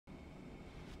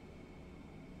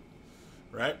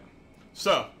right?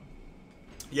 So,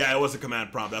 yeah, it was a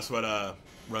command prompt. That's what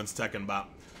runs Tekken Bot.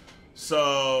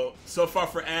 So far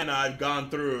for Anna, I've gone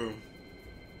through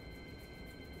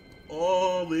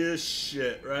all this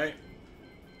shit, right?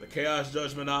 The Chaos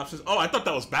Judgment options. Oh, I thought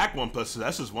that was back 1+2.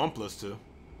 That's just 1+2.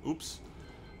 Oops.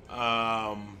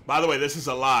 By the way, this is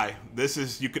a lie. This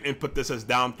is, you can input this as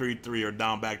down 3-3 or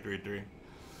down back 3-3.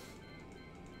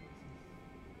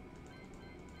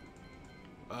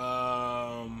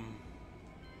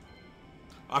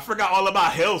 I forgot all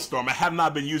about Hailstorm. I have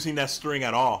not been using that string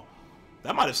at all.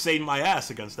 That might have saved my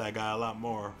ass against that guy a lot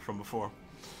more from before.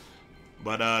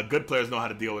 But good players know how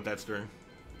to deal with that string.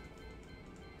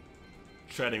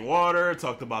 Treading Water,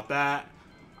 talked about that.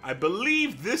 I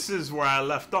believe this is where I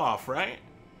left off, right?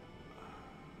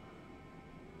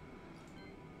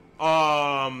 No,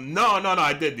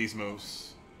 I did these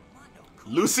moves.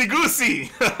 Loosey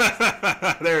Goosey!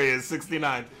 There he is,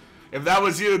 69. If that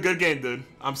was you, good game, dude.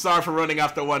 I'm sorry for running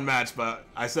after one match, but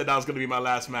I said that was going to be my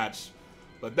last match.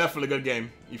 But definitely good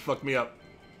game. You fucked me up.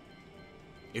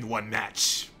 In one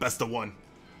match. Best of one.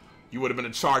 You would have been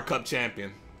a Char Cup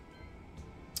champion.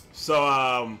 So,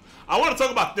 I want to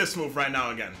talk about this move right now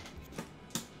again.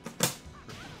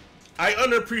 I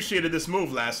underappreciated this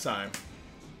move last time.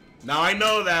 Now, I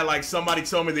know that, like, somebody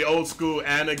told me the old school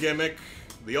Anna gimmick.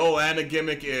 The old Anna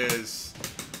gimmick is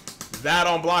that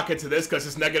on block into this because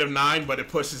it's -9, but it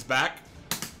pushes back.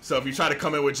 So if you try to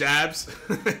come in with jabs.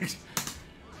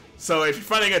 So if you're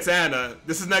fighting against Anna,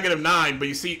 this is -9, but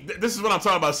you see, this is what I'm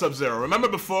talking about Sub-Zero. Remember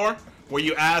before where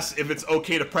you asked if it's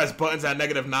okay to press buttons at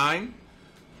 -9?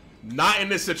 Not in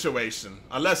this situation.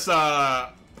 Unless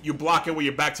you block it with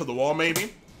your back to the wall,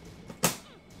 maybe.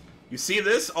 You see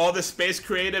this? All this space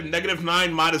created,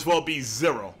 -9 might as well be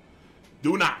 0.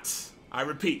 Do not, I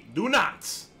repeat, do not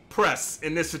press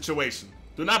in this situation.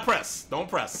 Do not press. Don't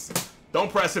press.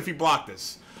 Don't press if you block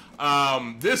this.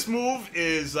 This move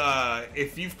is,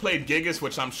 if you've played Gigas,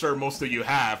 which I'm sure most of you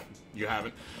have, you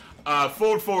haven't,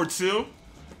 forward 2,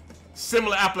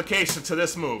 similar application to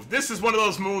this move. This is one of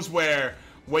those moves where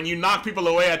when you knock people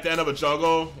away at the end of a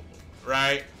juggle,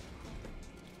 right,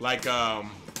 like,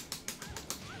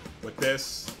 with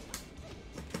this,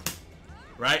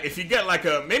 right, if you get like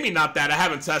a, maybe not that, I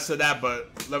haven't tested that,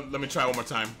 but let me try one more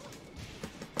time.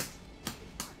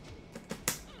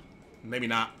 Maybe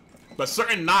not. But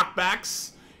certain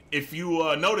knockbacks, if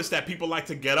you notice that people like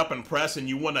to get up and press and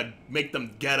you want to make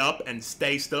them get up and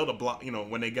stay still to block, you know,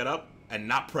 when they get up and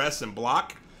not press and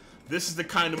block, this is the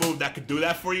kind of move that could do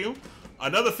that for you.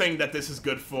 Another thing that this is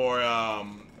good for, I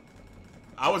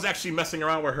was actually messing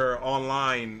around with her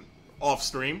online off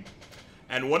stream,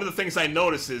 and one of the things I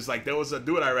noticed is, like, there was a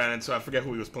dude I ran into, I forget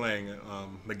who he was playing,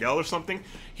 Miguel or something.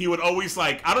 He would always,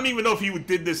 like, I don't even know if he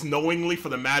did this knowingly for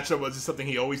the matchup, was it something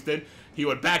he always did? He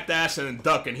would backdash and then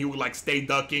duck, and he would, like, stay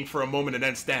ducking for a moment and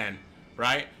then stand,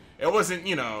 right? It wasn't,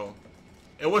 you know,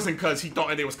 it wasn't because he thought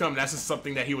anything was coming. That's just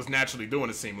something that he was naturally doing,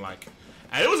 it seemed like.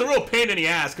 And it was a real pain in the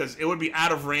ass because it would be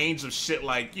out of range of shit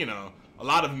like, you know, a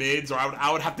lot of mids, or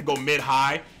I would have to go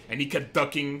mid-high, and he kept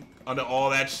ducking under all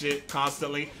that shit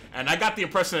constantly. And I got the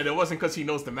impression that it wasn't because he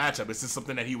knows the matchup. It's just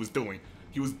something that he was doing.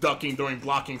 He was ducking during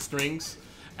blocking strings.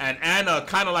 And Anna,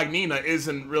 kind of like Nina,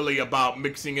 isn't really about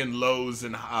mixing in lows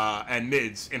and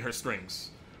mids in her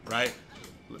strings, right?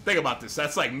 Think about this.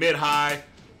 That's like mid-high,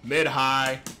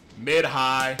 mid-high,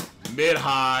 mid-high,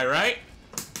 mid-high, right?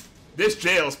 This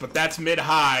jails, but that's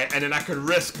mid-high, and then I could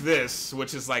risk this,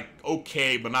 which is like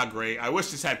okay, but not great. I wish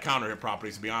this had counter hit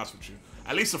properties, to be honest with you.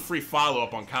 At least a free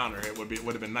follow-up on counter hit would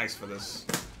have been nice for this,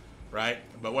 right?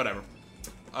 But whatever.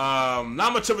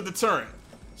 Not much of a deterrent.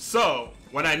 So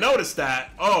when I noticed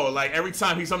that, oh, like every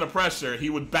time he's under pressure, he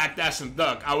would backdash and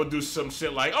duck. I would do some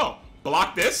shit like, oh,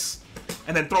 block this,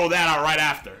 and then throw that out right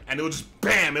after, and it would just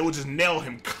bam, it would just nail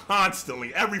him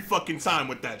constantly every fucking time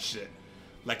with that shit.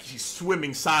 Like he's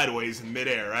swimming sideways in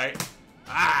midair, right?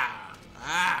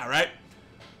 Right?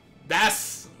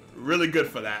 That's really good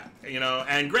for that, you know?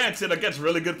 And granted, against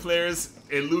really good players,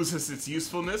 it loses its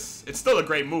usefulness. It's still a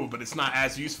great move, but it's not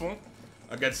as useful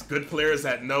against good players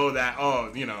that know that,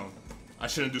 oh, you know, I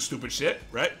shouldn't do stupid shit,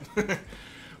 right?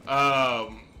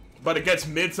 But against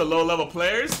mid to low level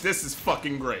players, this is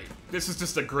fucking great. This is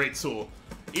just a great tool.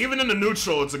 Even in the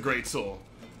neutral, it's a great tool.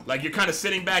 Like, you're kind of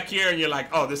sitting back here and you're like,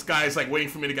 oh, this guy's like waiting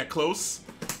for me to get close.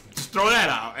 Just throw that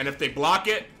out, and if they block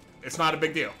it, it's not a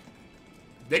big deal.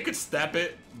 They could step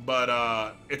it,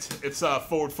 but it's a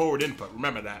forward input.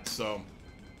 Remember that. So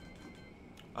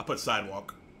I'll put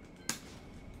sidewalk.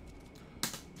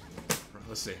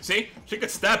 Let's see. See? She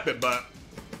could step it, but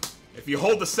if you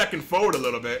hold the second forward a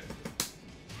little bit,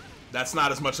 that's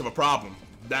not as much of a problem.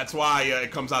 That's why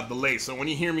it comes out delayed. So when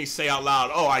you hear me say out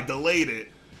loud, oh, I delayed it,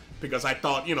 because I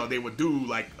thought, you know, they would do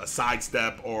like a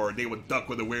sidestep, or they would duck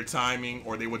with a weird timing,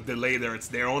 or they would delay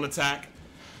their own attack,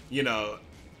 you know,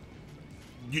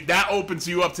 that opens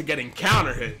you up to getting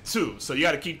counter hit too. So you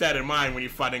got to keep that in mind when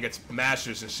you're fighting against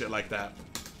mashers and shit like that.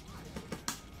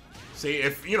 See,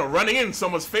 if, you know, running in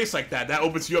someone's face like that, that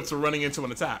opens you up to running into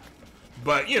an attack.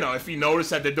 But, you know, if you notice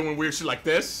that they're doing weird shit like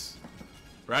this,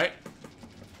 right?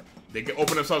 They can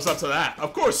open themselves up to that.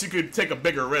 Of course, you could take a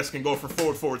bigger risk and go for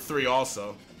forward 3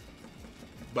 also.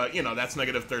 But, you know, that's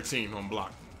negative 13 on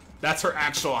block. That's her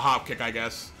actual hop kick, I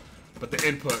guess. But the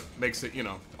input makes it, you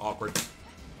know, awkward.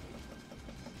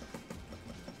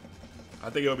 I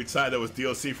think it would be tight that was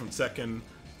DLC from Tekken.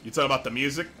 You talking about the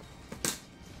music?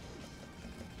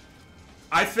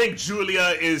 I think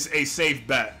Julia is a safe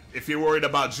bet. If you're worried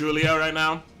about Julia right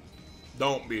now,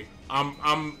 don't be. I'm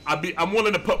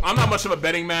willing to put. I'm not much of a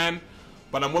betting man,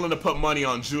 but I'm willing to put money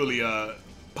on Julia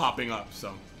popping up.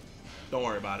 So don't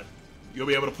worry about it. You'll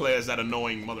be able to play as that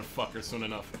annoying motherfucker soon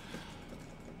enough.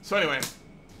 So anyway,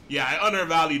 yeah, I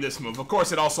undervalue this move. Of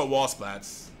course, it also wall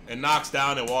splats. It knocks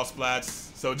down and wall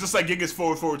splats. So just like Gigas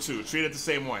forward 2, treat it the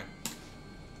same way.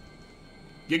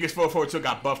 Gigas forward 2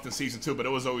 got buffed in Season 2, but it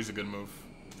was always a good move.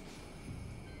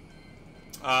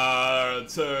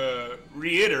 To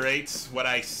reiterate what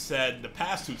I said the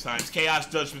past 2 times, Chaos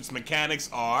Judgment's mechanics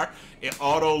are it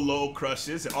auto low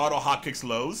crushes, it auto hot kicks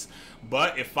lows,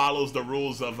 but it follows the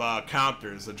rules of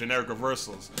counters, the generic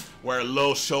reversals, where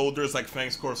low shoulders like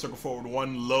Fang's quarter circle forward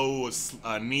 1, low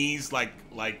knees like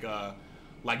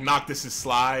Noctis's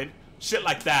slide, shit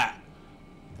like that.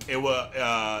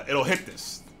 It'll hit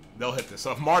this. They'll hit this.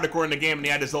 So if Marduk were in the game and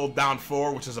he had his old down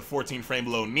 4, which is a 14 frame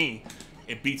low knee,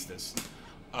 it beats this.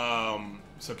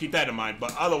 So keep that in mind.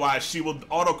 But otherwise, she will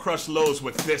auto crush lows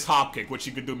with this hop kick, which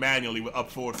you could do manually with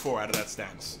up forward 4 out of that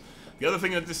stance. The other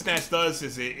thing that this stance does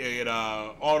is it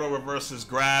auto reverses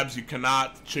grabs. You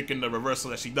cannot chicken the reversal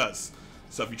that she does.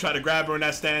 So if you try to grab her in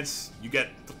that stance, you get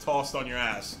tossed on your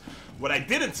ass. What I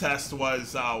didn't test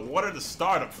was what are the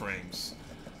startup frames,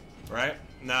 right?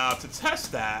 Now to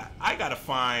test that, I gotta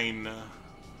find,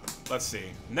 let's see,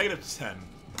 negative 10.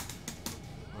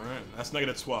 All right, that's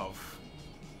negative 12.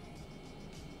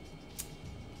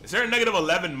 Is there a negative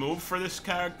 11 move for this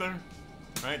character?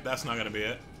 Right, that's not gonna be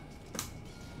it.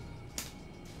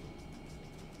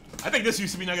 I think this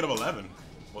used to be negative 11.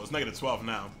 Well, it's negative 12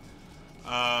 now.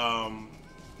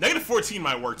 Negative 14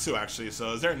 might work too, actually.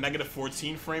 So is there a negative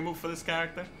 14 frame move for this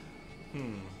character?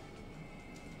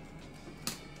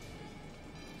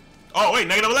 Oh, wait,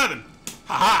 negative 11.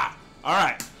 Haha. All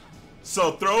right.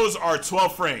 So throws are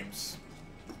 12 frames.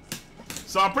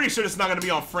 So I'm pretty sure it's not going to be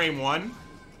on frame 1.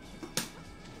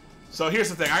 So here's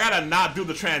the thing. I got to not do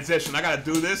the transition. I got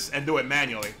to do this and do it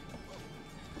manually.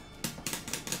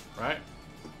 Right?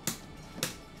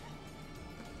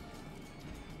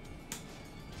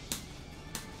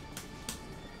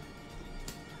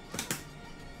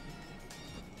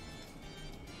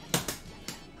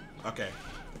 Okay.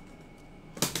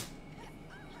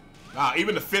 Ah,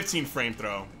 even the 15 frame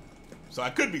throw. So I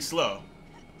could be slow.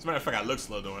 As a matter of fact, I look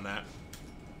slow doing that.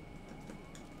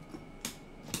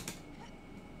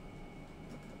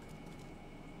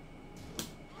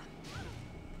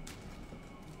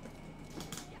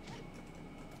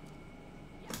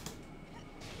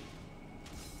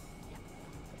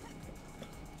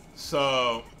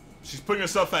 So she's putting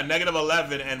herself at negative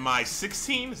 11 and my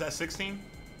 16, is that 16?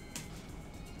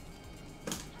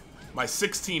 My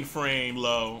 16 frame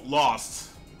low lost.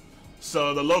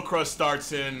 So the low crush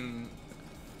starts in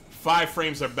 5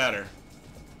 frames or better.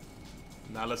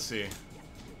 Now let's see.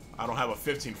 I don't have a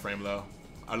 15 frame low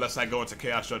unless I go into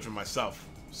Chaos Judgment myself.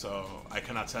 So I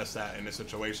cannot test that in this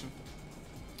situation.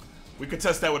 We could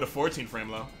test that with a 14 frame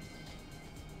low.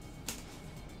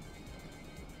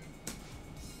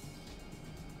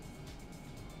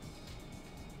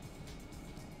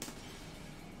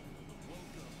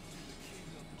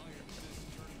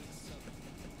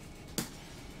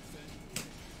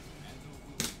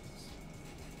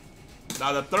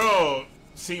 Now the throw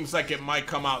seems like it might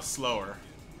come out slower.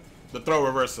 The throw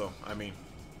reversal, I mean.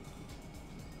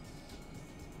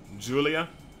 Julia?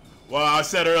 Well, I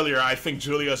said earlier, I think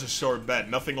Julia's a short bet.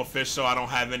 Nothing official, I don't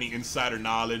have any insider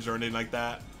knowledge or anything like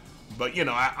that. But, you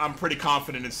know, I'm pretty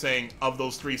confident in saying of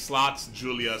those 3 slots,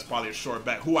 Julia is probably a short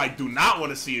bet. Who I do not want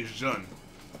to see is Jun.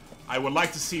 I would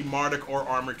like to see Marduk or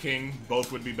Armor King.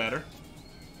 Both would be better.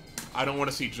 I don't want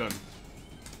to see Jun.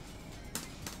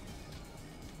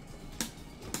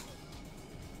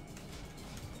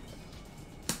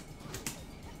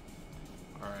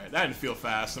 That didn't feel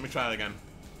fast. Let me try that again.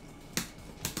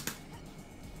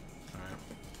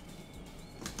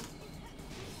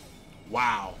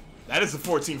 Wow. That is a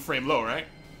 14 frame low, right?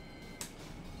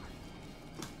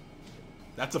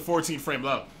 That's a 14 frame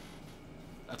low.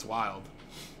 That's wild.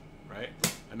 Right?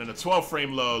 And then the 12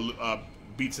 frame low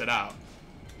beats it out.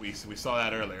 We saw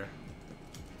that earlier.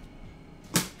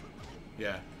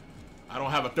 Yeah. I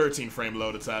don't have a 13 frame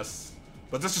low to test.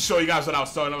 But just to show you guys what I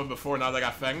was talking about before, now that I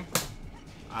got Feng,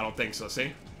 I don't think so.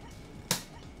 See?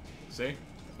 See?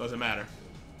 Doesn't matter.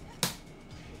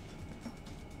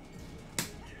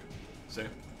 See?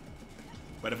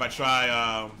 But if I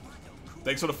try,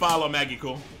 thanks for the follow, Maggie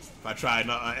Cool. If I try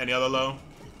any other low.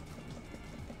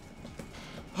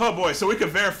 Oh boy, so we could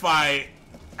verify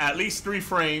at least 3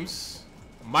 frames.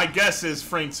 My guess is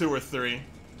frame 2 or 3,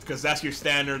 because that's your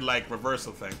standard, like,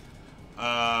 reversal thing.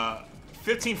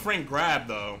 15 frame grab,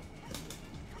 though.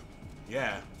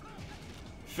 Yeah.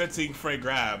 15 frame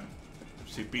grab.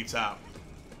 She beats out.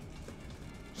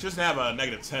 She doesn't have a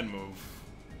 -10 move.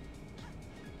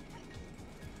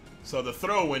 So the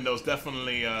throw window is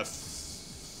definitely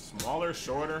smaller,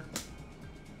 shorter.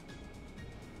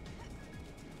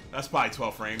 That's probably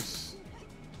 12 frames.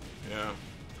 Yeah.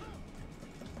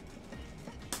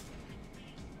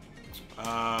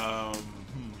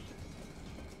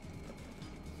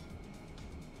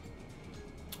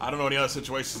 I don't know any other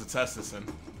situations to test this in.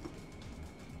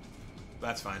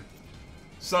 That's fine.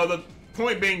 So the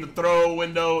point being, the throw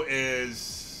window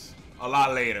is a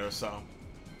lot later, so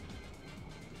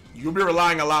you'll be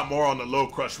relying a lot more on the low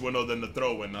crush window than the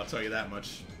throw window, I'll tell you that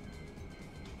much.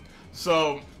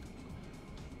 So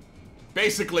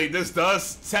basically, this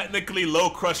does technically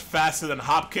low crush faster than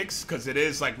hop kicks, because it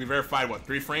is, like we verified, what,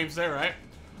 3 frames there, right?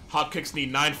 Hop kicks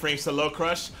need 9 frames to low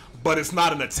crush, but it's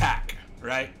not an attack,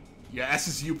 right? Your S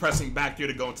is you pressing back here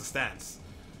to go into stance.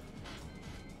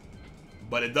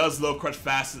 But it does low crush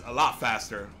fast, a lot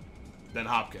faster than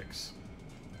hop kicks.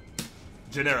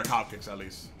 Generic hop kicks, at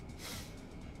least.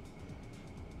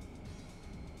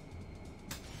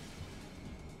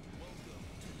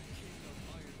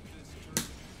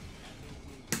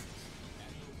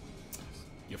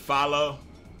 You follow?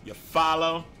 You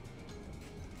follow?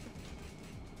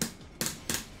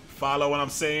 Follow what I'm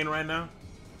saying right now?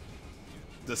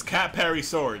 Does Cat parry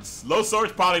swords? Low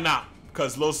swords? Probably not,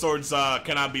 because low swords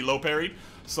cannot be low parried.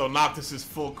 So Noctis is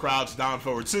full crouch, down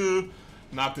forward 2.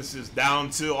 Noctis is down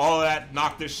 2. All of that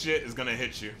Noctis shit is going to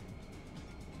hit you.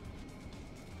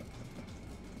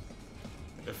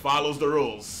 It follows the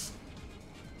rules.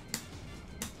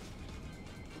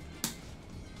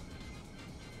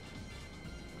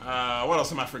 What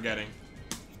else am I forgetting?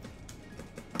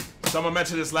 Someone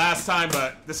mentioned this last time,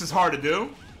 but this is hard to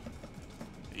do.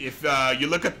 If you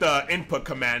look at the input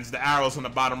commands, the arrows on the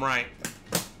bottom right,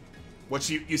 what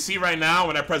you see right now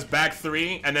when I press back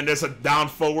 3, and then there's a down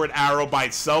forward arrow by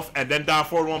itself, and then down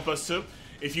forward 1+2.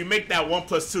 If you make that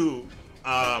 1+2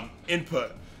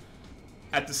 input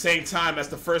at the same time as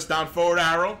the first down forward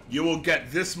arrow, you will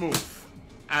get this move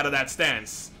out of that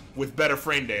stance with better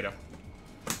frame data.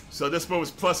 So this move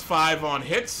is +5 on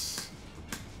hits,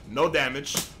 no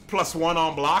damage, +1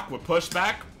 on block with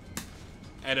pushback,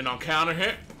 and then on counter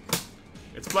hit,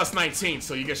 it's +19,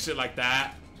 so you get shit like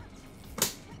that.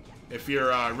 If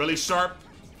you're really sharp,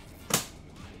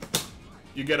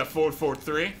 you get a forward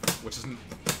 3, which is,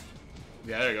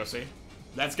 yeah, there you go, see?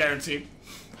 That's guaranteed.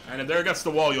 And if there gets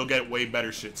the wall, you'll get way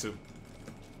better shit too.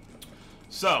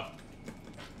 So,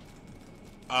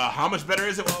 how much better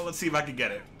is it? Well, let's see if I can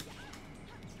get it.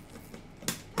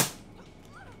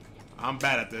 I'm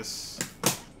bad at this.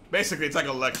 Basically, it's like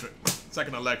electric. It's like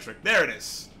an electric. There it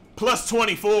is.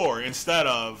 +24 instead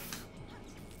of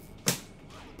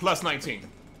 +19.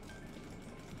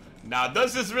 Now,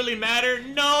 does this really matter?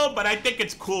 No, but I think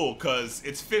it's cool because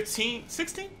it's 15,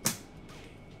 16?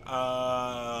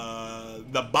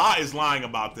 The bot is lying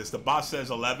about this. The bot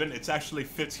says 11. It's actually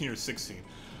 15 or 16.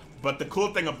 But the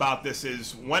cool thing about this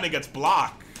is when it gets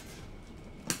blocked,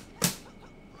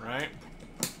 right?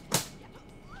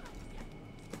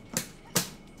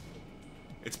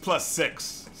 It's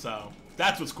 +6. So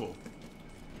that's what's cool.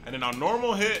 And then our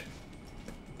normal hit,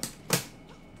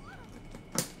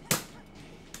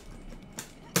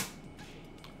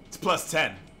 it's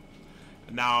 +10.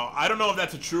 Now, I don't know if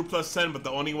that's a true +10, but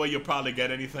the only way you'll probably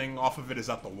get anything off of it is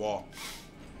at the wall.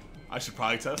 I should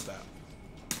probably test that.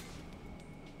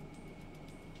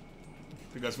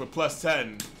 Because with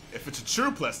 +10, if it's a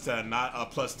true +10, not a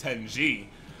 +10G,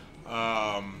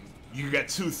 you get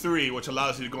 2-3, which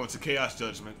allows you to go into Chaos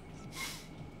Judgment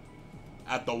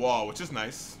at the wall, which is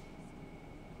nice.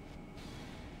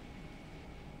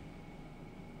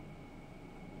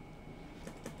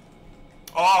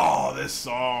 Oh, this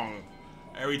song.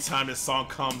 Every time this song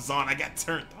comes on, I get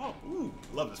turned. Oh, ooh,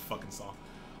 love this fucking song.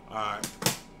 Alright.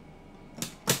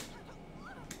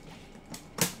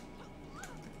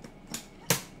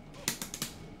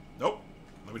 Nope.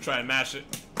 Let me try and mash it.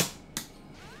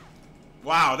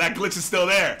 Wow, that glitch is still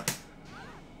there.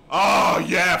 Oh,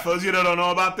 yeah, for those of you that don't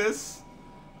know about this.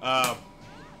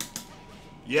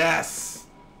 Yes.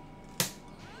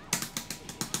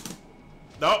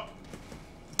 Nope.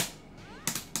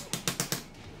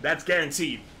 That's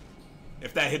guaranteed.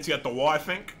 If that hits you at the wall, I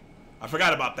think. I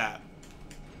forgot about that.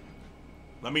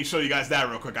 Let me show you guys that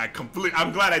real quick.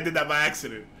 I'm glad I did that by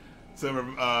accident. To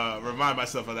remind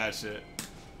myself of that shit.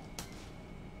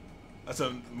 That's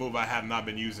a move I have not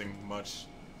been using much.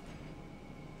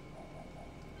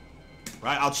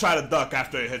 Right, I'll try to duck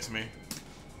after it hits me.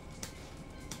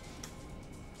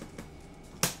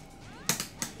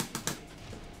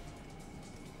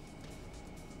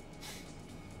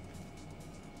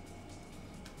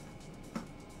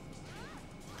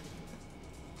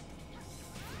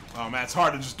 Oh man, it's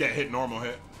hard to just get hit normal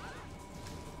hit.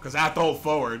 Because I have to hold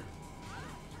forward.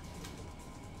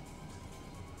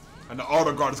 And the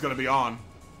auto guard is going to be on.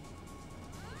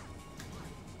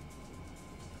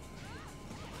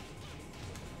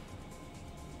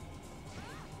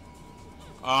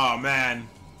 Oh man.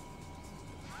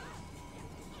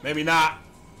 Maybe not.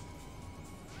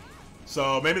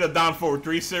 So maybe the down forward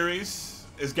 3 series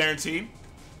is guaranteed.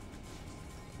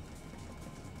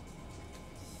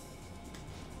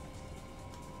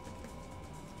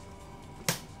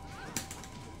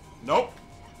 Nope.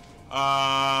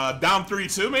 Down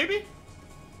 3-2 maybe?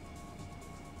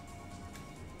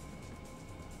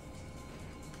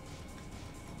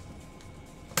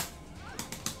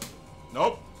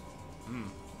 Nope.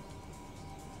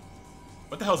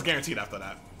 What the hell's guaranteed after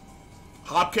that?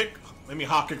 Hop kick? Maybe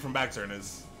hop kick from back turn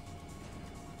is.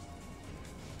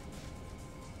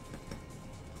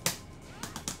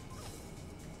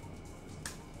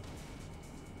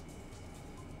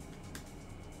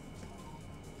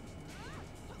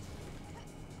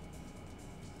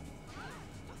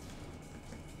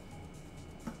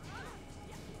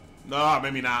 No,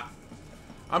 maybe not.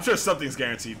 I'm sure something's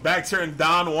guaranteed. Back turn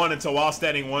down 1 until while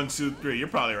standing 1, 2, 3. You're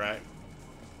probably right.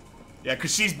 Yeah,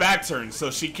 because she's back turned,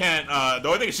 so she can't. The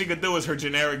only thing she could do is her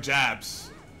generic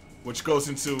jabs, which goes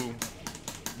into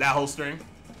that whole string.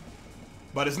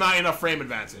 But it's not enough frame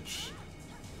advantage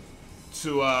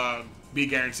to be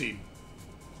guaranteed.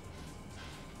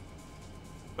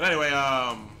 But anyway,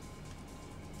 I'm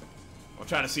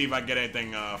trying to see if I can get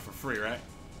anything for free, right?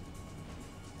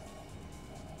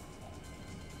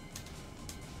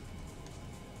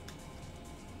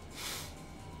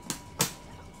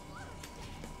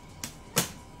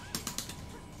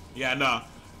 Yeah, no.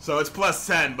 So it's plus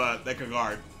 10, but they could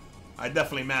guard. I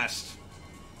definitely mashed.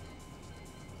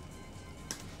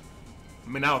 I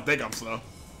mean, I don't think I'm slow.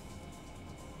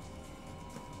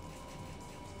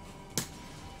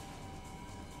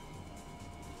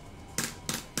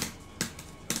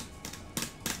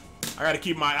 I gotta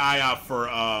keep my eye out for,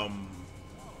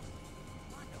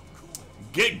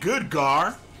 Get Good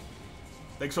Gar.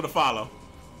 Thanks for the follow.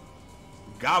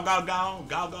 Gow, gow, gow,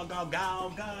 gow, gow, gow,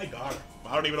 gow, gow, gar.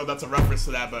 I don't even know if that's a reference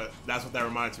to that, but that's what that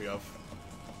reminds me of.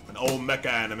 An old mecha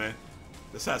anime.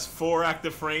 This has 4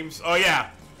 active frames. Oh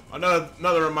yeah,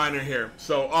 another reminder here.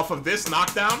 So off of this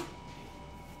knockdown,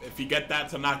 if you get that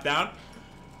to knock down,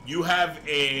 you have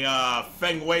a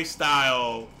Feng Wei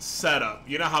style setup.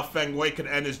 You know how Feng Wei could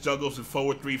end his juggles with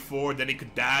forward 3-4, then he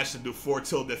could dash and do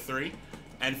 4-3.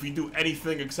 And if you do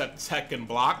anything except tech and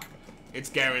block,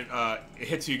 it's it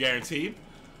hits you guaranteed.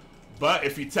 But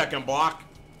if you tech and block,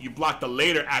 you block the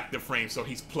later active frame, so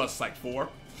he's plus like 4.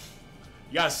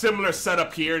 You got a similar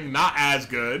setup here, not as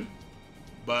good,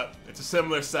 but it's a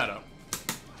similar setup.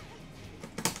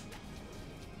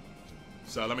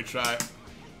 So let me try it.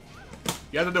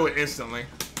 You have to do it instantly.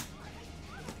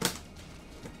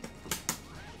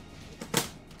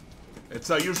 It's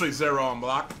usually 0 on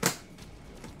block.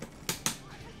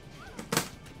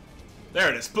 There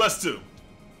it is, plus 2.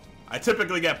 I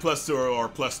typically get plus 2 or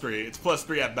plus 3. It's plus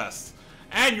 3 at best.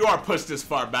 And you are pushed this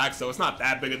far back, so it's not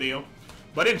that big a deal.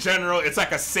 But in general, it's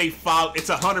like a safe follow. It's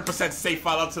 100% safe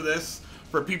follow-up to this.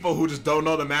 For people who just don't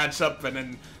know the matchup and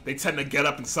then they tend to get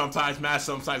up and sometimes match,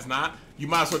 sometimes not. You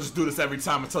might as well just do this every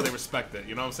time until they respect it.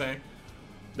 You know what I'm saying?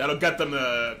 That'll get them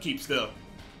to keep still.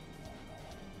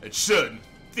 It should,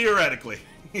 theoretically,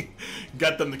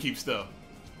 get them to keep still.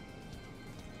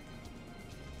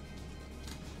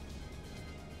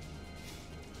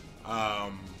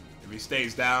 If he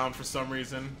stays down for some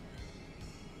reason.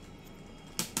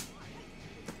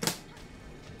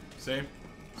 See?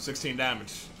 16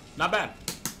 damage. Not bad.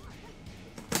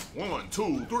 1,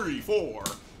 2, 3, 4.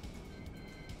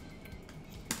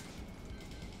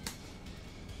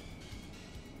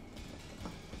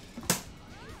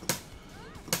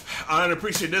 I don't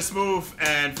appreciate this move,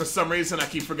 and for some reason I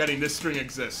keep forgetting this string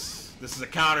exists. This is a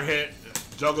counter hit,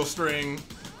 juggle string,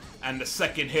 and the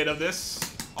second hit of this,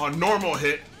 on normal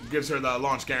hit, gives her the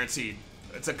launch guaranteed.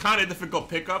 It's a kind of difficult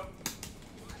pickup,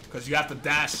 because you have to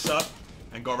dash up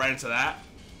and go right into that,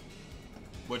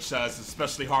 which is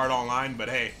especially hard online, but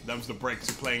hey, them's the breaks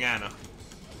to playing Anna.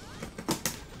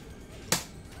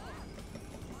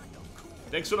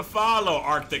 Thanks for the follow,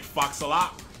 Arctic Fox a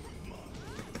lot.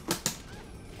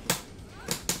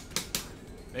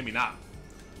 Maybe not.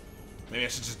 Maybe I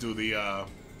should just do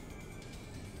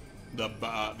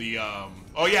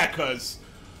oh yeah, cause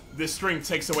this string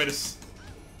takes away this.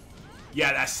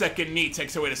 Yeah, that second knee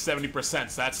takes away the 70%.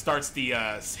 So that starts the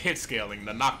hit scaling,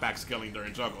 the knockback scaling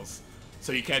during juggles.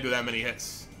 So you can't do that many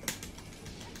hits.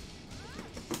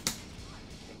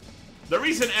 The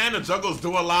reason Anna juggles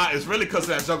do a lot is really because of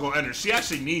that juggle ender. She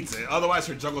actually needs it. Otherwise,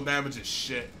 her juggle damage is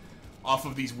shit off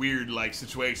of these weird like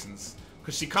situations.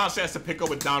 Because she constantly has to pick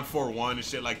up with down 4-1 and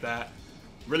shit like that.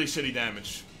 Really shitty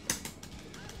damage.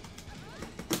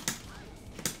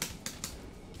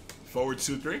 Forward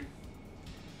 2-3.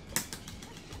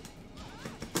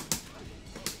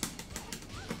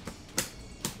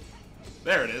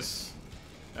 There it is.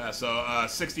 So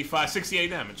 68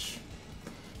 damage.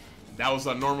 That was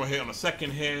a normal hit on the second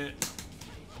hit.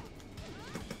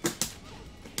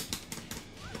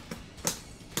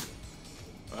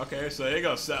 Okay, so there you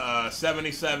go.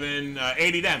 77,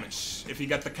 80 damage. If you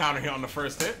got the counter hit on the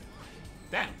first hit.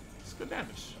 Damn, it's good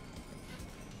damage.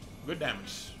 Good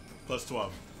damage. Plus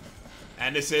 12.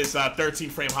 And this is 13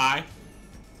 frame high.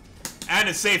 And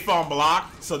it's safe on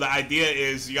block. So the idea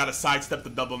is you gotta sidestep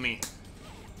the double knee.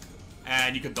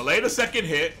 And you can delay the second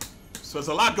hit. So there's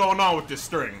a lot going on with this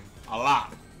string. A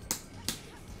lot.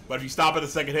 But if you stop at the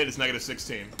second hit, it's negative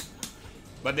 16.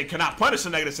 But they cannot punish the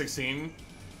negative 16.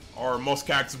 Or most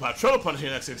characters have trouble punishing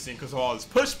the negative 16 because of all this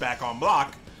pushback on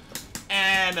block.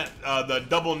 And the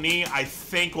double knee, I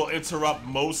think, will interrupt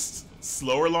most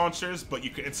slower launchers. But you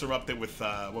can interrupt it with,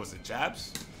 what was it,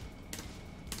 jabs?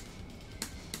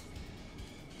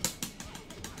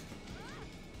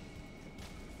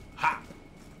 Ha!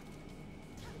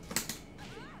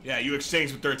 Yeah, you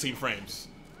exchange with 13 frames.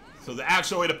 So the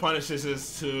actual way to punish this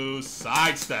is to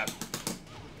sidestep.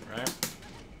 Right?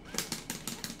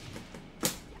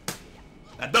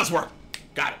 That does work.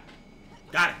 Got it.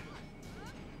 Got it.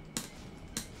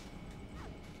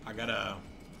 I gotta...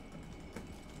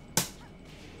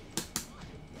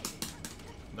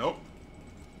 Nope.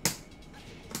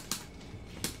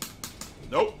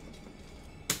 Nope.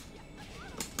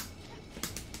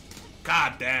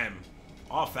 God damn.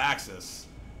 Off axis.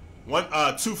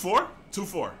 2-4? 2-4.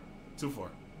 2-4. 2-4.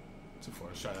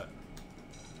 Let's try that.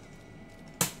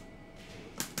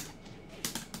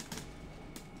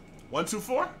 One, 2,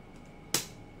 4?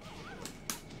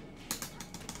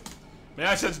 Maybe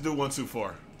I should do 1, 2,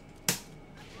 4.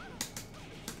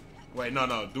 Wait,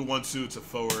 no. Do 1, 2 to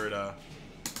forward.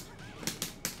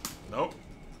 Nope.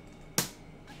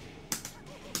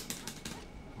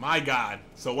 My God.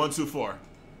 So 1, 2, 4.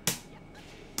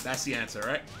 That's the answer,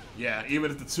 right? Yeah,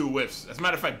 even if the 2 whiffs. As a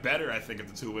matter of fact, better, I think,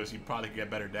 if the 2 whiffs, you probably get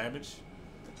better damage.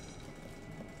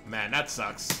 Man, that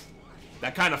sucks.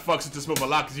 That kind of fucks with this move a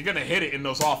lot, because you're going to hit it in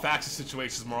those off-axis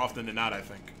situations more often than not, I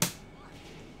think.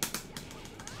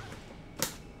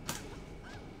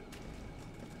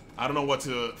 I don't know what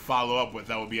to follow up with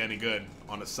that would be any good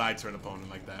on a side turn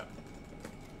opponent like that.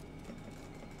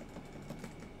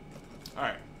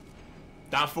 Alright.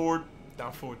 Down forward,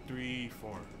 3,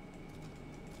 4.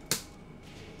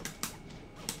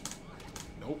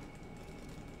 Nope.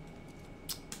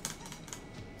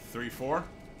 3, 4.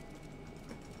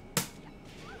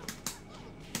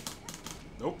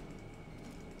 Nope.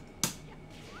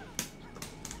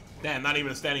 Damn, not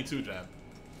even a standing 2 jab.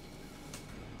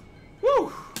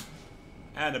 Woo!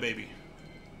 And a baby.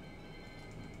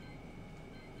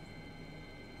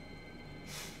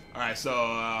 Alright, so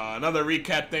another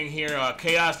recap thing here.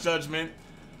 Chaos Judgment.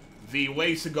 The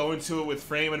ways to go into it with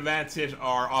frame advantage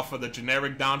are off of the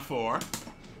generic down 4.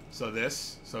 So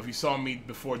this. So if you saw me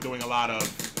before doing a lot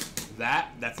of that,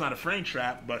 that's not a frame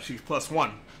trap, but she's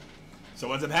 +1. So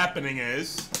what ends up happening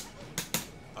is,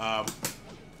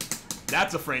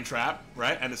 that's a frame trap,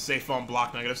 right? And it's safe on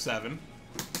block -7.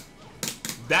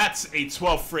 That's a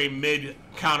 12 frame mid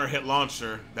counter hit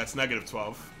launcher. That's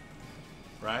 -12,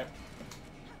 right?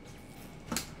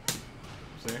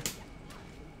 See?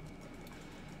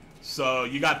 So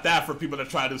you got that for people that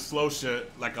try to do slow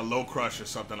shit, like a low crush or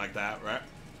something like that, right?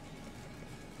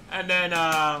 And then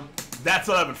that's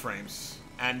 11 frames.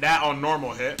 And that on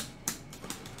normal hit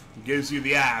gives you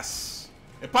the ass.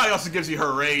 It probably also gives you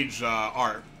her rage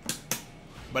art.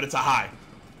 But it's a high.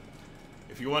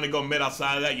 If you want to go mid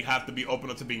outside of that, you have to be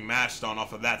open to being matched on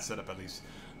off of that setup at least.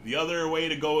 The other way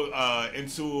to go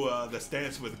into the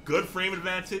stance with good frame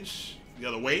advantage, the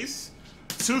other ways,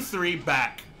 2-3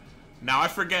 back. Now I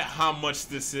forget how much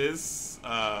this is.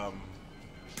 I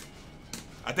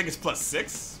think it's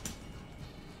 +6.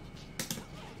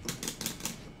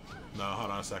 No, hold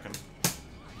on a second.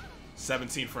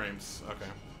 17 frames. Okay.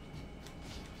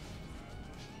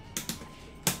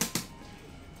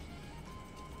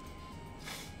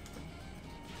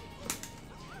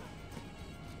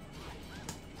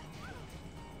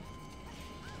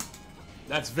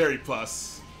 That's very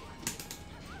plus.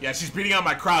 Yeah, she's beating out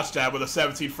my crouch jab with a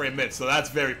 17 frame mid, so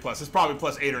that's very plus. It's probably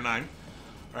 +8 or 9,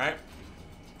 right?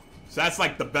 So that's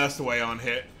like the best way on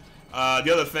hit.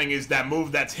 The other thing is that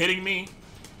move that's hitting me.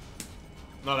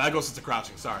 No, that goes into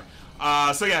crouching, sorry.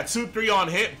 So yeah, 2-3 on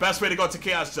hit, best way to go to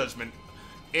Chaos Judgment.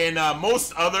 In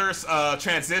most other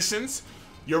transitions,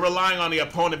 you're relying on the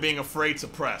opponent being afraid to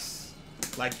press.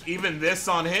 Like even this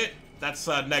on hit, that's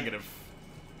negative,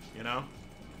 you know?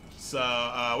 So,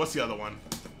 what's the other one?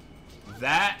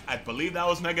 That, I believe that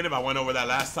was negative. I went over that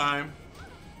last time.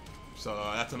 So,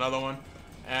 that's another one.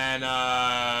 And,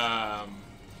 I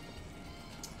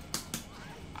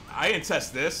didn't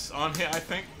test this on hit, I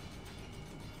think.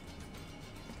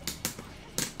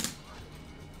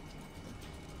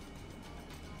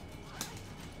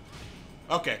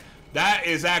 Okay. That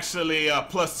is actually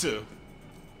 +2.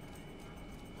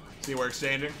 See, we're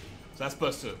exchanging? So, that's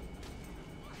 +2.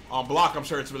 On block, I'm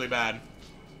sure it's really bad.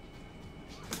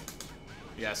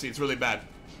 Yeah, see, it's really bad.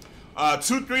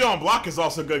 2-3 on block is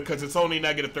also good because it's only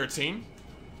 -13.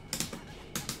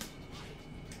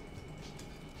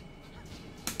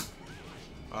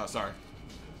 Sorry.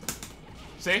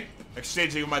 See?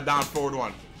 Exchanging with my down forward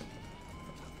 1.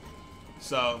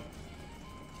 So,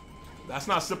 that's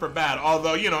not super bad.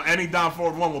 Although, you know, any down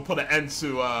forward 1 will put an end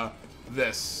to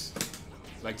this.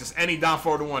 Like, just any down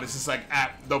forward 1. It's just like,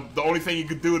 the only thing you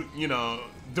could do, you know,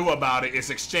 do about it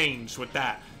is exchange with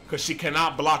that. Because she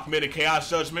cannot block mid and Chaos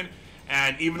Judgment.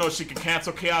 And even though she can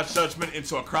cancel Chaos Judgment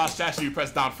into a cross dash, you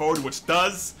press down forward, which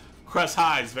does crest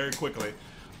highs very quickly.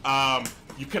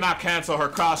 You cannot cancel her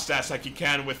cross dash like you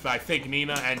can with, I think,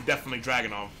 Nina and definitely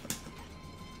Dragunov.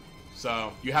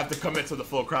 So, you have to commit to the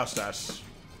full cross dash.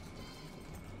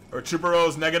 Or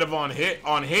Troopero's negative on hit.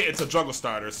 On hit, it's a juggle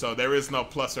starter, so there is no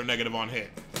plus or negative on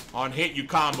hit. On hit, you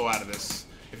combo out of this.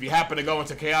 If you happen to go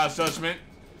into Chaos Judgment,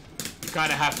 you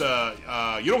kind of have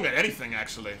to... you don't get anything,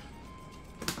 actually.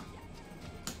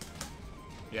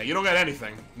 Yeah, you don't get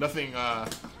anything. Nothing,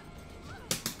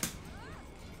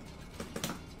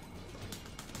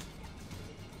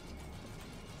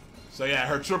 So yeah,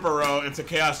 her Troopero into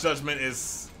Chaos Judgment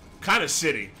is kind of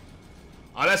shitty.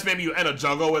 Unless maybe you end a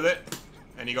juggle with it.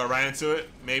 And you go right into it.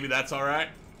 Maybe that's alright.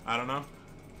 I don't know.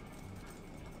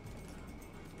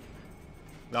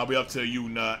 That'll be up to you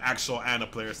actual Ana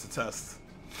players to test.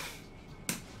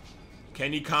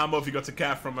 Can you combo if you go to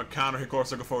cap from a counter hit core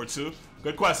circle forward 2?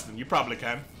 Good question. You probably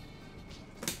can.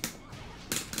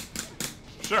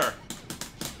 Sure.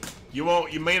 You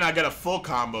won't. You may not get a full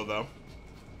combo though.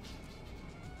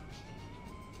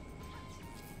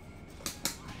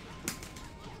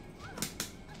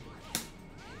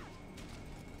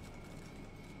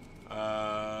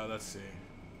 Let's see.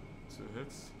 2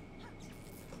 hits.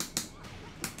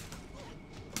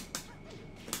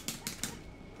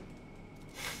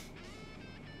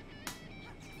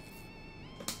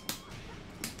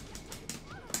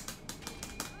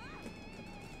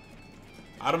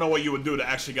 I don't know what you would do to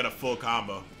actually get a full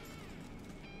combo.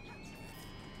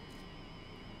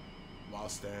 While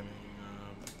standing.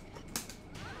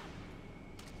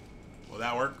 Will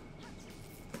that work?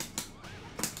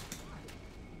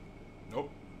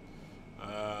 Nope.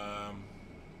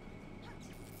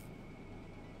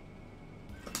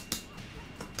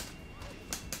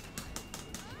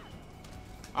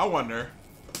 I wonder.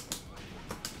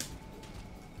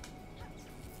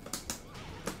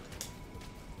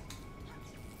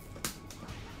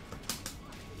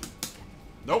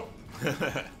 Nope.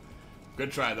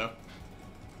 Good try, though.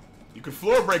 You could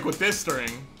floor break with this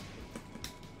string.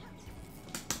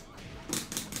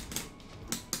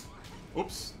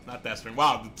 Oops, not that string.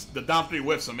 Wow, the down 3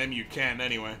 whiffs, so maybe you can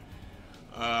anyway.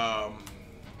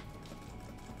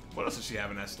 What else does she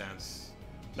have in that stance?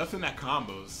 Nothing that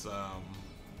combos.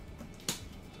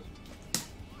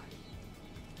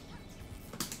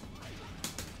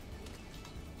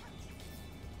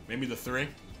 Maybe the 3.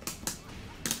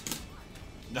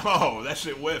 No, that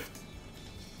shit whiffed.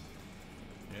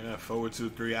 Yeah, forward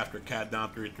 2-3 after cat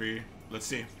down 3-3. Let's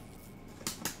see.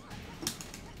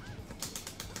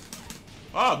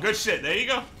 Oh, good shit. There you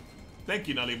go. Thank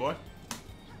you, Nutty boy.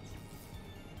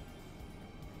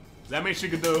 Does that mean she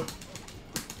could do?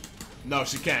 No,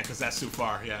 she can't, because that's too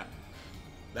far. Yeah.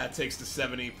 That takes the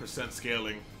 70%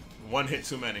 scaling. One hit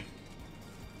too many.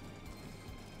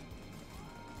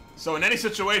 So in any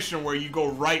situation where you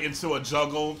go right into a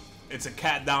juggle, it's a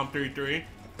cat down 3-3,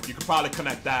 you could probably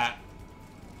connect that.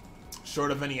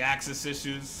 Short of any axis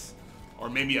issues. Or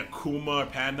maybe a Kuma or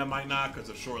Panda might not because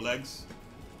of short legs.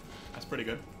 That's pretty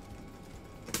good.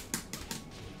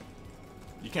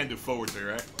 You can't do forward 3,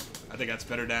 right? I think that's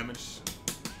better damage.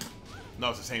 No,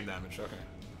 it's the same damage. Okay.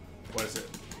 What is it?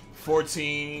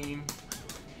 14.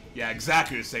 Yeah,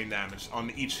 exactly the same damage on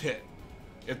each hit.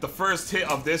 If the first hit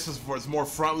of this was more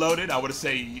front-loaded, I would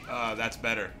say that's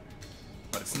better.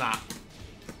 But it's not.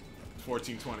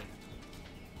 14-20.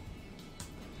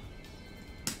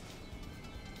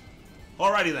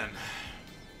 Alrighty then.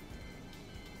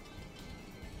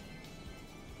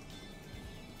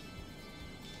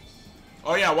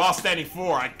 Oh yeah, while standing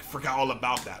 4, I forgot all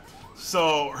about that.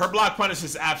 So her block punish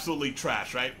is absolutely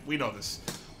trash, right? We know this.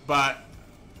 But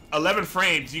 11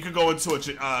 frames, you could go into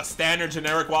a standard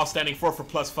generic while standing 4 for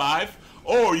 +5,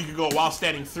 or you could go while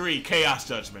standing 3 Chaos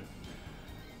Judgment.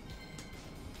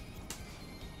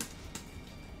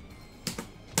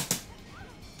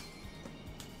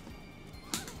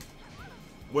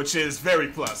 Which is very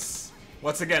plus.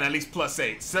 Once again, at least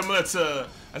 +8. Similar to,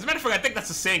 as a matter of fact, I think that's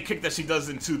the same kick that she does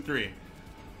in 2-3.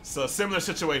 So similar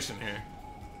situation here.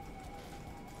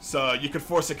 So you could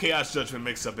force a Chaos Judgment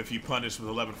mix-up if you punish with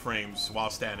 11 frames while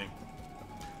standing.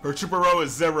 Her triple row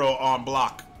is 0 on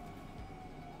block.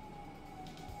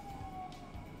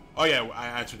 Oh yeah,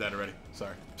 I answered that already.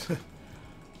 Sorry.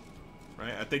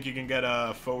 Right, I think you can get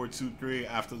a forward 2-3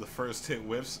 after the first hit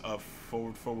whiffs of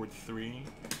forward 3.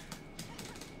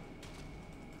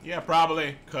 Yeah,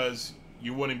 probably, because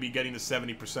you wouldn't be getting the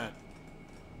 70%.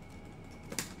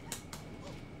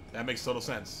 That makes total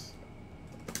sense.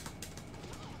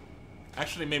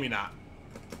 Actually, maybe not.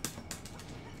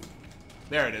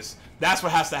 There it is. That's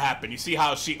what has to happen. You see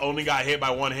how she only got hit by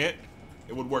 1 hit?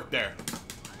 It would work there.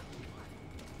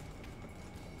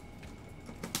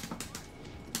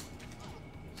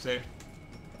 See?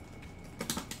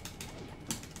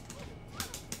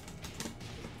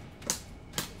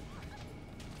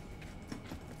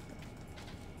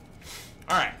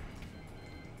 Alright.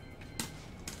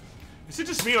 Is it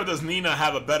just me or does Nina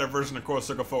have a better version of Cross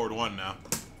Circle Forward 1 now?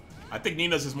 I think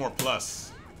Nina's is more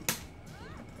plus.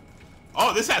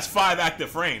 Oh, this has 5 active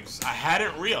frames. I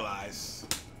hadn't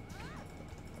realized.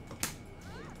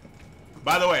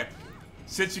 By the way,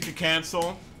 since you can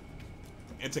cancel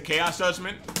into Chaos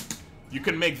Judgment, you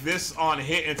can make this on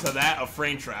hit into that a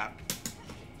frame trap.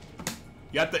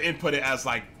 You have to input it as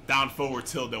like down forward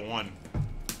tilde 1.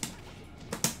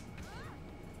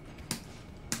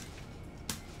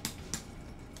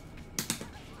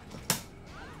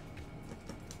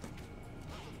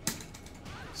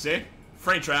 See?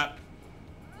 Frame trap.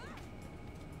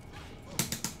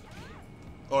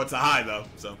 Oh, it's a high though,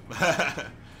 so. But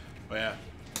yeah.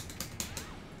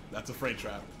 That's a frame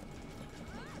trap.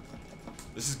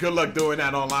 This is good luck doing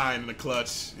that online in the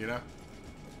clutch, you know?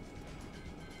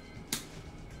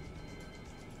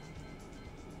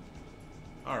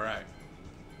 Alright.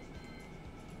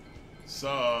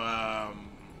 So,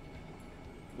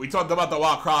 we talked about the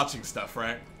while crouching stuff,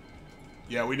 right?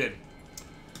 Yeah, we did.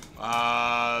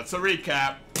 To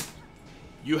recap,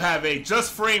 you have a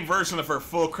just frame version of her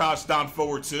full crouch down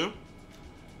forward 2,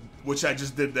 which I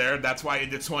just did there. That's why it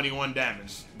did 21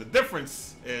 damage. The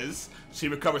difference is she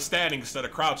recovers standing instead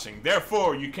of crouching.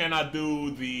 Therefore, you cannot do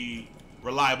the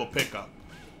reliable pickup.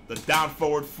 The down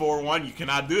forward 4-1, you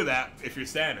cannot do that if you're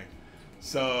standing.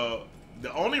 So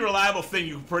the only reliable thing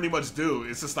you can pretty much do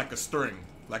is just like a string,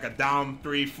 like a down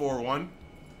 3-4-1.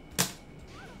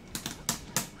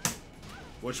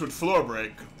 Which would floor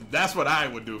break. That's what I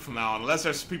would do from now on, unless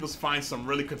there's people find some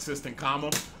really consistent combo.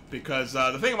 Because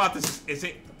the thing about this is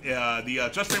the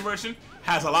just frame version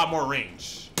has a lot more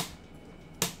range,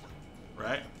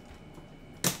 right?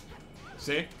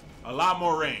 See, a lot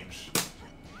more range.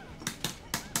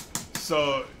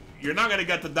 So you're not gonna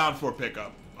get the down 4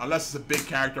 pickup unless it's a big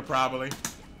character. Probably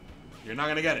you're not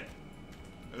gonna get it.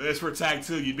 If this were tag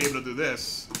 2, you'd be able to do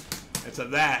this into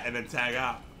that and then tag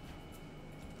out.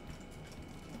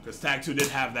 Because Tag 2 did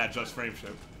have that just frame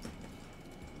shift.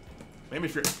 Maybe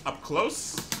if you're up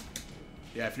close.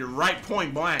 Yeah, if you're right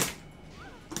point blank.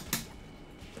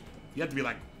 You have to be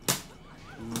like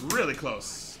Really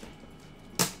close.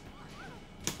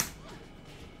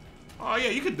 Oh yeah,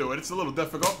 you can do it. It's a little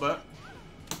difficult, but...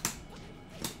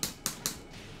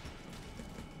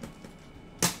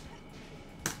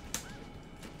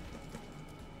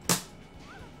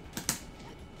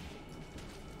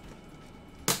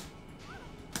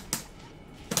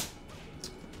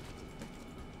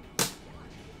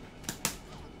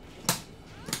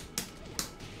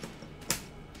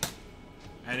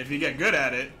 And if you get good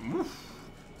at it,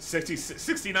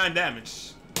 69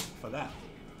 damage for that.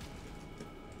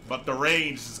 But the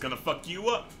range is gonna fuck you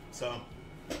up, so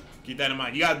keep that in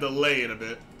mind. You gotta delay it a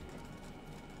bit.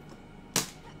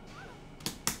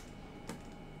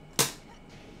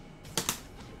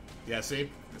 Yeah, see?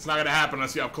 It's not gonna happen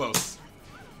unless you're up close.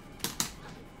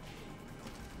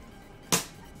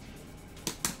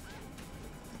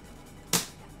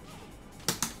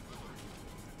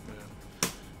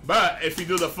 But if you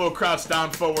do the full crouch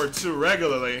down forward 2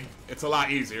 regularly, it's a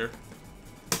lot easier.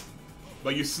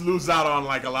 But you lose out on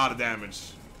like a lot of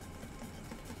damage.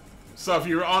 So if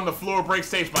you're on the floor break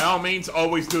stage, by all means,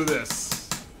 always do this.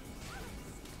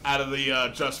 Out of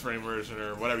the just frame version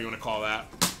or whatever you want to call that.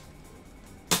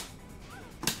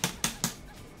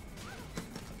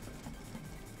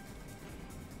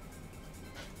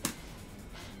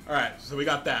 Alright, so we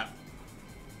got that.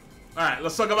 Alright,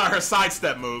 let's talk about her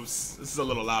sidestep moves. This is a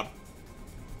little loud.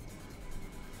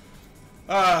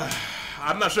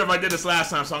 I'm not sure if I did this last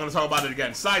time, so I'm going to talk about it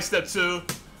again. Sidestep 2.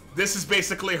 This is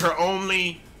basically her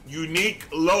only unique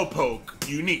low poke.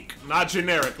 Unique, not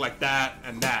generic like that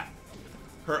and that.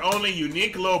 Her only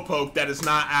unique low poke that is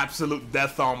not absolute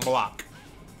death on block.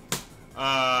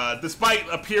 Despite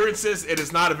appearances, it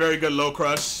is not a very good low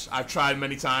crush. I've tried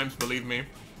many times, believe me.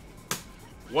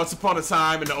 Once upon a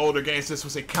time in the older games, this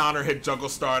was a counter hit juggle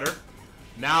starter.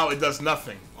 Now it does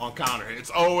nothing on counter hit. It's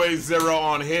always 0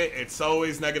 on hit. It's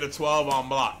always -12 on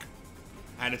block.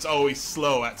 And it's always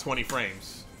slow at 20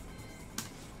 frames.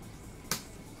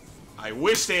 I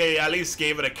wish they at least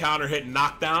gave it a counter hit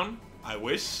knockdown. I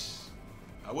wish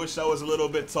that was a little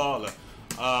bit taller.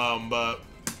 But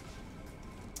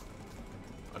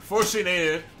unfortunately they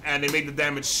didn't, and they made the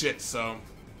damage shit, so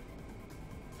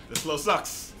this flow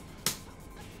sucks.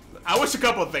 I wish a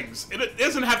couple of things. It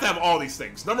doesn't have to have all these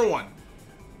things. Number 1,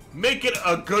 make it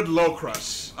a good low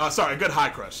crush. Sorry, a good high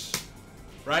crush.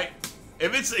 Right?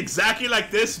 If it's exactly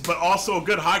like this, but also a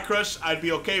good high crush, I'd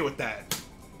be okay with that.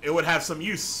 It would have some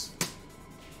use.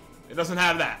 It doesn't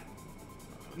have that.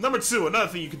 Number 2, another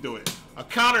thing you could do it. A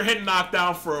counter hit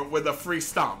knockdown with a free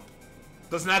stomp.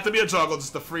 Doesn't have to be a juggle,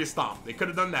 just a free stomp. They could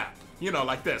have done that. You know,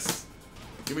 like this.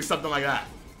 Give me something like that.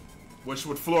 Which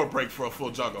would floor break for a full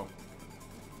juggle.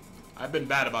 I've been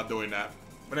bad about doing that.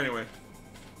 But anyway.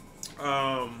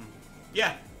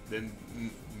 Yeah. Then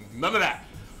none of that.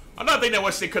 Another thing that I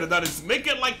wish they could have done is make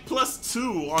it like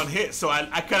 +2 on hit. So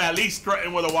I could at least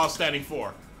threaten with a while standing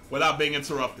 4. Without being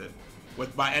interrupted.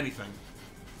 By anything.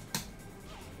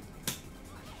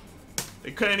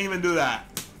 They couldn't even do that.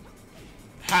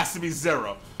 It has to be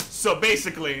 0. So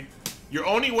basically, your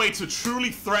only way to truly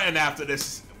threaten after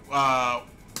this,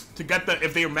 to get them,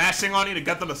 if they're mashing on you, to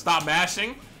get them to stop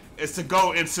mashing, is to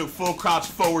go into full crouch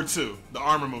forward 2, the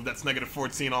armor move that's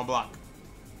 -14 on block.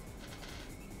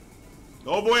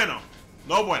 No bueno.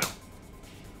 No bueno.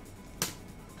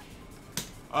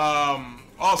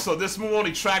 Also, this move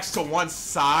only tracks to one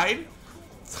side.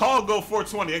 It's called Go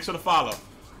 420. Extra to follow.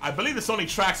 I believe this only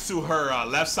tracks to her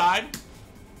left side.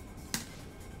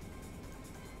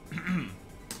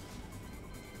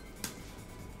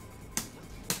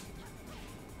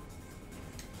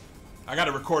 I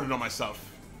gotta record it on myself.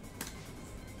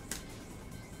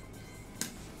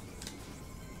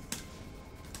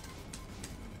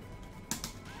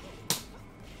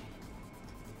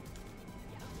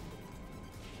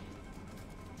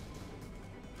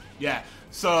 Yeah,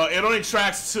 so it only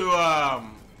tracks to,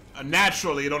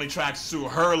 naturally, it only tracks to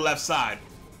her left side.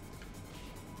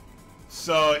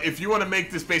 So if you want to make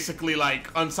this basically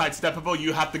like unsidesteppable,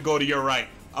 you have to go to your right.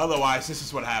 Otherwise, this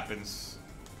is what happens.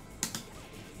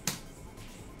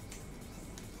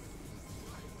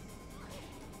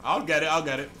 I'll get it, I'll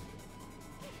get it.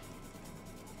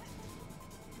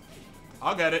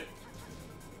 I'll get it.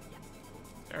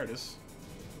 There it is.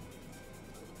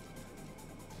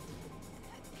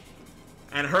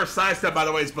 And her sidestep, by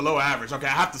the way, is below average. Okay, I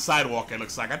have to sidewalk it,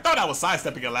 looks like. I thought I was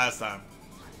sidestepping it last time.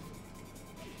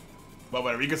 But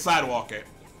whatever, you can sidewalk it.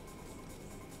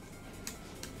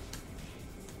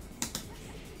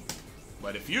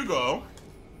 But if you go...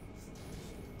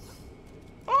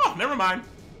 Oh, never mind.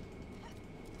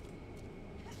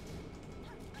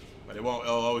 But it won't,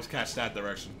 it'll always catch that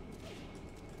direction.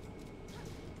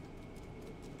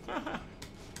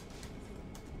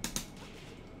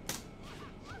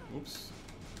 Oops.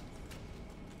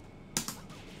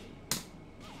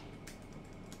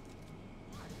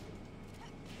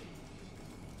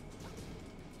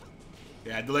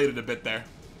 Yeah, I delayed it a bit there.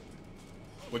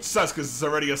 Which sucks because it's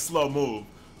already a slow move.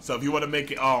 So if you want to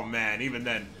make it... Oh, man, even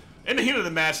then. In the heat of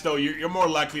the match, though, you're more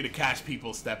likely to catch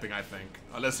people stepping, I think.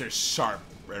 Unless they're sharp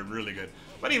and really good.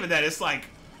 But even then, it's like...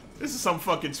 This is some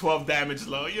fucking 12 damage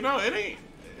low. You know, it ain't...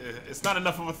 It's not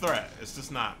enough of a threat. It's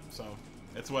just not. So,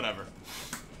 it's whatever.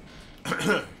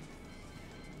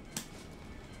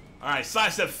 Alright,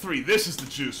 sidestep 3. This is the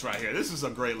juice right here. This is a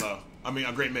great low. I mean,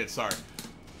 a great mid, sorry.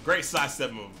 Great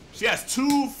sidestep move. She has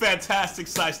 2 fantastic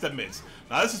sidestep mids.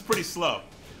 Now, this is pretty slow.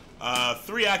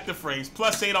 3 active frames,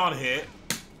 plus 8 on hit,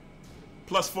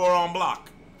 plus 4 on block.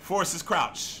 Forces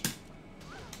crouch.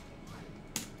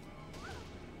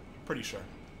 Pretty sure.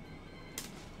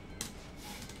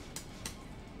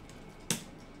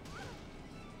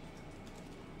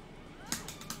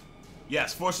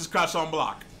 Yes, forces crouch on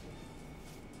block.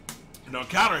 You know,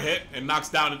 counter hit and knocks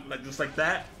down just like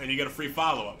that, and you get a free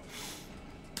follow-up.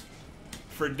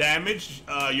 For damage,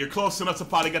 you're close enough to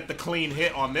probably get the clean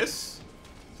hit on this.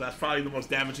 So that's probably the most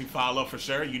damaging follow-up for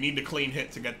sure. You need the clean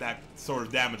hit to get that sort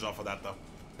of damage off of that, though.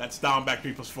 That's down back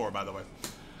 3+4, by the way.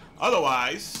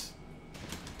 Otherwise,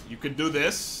 you could do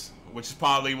this, which is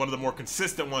probably one of the more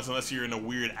consistent ones unless you're in a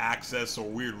weird access or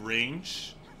weird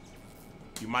range.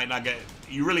 You might not get...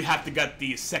 You really have to get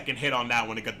the second hit on that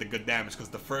one to get the good damage, because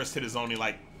the first hit is only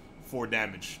like 4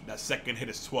 damage. That second hit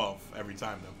is 12 every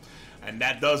time, though. And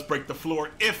that does break the floor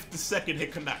if the second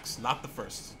hit connects, not the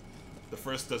first. The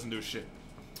first doesn't do shit.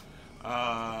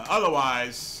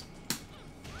 Otherwise,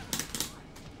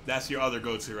 that's your other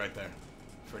go-to right there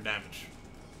for damage.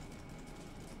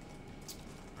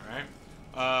 Alright.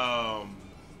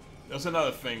 There's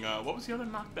another thing. What was the other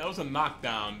knockdown? That was a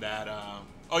knockdown that...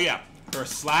 Oh, yeah. Her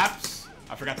slaps.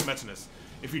 I forgot to mention this.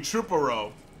 If you troop a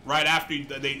row right after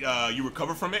you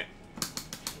recover from it,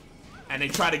 and they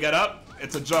try to get up,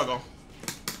 it's a juggle.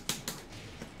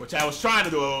 Which I was trying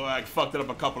to do. I fucked it up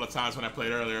a couple of times when I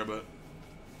played earlier, but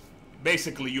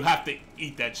basically you have to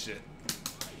eat that shit.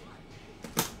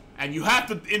 And you have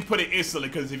to input it instantly,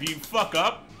 because if you fuck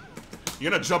up, you're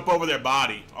gonna jump over their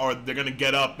body, or they're gonna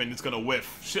get up and it's gonna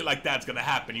whiff. Shit like that's gonna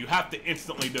happen. You have to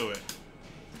instantly do it.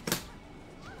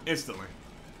 Instantly.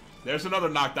 There's another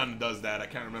knockdown that does that. I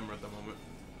can't remember at the moment.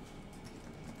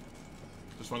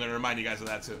 Just wanted to remind you guys of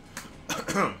that too.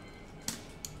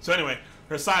 So anyway,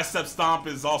 her sidestep stomp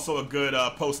is also a good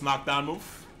post knockdown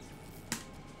move.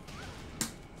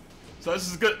 So this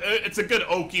is good. It's a good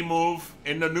Oki move.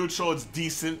 In the neutral, it's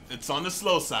decent. It's on the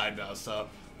slow side though. So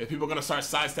if people are gonna start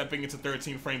sidestepping into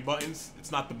 13 frame buttons,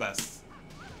 it's not the best.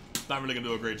 It's not really gonna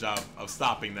do a great job of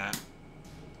stopping that.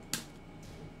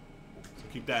 So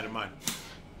keep that in mind.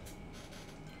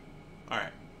 All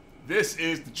right, this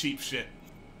is the cheap shit.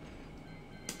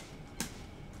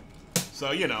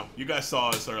 So, you know, you guys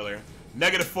saw this earlier.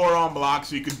 -4 on block,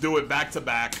 so you can do it back to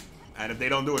back. And if they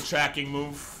don't do a tracking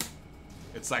move,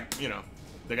 it's like, you know,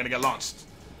 they're gonna get launched.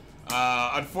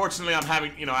 Unfortunately, I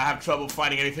have trouble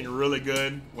finding anything really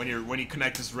good when you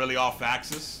connect this really off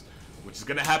axis, which is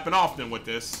gonna happen often with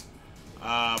this.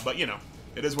 But you know,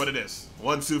 it is what it is.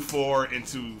 1, 2, 4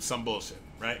 into some bullshit,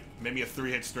 right? Maybe a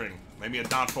 3-hit string, maybe a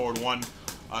down forward 3,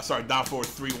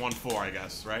 1, 4, I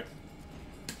guess, right?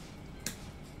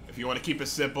 If you want to keep it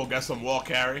simple, get some wall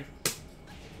carry.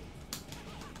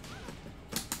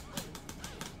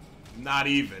 Not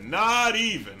even. Not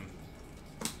even.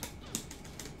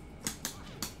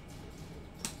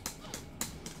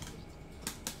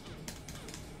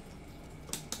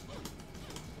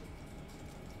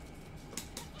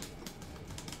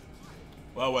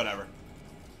 Well, whatever.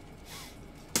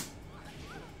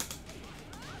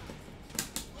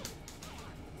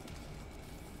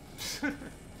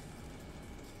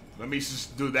 Let me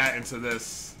just do that into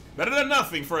this. Better than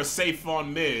nothing for a safe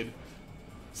on mid.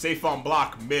 Safe on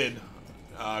block mid.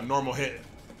 Normal hit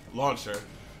launcher.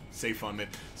 Safe on mid.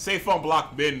 Safe on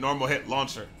block mid. Normal hit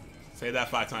launcher. Say that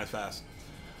 5 times fast.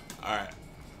 Alright.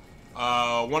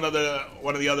 One of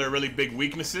the other really big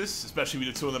weaknesses, especially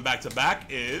with the 2 of them back to back,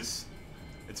 is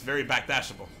it's very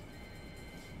backdashable.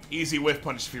 Easy whiff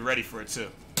punch if you're ready for it too.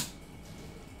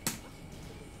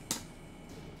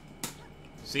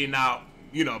 See, now,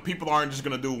 you know, people aren't just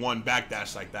gonna do one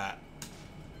backdash like that.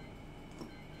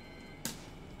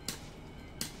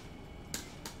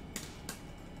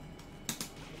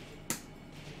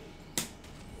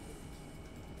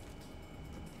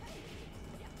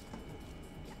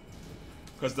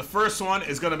 Because the first one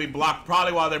is gonna be blocked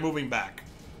probably while they're moving back.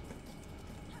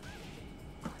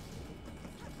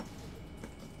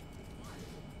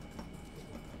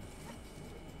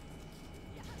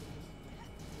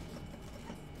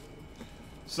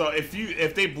 So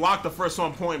if they block the first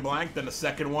one point blank, then the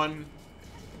second one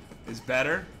is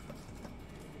better.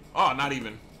 Oh, not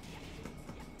even.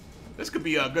 This could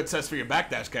be a good test for your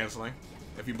backdash canceling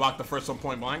if you block the first one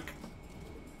point blank.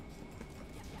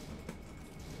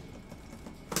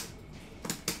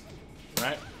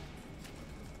 Right?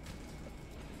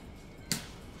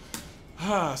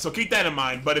 So keep that in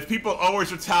mind. But if people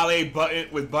always retaliate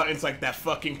with buttons like that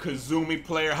fucking Kazumi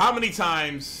player, how many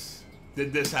times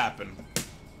did this happen?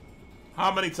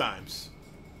 How many times?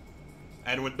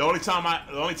 And the only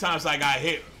times I got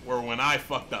hit were when I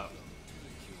fucked up.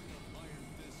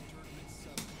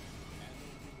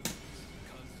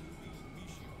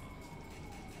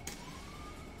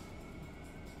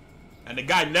 And the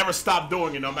guy never stopped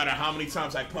doing it no matter how many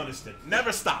times I punished it.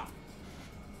 Never stopped.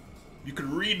 You could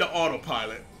read the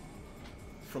autopilot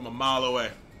from a mile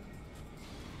away.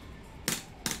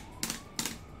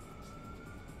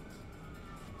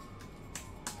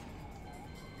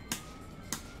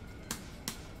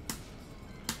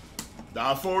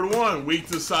 Down forward one, weak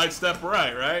to sidestep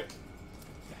right?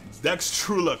 Dex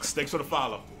True Looks, thanks for the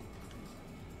follow.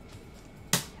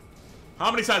 How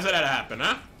many times did that happen,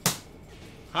 huh?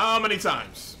 How many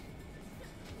times?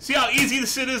 See how easy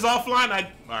this shit is offline? Alright,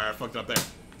 I fucked up there.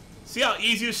 See how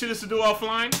easy this shit is to do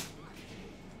offline?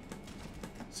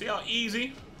 See how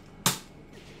easy?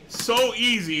 So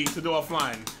easy to do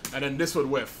offline. And then this would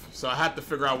whiff. So I had to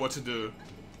figure out what to do.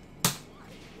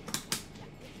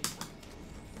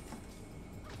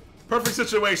 Perfect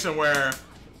situation where...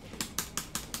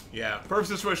 Yeah, perfect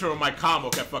situation where my combo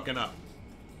kept fucking up.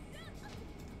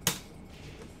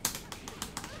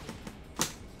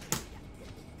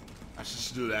 I should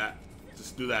just do that.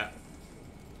 Just do that.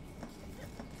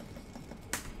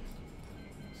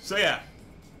 So yeah.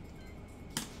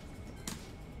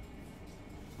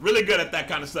 Really good at that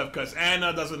kind of stuff because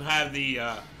Anna doesn't have the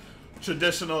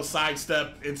traditional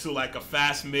sidestep into like a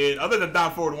fast mid. Other than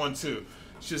down forward 1-2.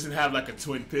 She doesn't have like a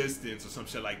twin pistons or some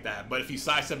shit like that. But if you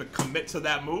sidestep and commit to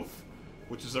that move,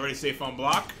 which is already safe on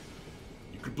block,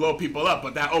 you could blow people up.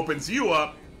 But that opens you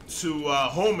up to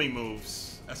homing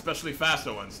moves, especially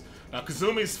faster ones. Now,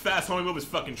 Kazumi's fast homing move is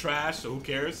fucking trash, so who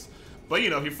cares? But,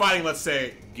 you know, if you're fighting, let's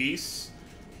say, Geese.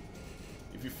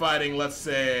 If you're fighting, let's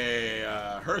say,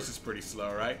 hers is pretty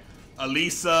slow, right?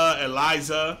 Elisa,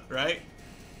 Eliza, right?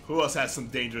 Who else has some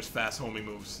dangerous fast homing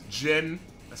moves? Jin,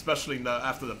 especially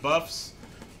after the buffs.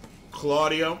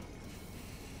 Claudio.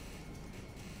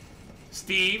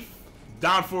 Steve.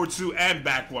 Down forward 2 and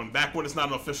back 1. Back 1 is not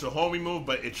an official homing move,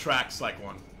 but it tracks like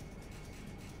one.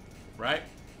 Right?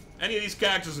 Any of these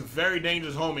characters are very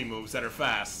dangerous homing moves that are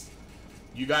fast.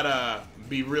 You gotta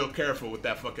be real careful with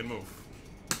that fucking move.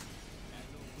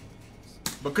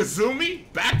 But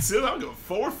Kazumi, back 2, I'm going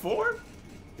 4-4?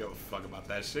 Give a fuck about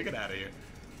that shit. Get out of here.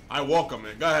 I welcome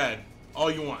it. Go ahead.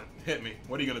 All you want. Hit me.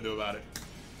 What are you gonna do about it?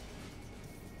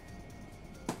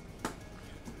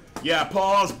 Yeah,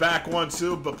 pause, back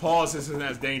 1-2, but pause isn't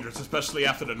as dangerous, especially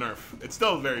after the nerf. It's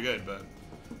still very good, but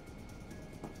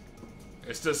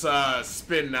it's just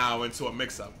spin now into a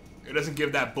mix-up. It doesn't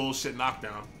give that bullshit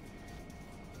knockdown.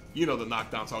 You know the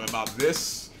knockdown I'm talking about.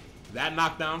 That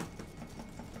knockdown,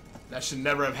 that should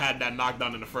never have had that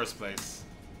knockdown in the first place.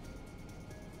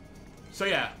 So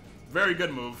yeah, very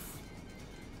good move.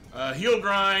 Heel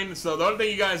grind. So the only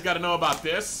thing you guys got to know about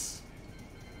this.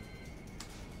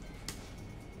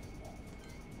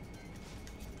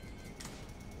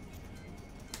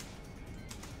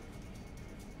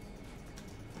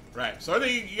 Right, so the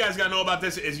thing you guys gotta know about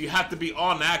this is you have to be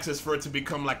on axis for it to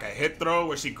become like a hit throw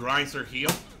where she grinds her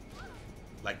heel.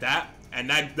 Like that. And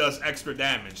that does extra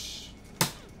damage.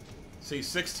 See,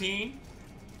 16.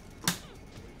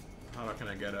 How can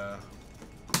I get a...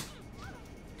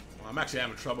 Well, I'm actually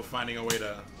having trouble finding a way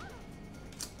to...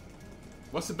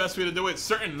 What's the best way to do it?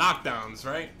 Certain knockdowns,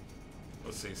 right?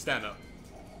 Let's see, stand up.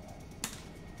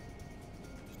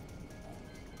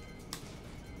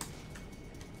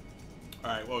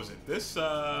 Alright, what was it? This,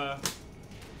 there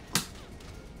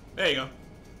you go.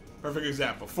 Perfect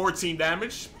example. 14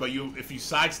 damage, but if you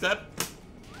sidestep,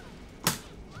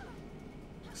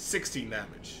 16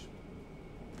 damage.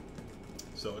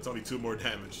 So it's only 2 more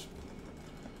damage.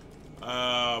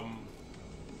 But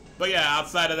yeah,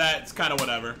 outside of that, it's kind of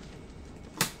whatever.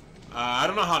 I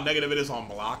don't know how negative it is on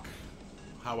block.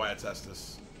 How do I test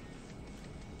this?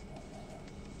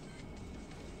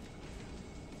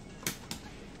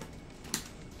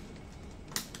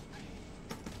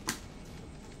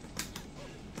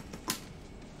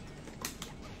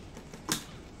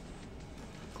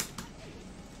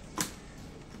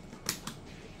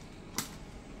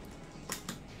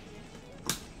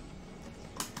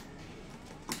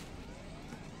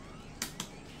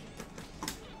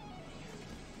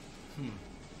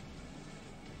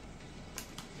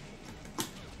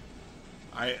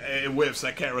 It whips.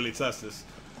 I can't really test this.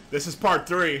 This is part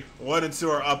 3. 1 and 2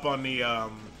 are up on the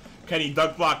can you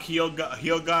duck block heal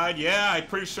guide? Yeah, I'm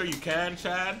pretty sure you can,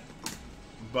 Chad.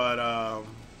 But oh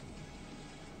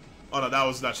no, that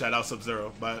was not Chad. That was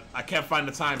Sub-Zero. But I can't find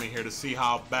the timing here to see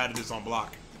how bad it is on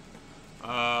block.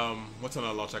 What's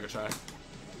another launch I could try?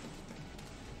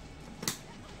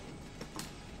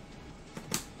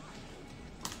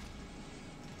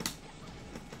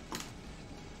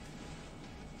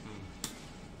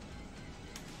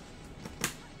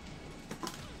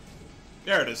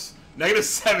 There it is. Negative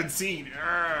 17.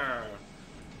 Urgh.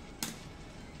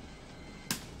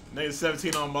 Negative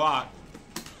 17 on block.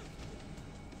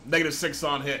 Negative 6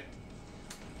 on hit.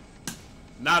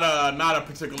 Not a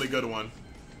particularly good one.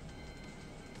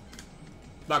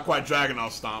 Not quite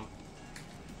Dragunov Stomp.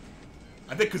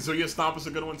 I think Kazuya Stomp is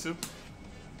a good one too.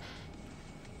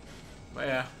 But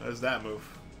yeah, there's that move.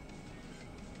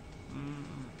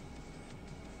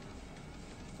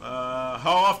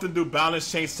 How often do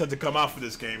balance chains tend to come out for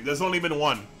this game? There's only been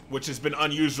one, which has been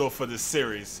unusual for this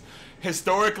series.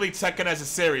 Historically, Tekken as a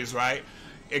series, right?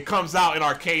 It comes out in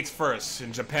arcades first,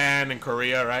 in Japan and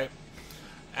Korea, right?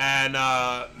 And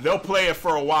they'll play it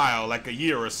for a while, like a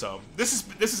year or so. This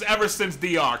is ever since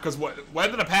DR, because what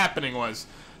ended up happening was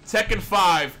Tekken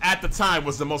 5 at the time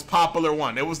was the most popular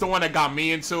one. It was the one that got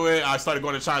me into it. I started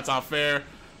going to Chinatown Fair,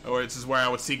 which is where I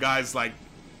would see guys like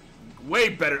way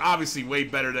better, obviously way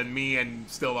better than me and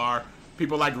still are.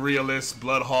 People like Realist,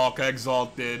 Bloodhawk,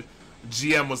 Exalted,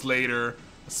 GM was later,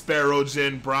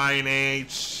 Sparrowjin, Brian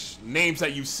H, names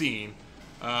that you've seen.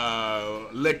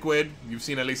 Liquid, you've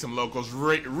seen at least some locals.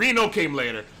 Reno came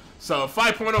later. So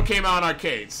 5.0 came out in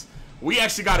arcades. We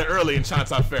actually got it early in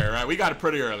Chinatown Fair, right? We got it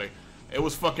pretty early. It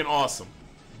was fucking awesome.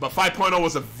 But 5.0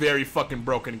 was a very fucking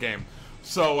broken game.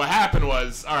 So what happened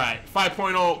was, alright,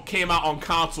 5.0 came out on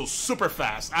console super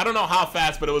fast. I don't know how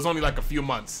fast, but it was only like a few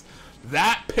months.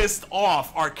 That pissed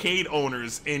off arcade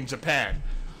owners in Japan.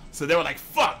 So they were like,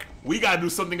 fuck, we gotta do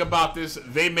something about this.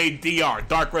 They made DR,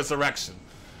 Dark Resurrection.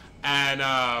 And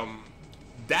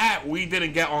that we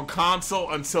didn't get on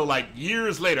console until like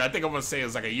years later. I think I'm gonna say it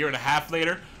was like a year and a half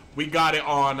later. We got it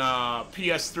on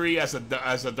PS3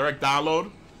 as a direct download,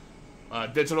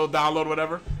 digital download,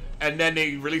 whatever. And then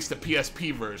they released the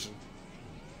PSP version.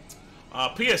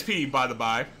 PSP, by the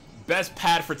by, best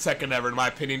pad for Tekken ever, in my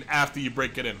opinion, after you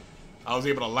break it in. I was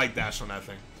able to light dash on that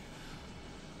thing.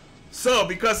 So,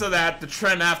 because of that, the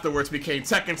trend afterwards became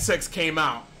Tekken 6 came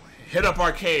out. Hit up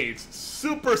arcades.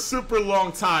 Super, super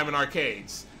long time in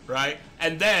arcades, right?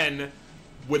 And then,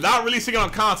 without releasing it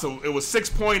on console, it was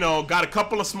 6.0, got a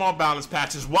couple of small balance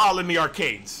patches while in the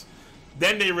arcades.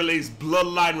 Then they released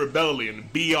Bloodline Rebellion,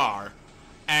 BR.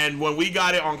 And when we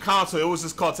got it on console, it was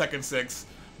just called Tekken 6,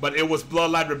 but it was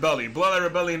Bloodline Rebellion. Bloodline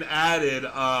Rebellion added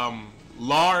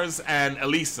Lars and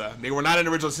Elisa. They were not in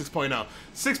the original 6.0.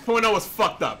 6.0 was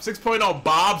fucked up. 6.0,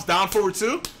 Bob's down forward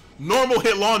 2, normal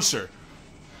hit launcher.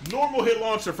 Normal hit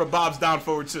launcher for Bob's down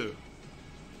forward 2.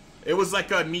 It was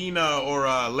like a Nina or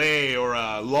a Lei or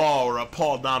a Law or a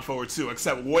Paul down forward 2,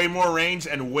 except way more range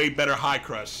and way better high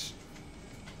crush.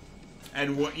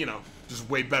 And, you know, just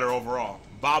way better overall.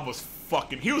 Bob was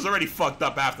he was already fucked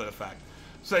up after the fact.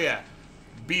 So yeah,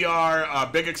 BR,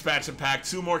 big expansion pack,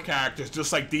 2 more characters,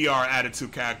 just like DR added 2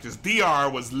 characters. DR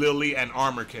was Lily and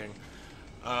Armor King.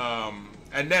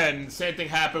 And then, same thing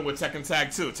happened with Tekken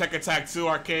Tag 2. Tekken Tag 2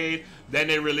 arcade, then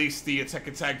they released the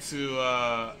Tekken Tag 2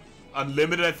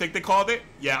 Unlimited, I think they called it.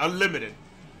 Yeah, Unlimited,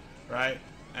 right?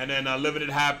 And then Unlimited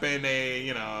happened,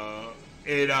 original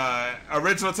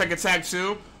Tekken Tag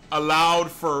 2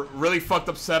 allowed for really fucked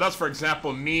up setups. For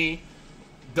example,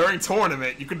 during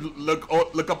tournament, you could look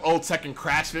up old Tekken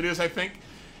Crash videos, I think.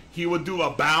 He would do a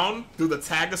bound, do the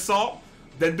tag assault,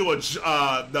 then do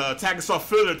the tag assault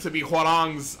filter to be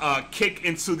Hwoarang's kick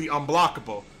into the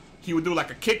unblockable. He would do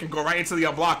like a kick and go right into the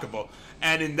unblockable.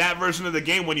 And in that version of the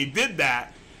game, when he did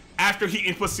that, after he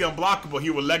inputs the unblockable, he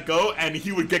would let go and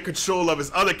he would get control of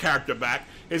his other character back.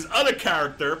 His other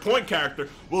character, point character,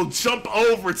 will jump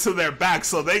over to their back,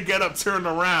 so they get up, turn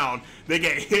around, they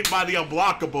get hit by the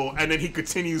unblockable, and then he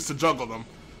continues to juggle them.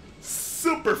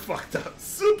 Super fucked up.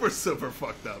 Super, super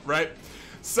fucked up, right?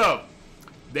 So,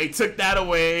 They took that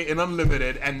away in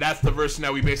Unlimited, and that's the version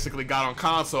that we basically got on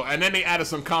console. And then they added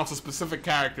some console-specific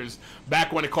characters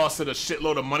back when it costed a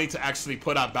shitload of money to actually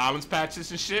put out balance patches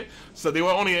and shit. So they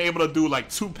were only able to do like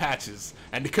 2 patches,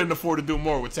 and they couldn't afford to do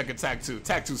more with Tekken Tag 2.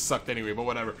 Tag 2 sucked anyway, but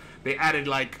whatever. They added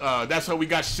like, that's why we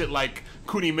got shit like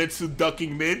Kunimitsu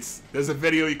ducking mids. There's a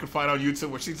video you can find on YouTube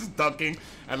where she's just ducking,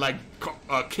 and like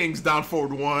King's down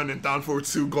forward 1 and down forward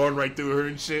 2 going right through her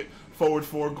and shit. Forward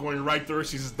 4 going right through her.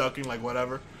 She's just ducking like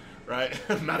whatever, right?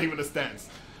 Not even a stance.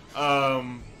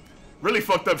 Really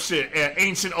fucked up shit.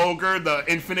 Ancient Ogre, the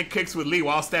infinite kicks with Lee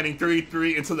while standing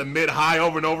 3-3 into the mid-high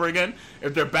over and over again.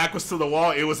 If their back was to the wall,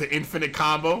 it was an infinite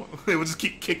combo. They would just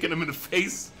keep kicking them in the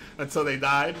face until they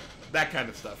died. That kind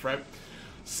of stuff, right?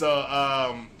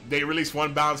 So they released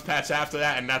 1 balance patch after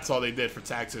that, and that's all they did for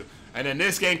Tag 2. And then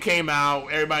this game came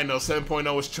out. Everybody knows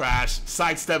 7.0 was trash.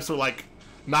 Sidesteps were like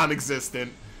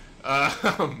non-existent.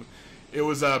 It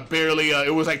was barely,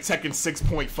 it was like Tekken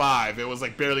 6.5. It was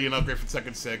like barely an upgrade for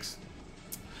Tekken 6.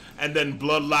 And then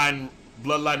Bloodline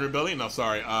Rebellion, no,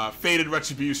 sorry, Faded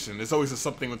Retribution. There's always a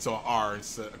something with an R,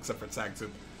 except for Tag 2.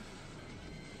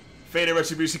 Faded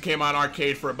Retribution came on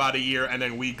arcade for about a year, and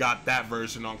then we got that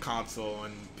version on console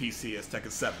and PC as Tekken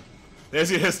 7.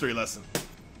 There's your history lesson.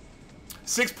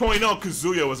 6.0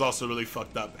 Kazuya was also really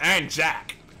fucked up. And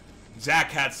Jack.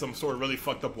 Jack had some sort of really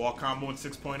fucked up wall combo in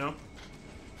 6.0.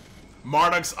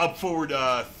 Marduk's up forward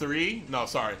 3. No,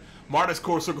 sorry. Marduk's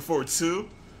core circle forward 2.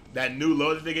 That new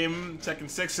load that they gave him, Tekken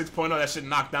 6, 6.0, that shit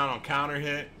knocked down on counter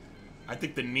hit. I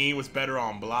think the knee was better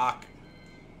on block.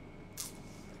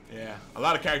 Yeah, a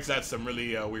lot of characters had some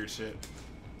really weird shit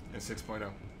in 6.0.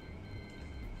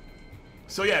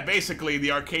 So yeah, basically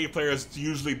the arcade players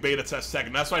usually beta test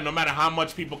Tekken. That's why no matter how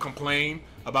much people complain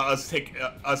about us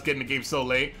getting the game so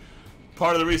late,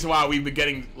 part of the reason why we've been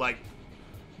getting like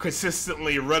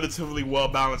consistently relatively well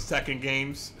balanced Tekken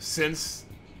games since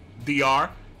DR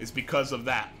is because of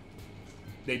that.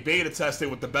 They beta test it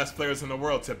with the best players in the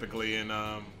world typically in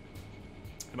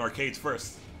arcades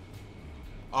first.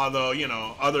 Although, you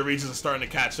know, other regions are starting to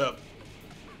catch up.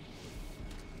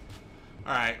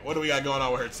 Alright, what do we got going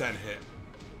on with her 10 hit?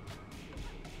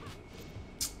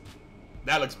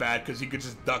 That looks bad because you could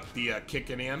just duck the kick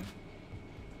in the end.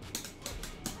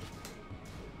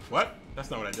 What? That's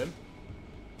not what I did.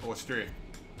 Oh, it's 3.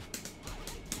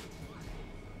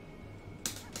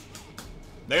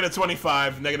 Negative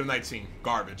 25, negative 19.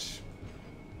 Garbage.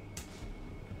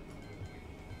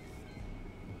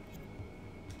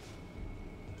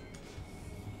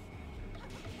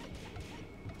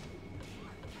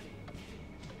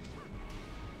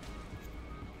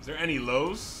 Is there any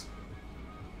lows?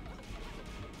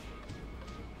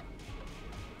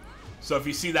 So if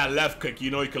you see that left kick,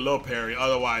 you know you can low parry.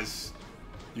 Otherwise,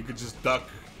 you could just duck.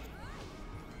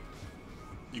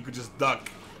 You could just duck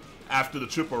after the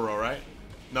triple roll, right?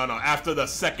 No, after the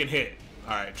second hit.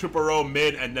 Alright, triple roll,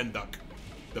 mid, and then duck.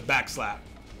 The back slap.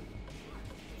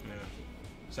 Yeah.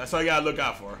 So that's all you gotta look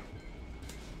out for.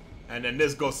 And then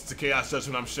this goes to Chaos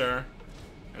Judgment, I'm sure.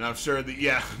 And I'm sure that,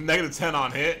 yeah, negative 10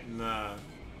 on hit. Nah,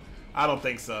 I don't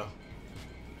think so.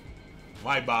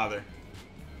 Why bother?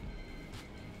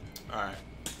 Alright.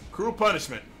 Cruel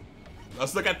Punishment.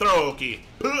 Let's look at Throw-Oki.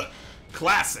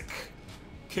 Classic.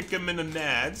 Kick him in the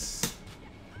nads.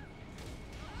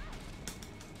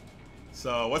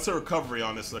 So, what's the recovery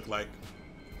on this look like?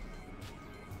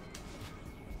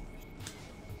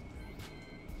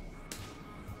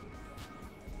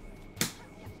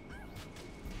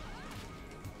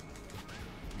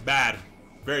 Bad.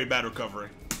 Very bad recovery.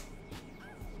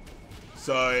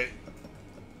 So,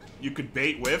 you could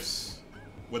bait whiffs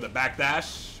with a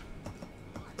backdash.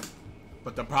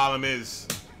 But the problem is,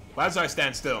 why does I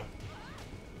stand still?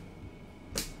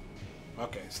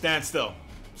 Okay, stand still.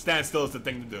 Stand still is the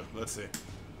thing to do. Let's see.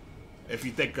 If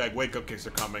you think like wake up kicks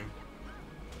are coming.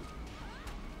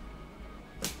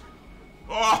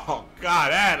 Oh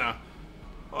God, Anna.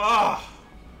 Oh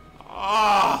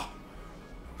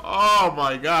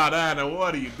my God, Anna,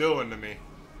 what are you doing to me?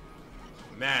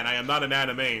 Man, I am not an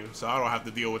anime, so I don't have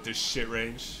to deal with this shit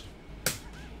range.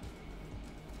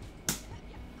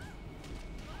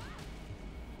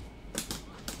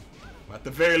 At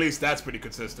the very least, that's pretty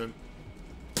consistent.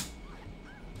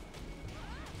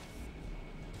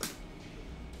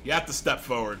 You have to step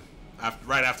forward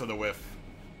right after the whiff.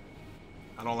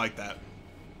 I don't like that.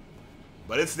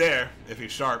 But it's there if you're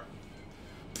sharp.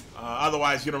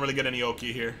 Otherwise, you don't really get any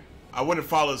Oki here. I wouldn't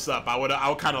follow this up. I would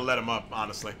kind of let him up,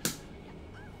 honestly.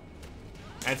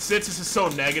 And since this is so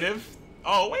negative...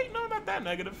 Oh, wait, no, not that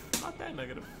negative. Not that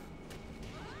negative.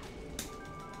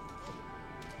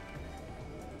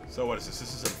 So what is this?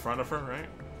 This is in front of her, right?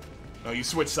 No, you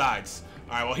switch sides.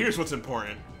 Alright, well, here's what's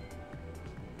important.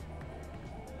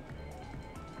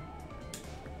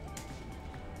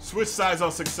 Switch sides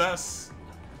on success.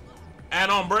 And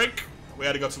on break, we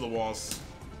had to go to the walls.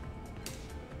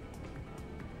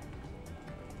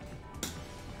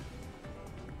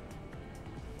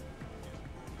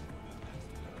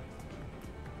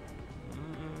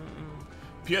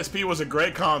 PSP was a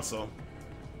great console.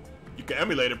 You can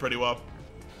emulate it pretty well.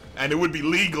 And it would be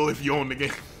legal if you own the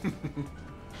game.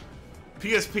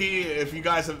 PSP, if you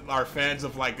guys are fans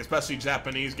of, like, especially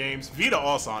Japanese games. Vita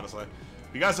also, honestly.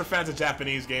 If you guys are fans of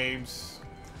Japanese games,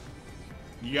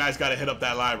 you guys gotta hit up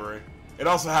that library. It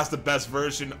also has the best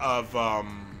version of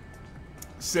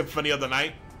Symphony of the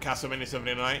Night. Castlevania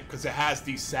Symphony of the Night. Because it has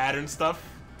the Saturn stuff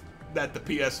that the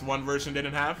PS1 version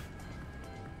didn't have.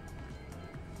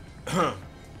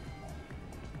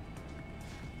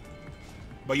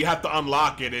 But you have to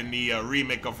unlock it in the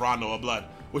remake of Rano of Blood,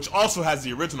 which also has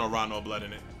the original Rano of Blood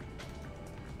in it.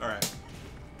 Alright.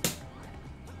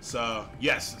 So,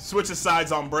 yes, switch the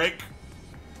sides on break.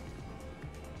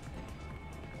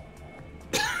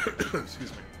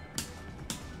 Excuse me.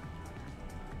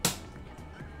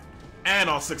 And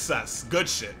on success. Good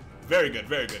shit. Very good,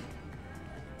 very good.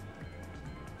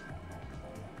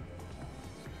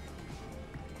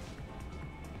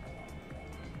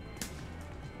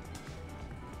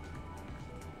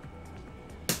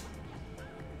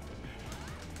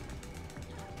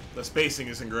 The spacing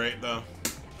isn't great, though.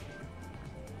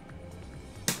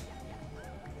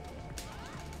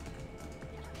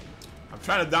 I'm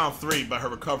trying to down 3, but her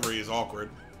recovery is awkward.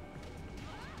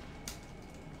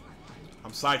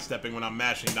 I'm sidestepping when I'm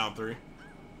mashing down 3.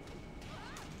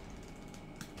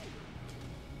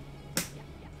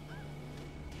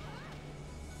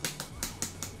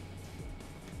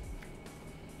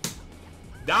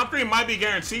 Down 3 might be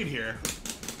guaranteed here.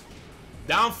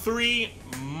 Down 3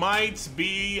 might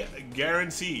be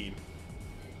guaranteed.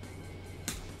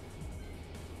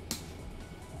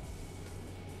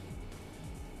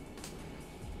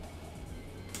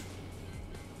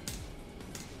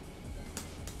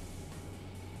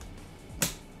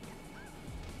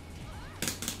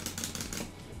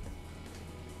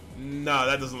 No,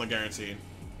 that doesn't look guaranteed.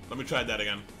 Let me try that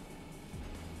again.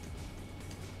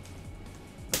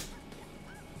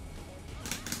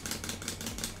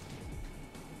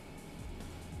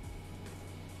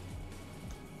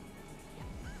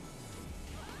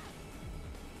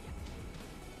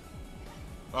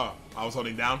 Oh, I was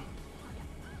holding down.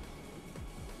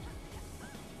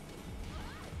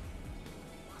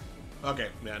 Okay,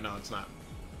 yeah, no, it's not.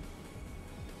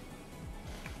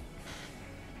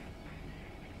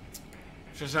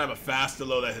 Just have a faster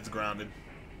low that hits grounded.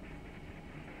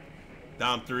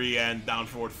 Down 3 and down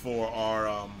forward 4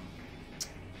 are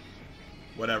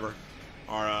whatever.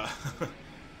 Are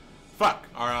fuck,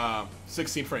 are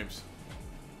 16 frames.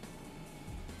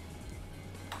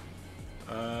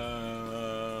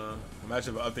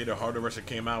 Imagine if an updated hardware version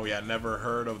came out, we had never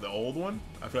heard of the old one.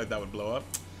 I feel like that would blow up.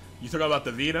 You talking about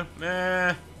the Vita?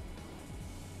 Nah.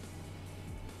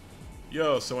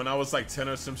 Yo, so when I was like 10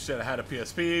 or some shit, I had a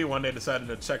PSP. One day decided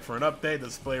to check for an update. The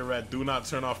display read, "Do not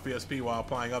turn off PSP while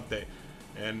applying update."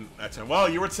 And I turned, well,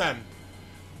 you were 10.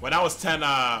 When I was 10,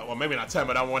 well, maybe not 10,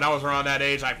 but when I was around that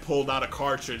age, I pulled out a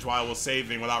cartridge while I was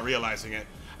saving without realizing it.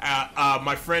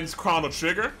 My friend's Chrono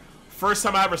Trigger, first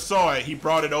time I ever saw it, he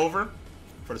brought it over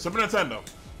for the Super Nintendo.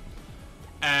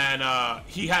 And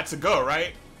he had to go,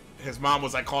 right? His mom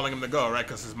was like calling him to go, right?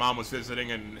 Because his mom was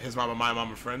visiting and his mom and my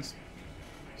mom were friends.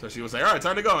 So she was like, all right,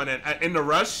 time to go. And then in the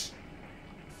rush,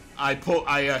 I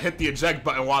hit the eject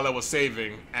button while I was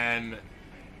saving. And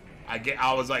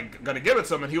I was like, gonna give it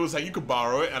to him. And he was like, you could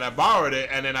borrow it. And I borrowed it.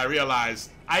 And then I realized,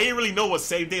 I didn't really know what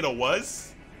save data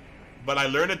was. But I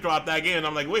learned it throughout that game. And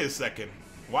I'm like, wait a second.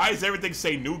 Why does everything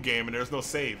say new game and there's no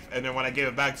save? And then when I gave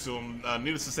it back to him,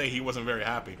 needless to say, he wasn't very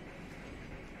happy.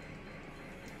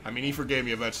 I mean, he forgave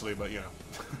me eventually, but you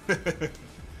know.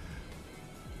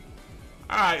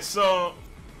 Alright, so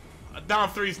down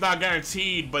 3 is not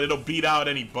guaranteed, but it'll beat out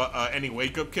any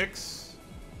wake-up kicks.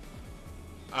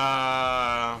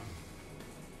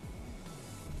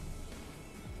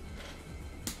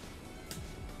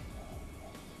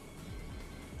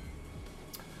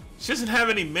 She doesn't have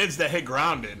any mids that hit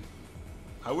grounded.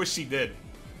 I wish she did.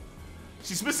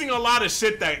 She's missing a lot of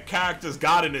shit that characters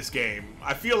got in this game.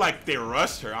 I feel like they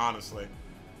rushed her, honestly.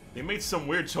 They made some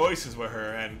weird choices with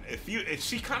her, and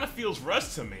she kind of feels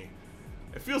rushed to me.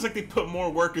 It feels like they put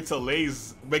more work into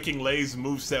making Lay's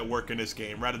moveset work in this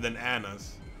game rather than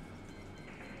Anna's.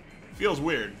 Feels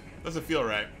weird. Doesn't feel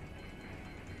right.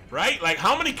 Right? Like,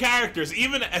 how many characters,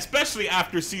 even especially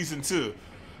after Season 2,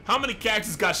 How many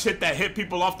characters got shit that hit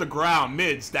people off the ground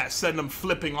mids that send them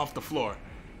flipping off the floor?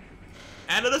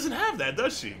 Anna doesn't have that,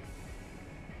 does she?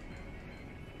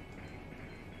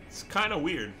 It's kind of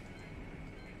weird.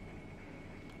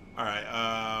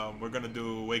 Alright, we're gonna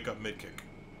do wake up mid kick.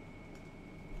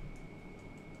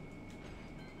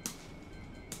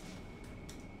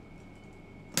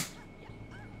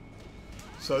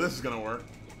 So this is gonna work.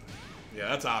 Yeah,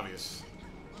 that's obvious.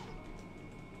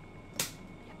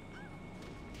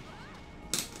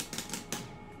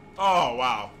 Oh,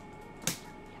 wow.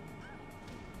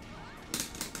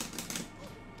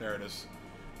 There it is.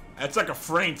 That's like a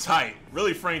frame tight.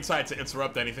 Really frame tight to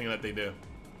interrupt anything that they do.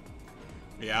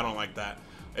 Yeah, I don't like that.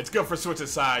 It's good for switching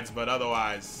sides, but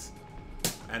otherwise...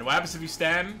 And what happens if you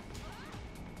stand?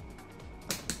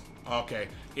 Okay.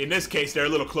 In this case, they're a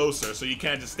little closer, so you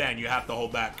can't just stand. You have to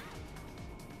hold back.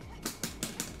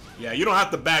 Yeah, you don't have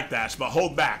to backdash, but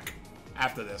hold back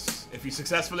after this. If you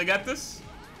successfully get this...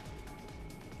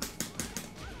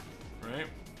 Right?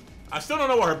 I still don't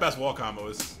know what her best wall combo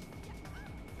is.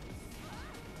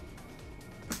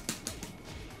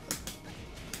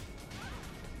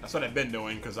 That's what I've been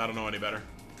doing, because I don't know any better.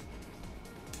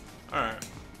 Alright.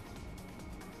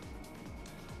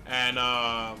 And,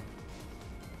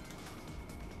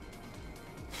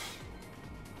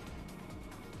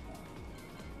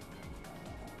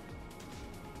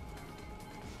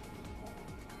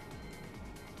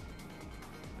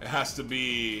 it has to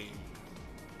be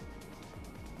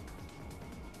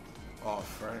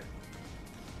off, right?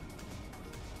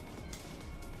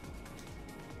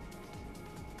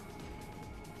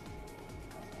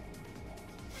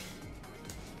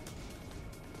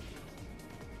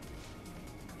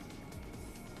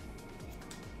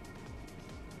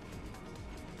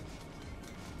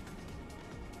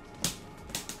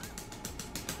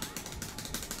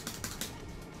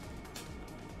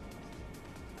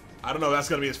 I don't know if that's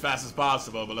gonna be as fast as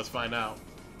possible, but let's find out.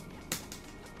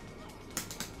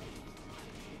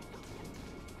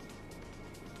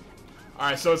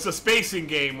 Alright, so it's a spacing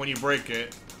game when you break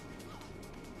it.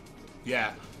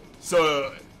 Yeah.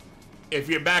 So, if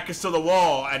your back is to the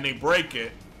wall and they break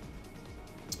it,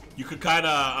 you could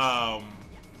kinda,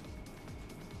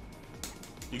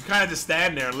 you can kinda just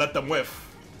stand there and let them whiff.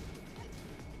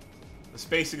 The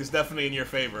spacing is definitely in your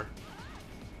favor.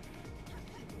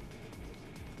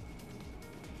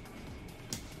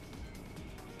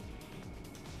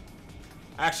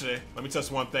 Actually, let me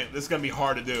test one thing. This is gonna be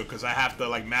hard to do because I have to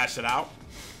like mash it out.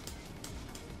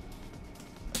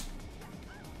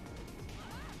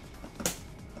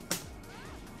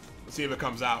 Let's see if it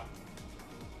comes out.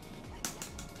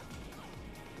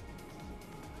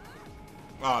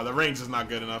 Oh, the range is not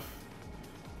good enough.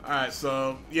 Alright,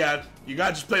 so yeah, you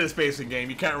gotta just play the spacing game.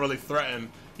 You can't really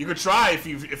threaten. You could try if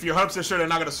you're 100% sure they're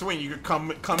not gonna swing, you could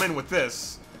come in with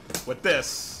this.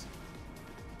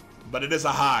 But it is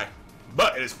a high.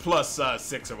 But it is plus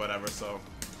 6 or whatever, so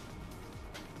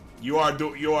you are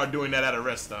doing that at a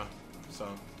risk though, so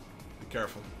be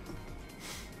careful.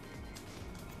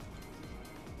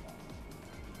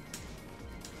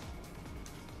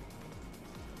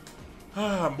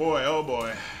 Oh boy, oh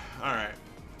boy. All right,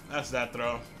 that's that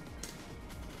throw.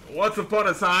 Once upon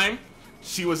a time,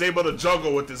 she was able to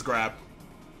juggle with this grab.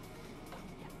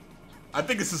 I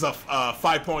think this is a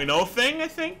 5.0 thing, I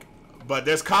think. But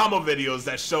there's combo videos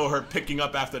that show her picking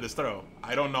up after this throw.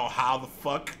 I don't know how the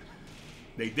fuck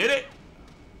they did it.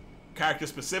 Character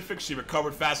specific. She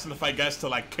recovered fast enough, I guess, to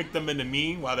like kick them in the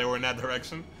knee while they were in that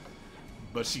direction.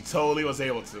 But she totally was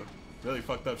able to. Really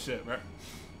fucked up shit, right?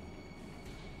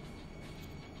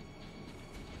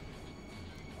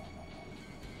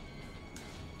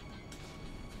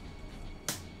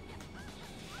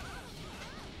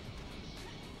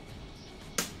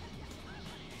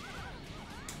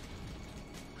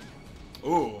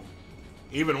 Ooh,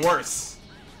 even worse.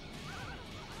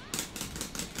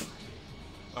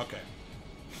 Okay.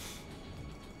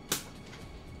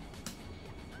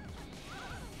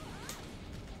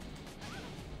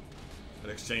 It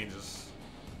exchanges.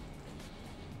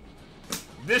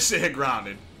 This shit hit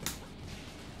grounded.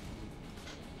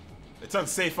 It's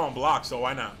unsafe on block, so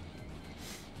why not?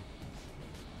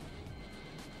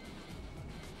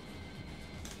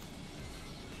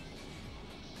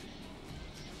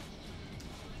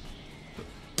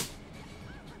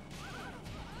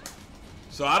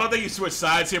 So I don't think you switch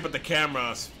sides here, but the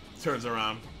camera turns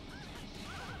around.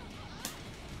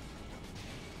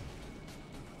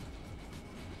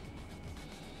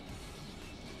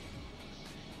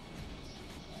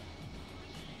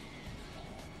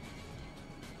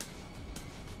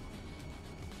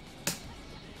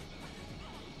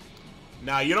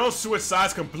 Now, you don't switch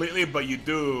sides completely, but you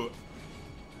do.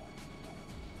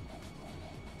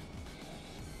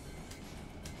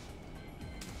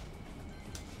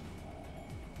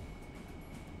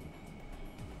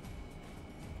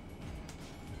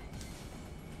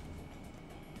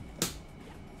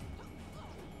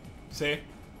 See?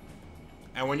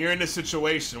 And when you're in this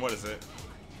situation, what is it?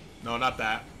 No, not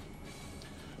that.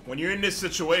 When you're in this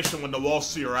situation, when the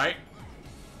wall's to your right,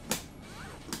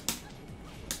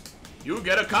 you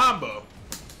get a combo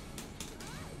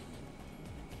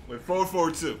with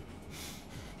 4-4-2.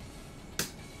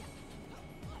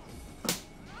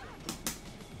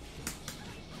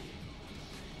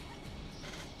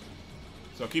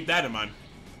 So keep that in mind.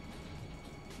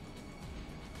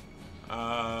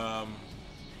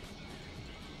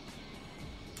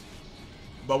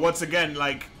 But once again,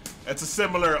 like, it's a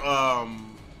similar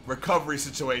recovery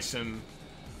situation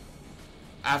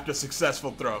after a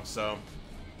successful throw, so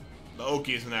the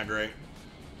Oki isn't that great.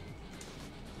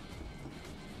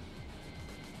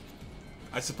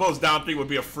 I suppose down 3 would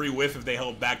be a free whiff if they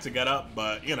held back to get up,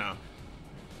 but, you know.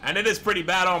 And it is pretty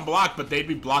bad on block, but they'd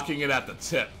be blocking it at the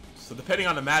tip. So depending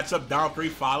on the matchup, down 3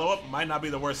 follow-up might not be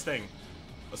the worst thing,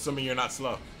 assuming you're not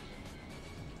slow.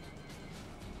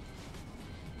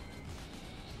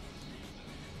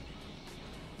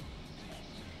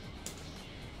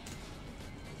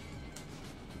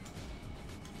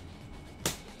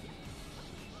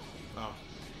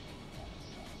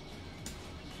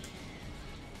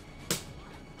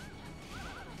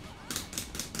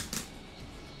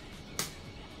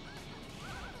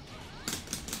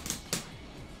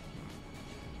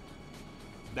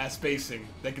 That spacing,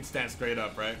 they can stand straight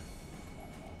up, right?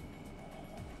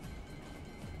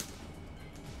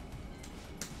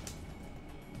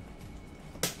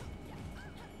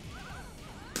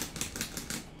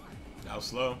 That was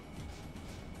slow.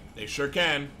 They sure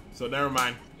can. So never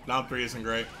mind. Down 3 isn't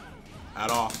great at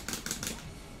all.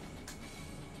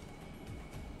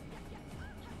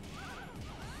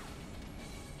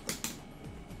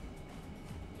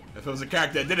 If it was a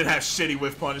character that didn't have shitty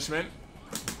whiff punishment.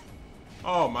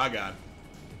 Oh my god.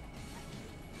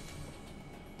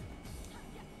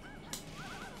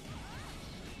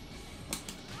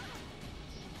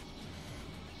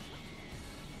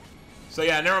 So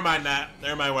yeah, never mind that.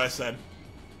 Never mind what I said.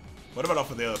 What about off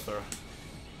of the other throw?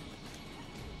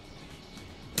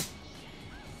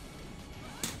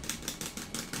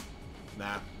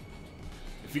 Nah.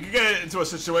 If you could get into a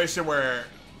situation where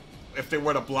if they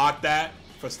were to block that,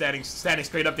 for standing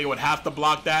straight up, they would have to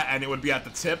block that, and it would be at the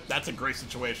tip. That's a great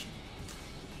situation.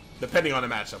 Depending on the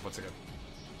matchup, once again.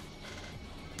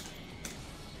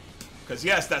 Because,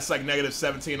 yes, that's like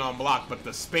 -17 on block, but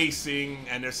the spacing,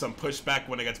 and there's some pushback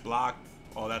when it gets blocked,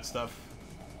 all that stuff.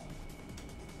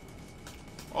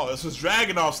 Oh, this was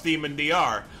Dragunov's theme in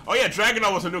DR. Oh, yeah,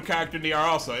 Dragunov was a new character in DR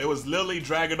also. It was Lily,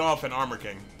 Dragunov, and Armor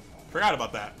King. Forgot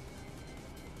about that.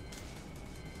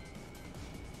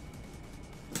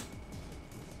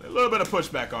 A little bit of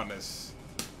pushback on this.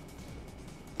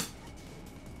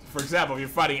 For example, if you're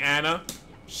fighting Anna,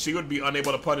 she would be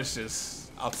unable to punish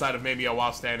this outside of maybe a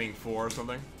while standing 4 or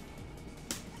something.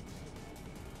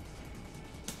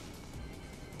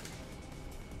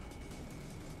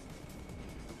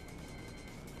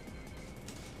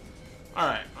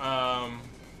 Alright,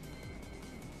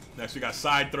 next we got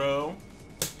side throw.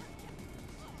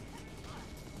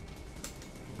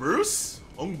 Bruce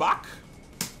Ungbach.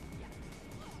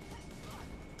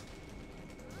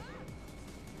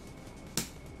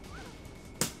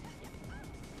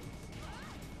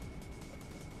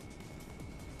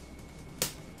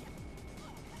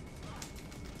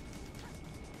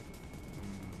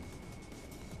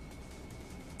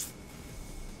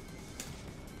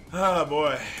 Oh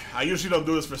boy, I usually don't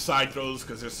do this for side throws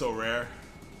because they're so rare.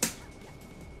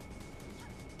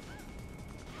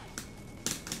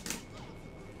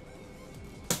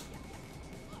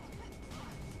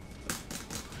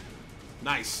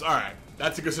 Nice, alright.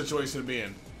 That's a good situation to be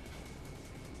in.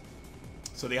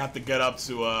 So they have to get up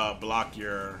to block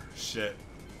your shit.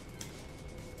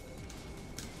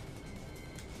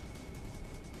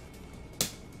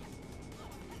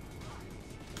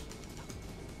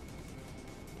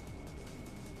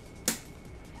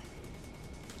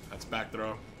 Back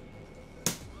throw.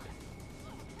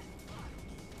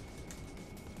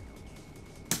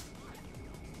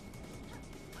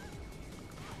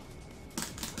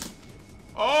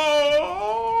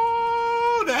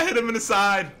 Oh, that hit him in the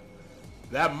side.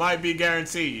 That might be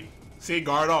guaranteed. See,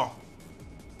 guard all.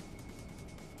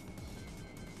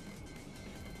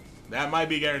 That might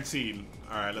be guaranteed.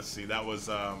 All right, let's see. That was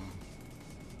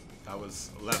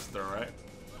left throw, right?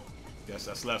 Guess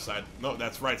that's left side. No,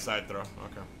 that's right side throw.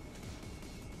 Okay.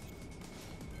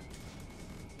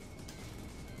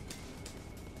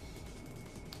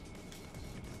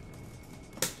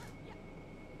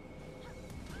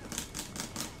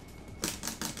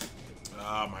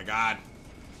 Oh my god.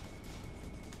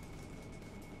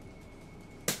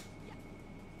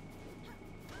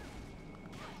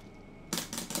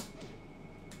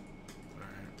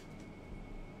 Alright.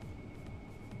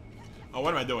 Oh,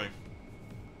 what am I doing?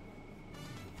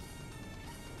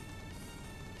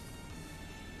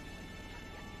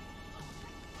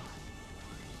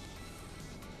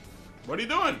 What are you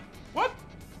doing? What?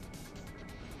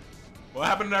 What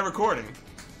happened to that recording?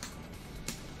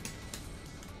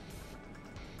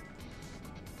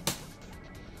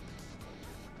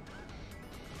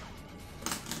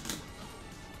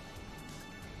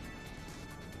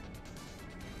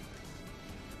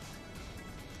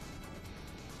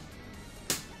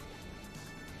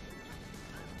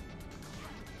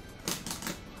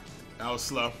 That was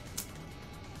slow.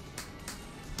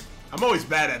 I'm always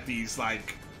bad at these,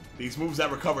 like, these moves that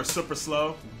recover super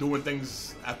slow, doing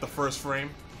things at the first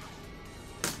frame.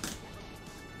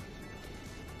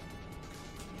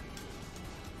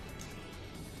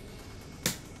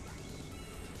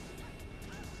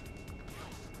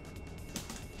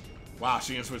 Wow,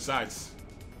 she can switch sides.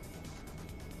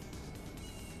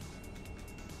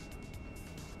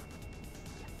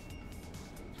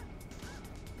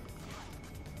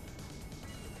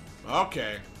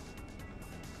 Okay.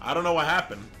 I don't know what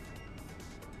happened.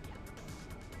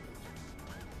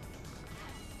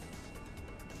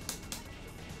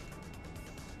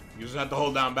 You just have to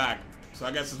hold down back. So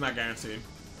I guess it's not guaranteed.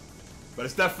 But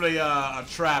it's definitely a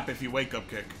trap if you wake up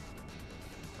kick.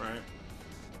 Right?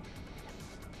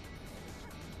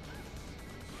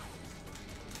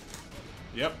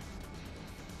 Yep.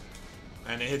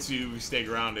 And it hits you if you stay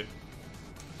grounded.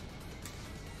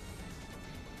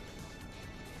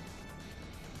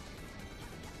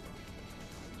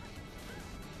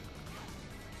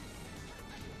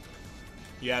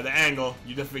 Yeah, the angle.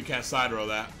 You definitely can't side roll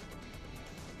that.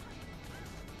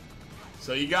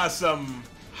 So you got some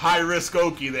high risk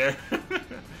Oki there.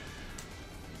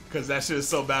 Because that shit is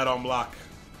so bad on block.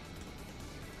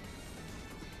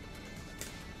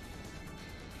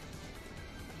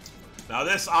 Now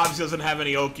this obviously doesn't have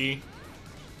any Oki.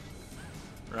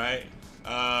 Right?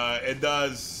 It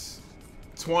does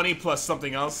 20 plus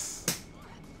something else.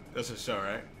 That's a show,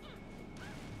 right?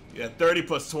 Yeah, 30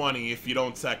 plus 20 if you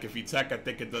don't tech. If you tech, I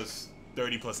think it does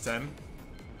 30 plus 10.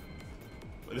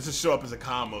 But this will show up as a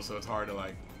combo, so it's hard to,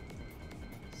 like,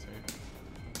 see.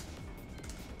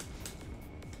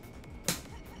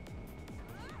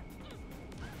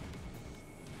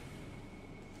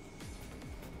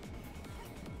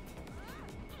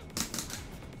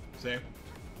 See?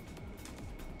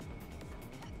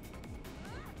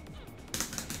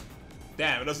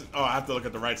 Damn, it doesn't... Oh, I have to look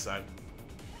at the right side.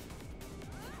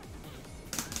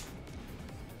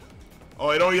 Oh,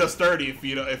 it only does 30 if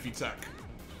you tech.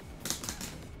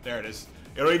 There it is.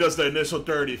 It only does the initial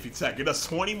 30 if you tech. It does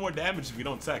 20 more damage if you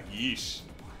don't tech. Yeesh.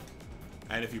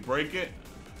 And if you break it,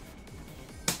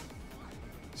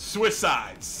 switch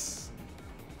sides.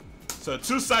 So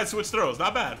 2 side switch throws,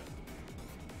 not bad.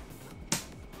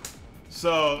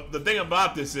 So the thing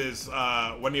about this is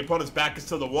when the opponent's back is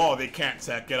to the wall, they can't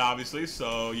tech it, obviously.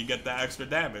 So you get that extra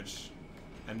damage.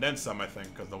 And then some, I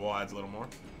think, because the wall adds a little more.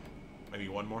 Maybe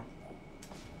one more.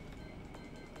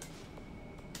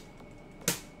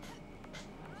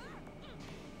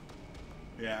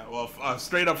 Yeah, well,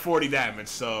 straight up 40 damage,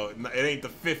 so it ain't the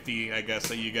 50, I guess,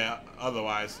 that you get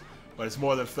otherwise, but it's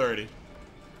more than 30.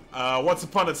 Once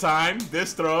upon a time,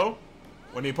 this throw,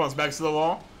 when the opponent's back to the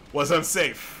wall, was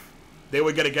unsafe. They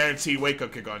would get a guaranteed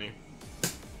wake-up kick on you.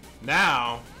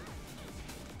 Now,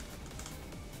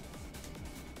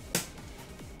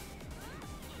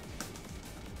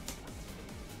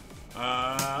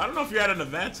 I don't know if you're at an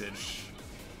advantage.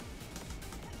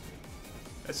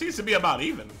 It seems to be about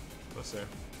even. Let's see.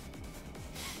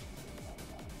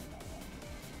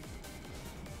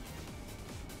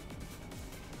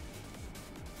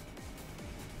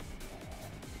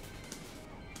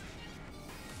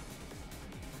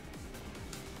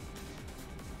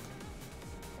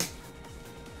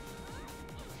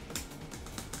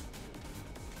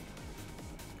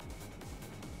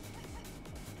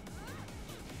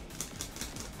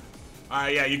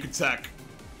 Alright, yeah, you can tech.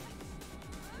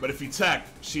 But if you tech,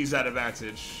 she's at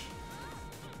advantage.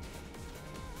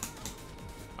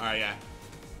 Alright, yeah.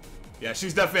 Yeah,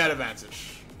 she's definitely at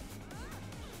advantage.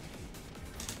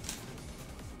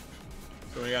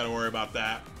 So we gotta worry about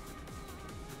that.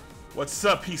 What's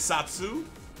up, Hisatsu?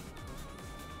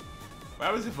 What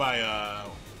happens if I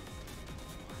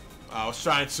was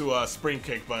trying to spring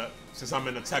kick, but since I'm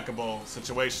in a techable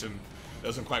situation, it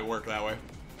doesn't quite work that way.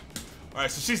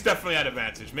 Alright, so she's definitely at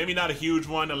advantage. Maybe not a huge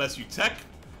one unless you tech.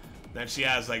 Then she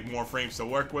has like more frames to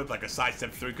work with. Like a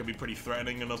sidestep 3 could be pretty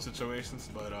threatening in those situations,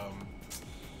 but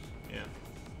yeah.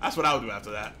 That's what I would do after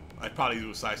that. I'd probably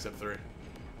do a sidestep 3.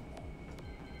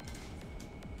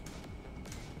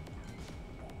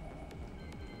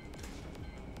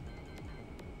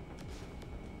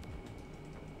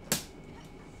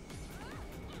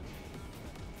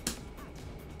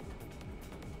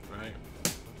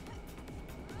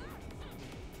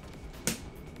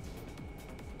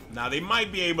 Now, they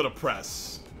might be able to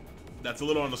press. That's a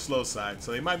little on the slow side,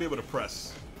 so they might be able to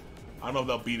press. I don't know if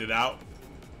they'll beat it out.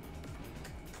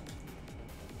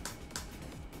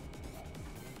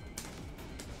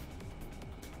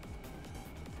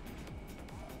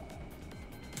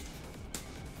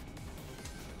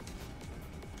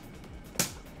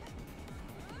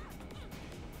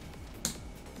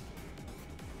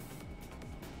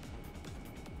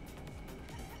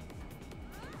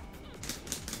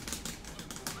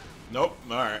 Nope.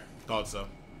 Alright. Thought so. Alright,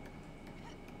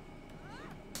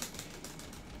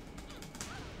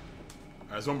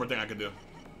 there's one more thing I can do.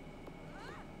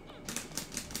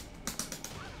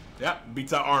 Yep,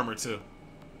 beats out armor too.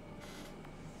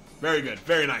 Very good.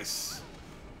 Very nice.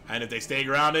 And if they stay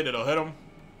grounded, it'll hit them.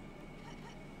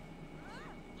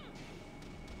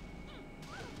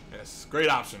 Yes, great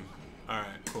option.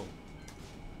 Alright, cool.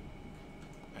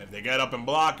 And if they get up and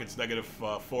block, it's negative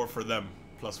 4 for them,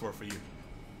 plus 4 for you.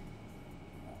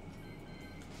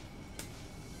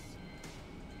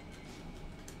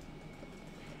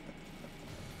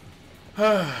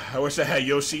 I wish I had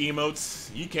Yoshi emotes.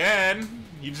 You can.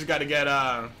 You just got to get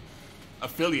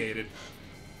affiliated.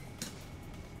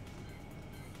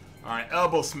 Alright,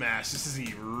 elbow smash. This is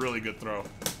a really good throw.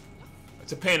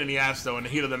 It's a pain in the ass, though. In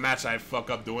the heat of the match, I fuck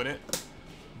up doing it.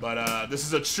 But this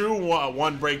is a true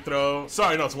one break throw.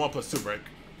 Sorry, no, it's 1+2 break.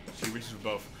 She reaches for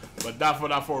both. But that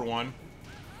forward 1.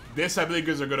 This, I believe,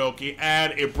 gives her good Oki.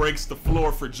 And it breaks the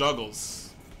floor for juggles.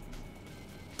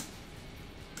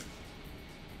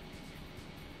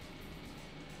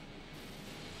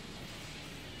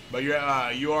 But you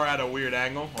are at a weird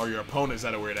angle, or your opponent's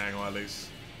at a weird angle at least.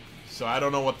 So I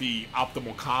don't know what the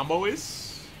optimal combo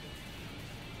is.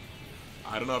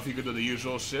 I don't know if you could do the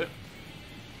usual shit.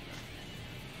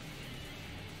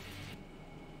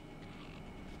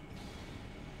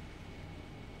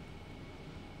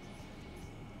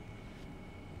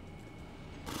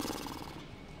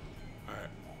 Alright.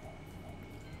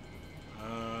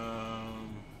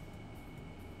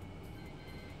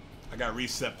 I got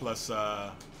reset plus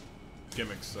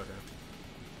gimmicks, okay.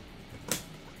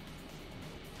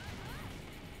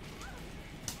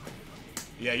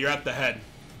 Yeah, you're at the head.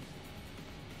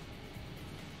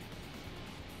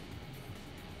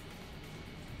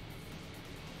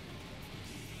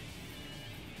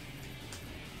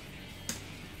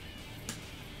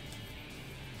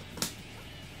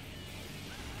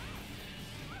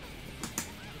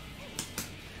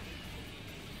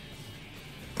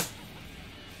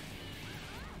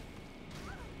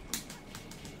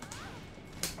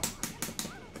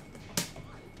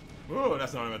 Ooh,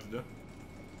 that's not what I'm about to do.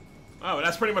 Oh,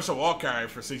 that's pretty much a wall carry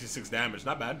for 66 damage.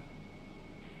 Not bad.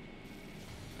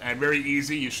 And very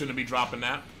easy. You shouldn't be dropping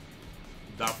that.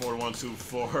 Dot forward 1, 2,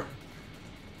 4. Of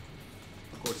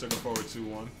course, second forward 2,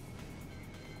 1.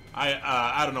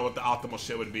 I don't know what the optimal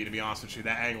shit would be, to be honest with you.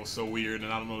 That angle's so weird,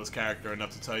 and I don't know this character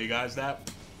enough to tell you guys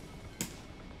that.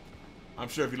 I'm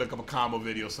sure if you look up a combo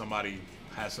video, somebody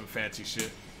has some fancy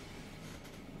shit.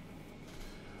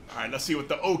 Alright, let's see what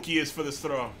the Oki is for this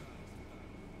throw.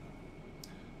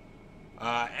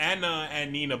 Anna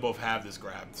and Nina both have this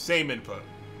grab. Same input.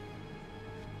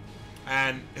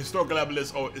 And historical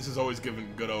levelist, this is always given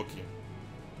good Oki.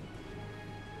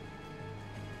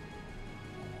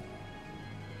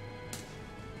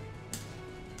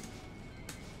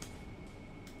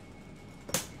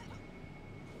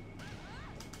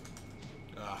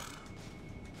 Ugh.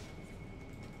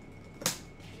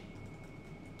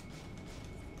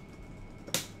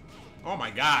 Oh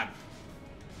my god.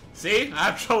 See? I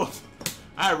have trouble.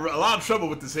 I have a lot of trouble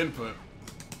with this input.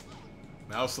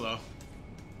 That was slow.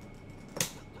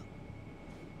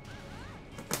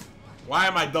 Why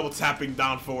am I double tapping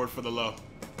down forward for the low?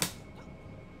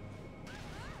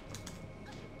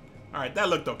 Alright, that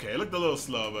looked okay. It looked a little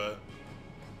slow, but...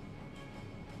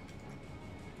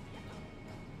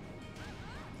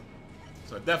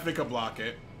 So I definitely could block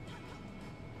it.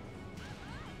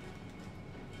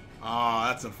 Oh,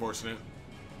 that's unfortunate.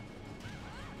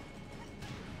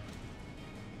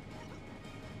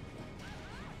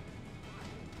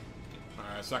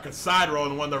 Alright, so I can side roll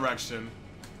in one direction.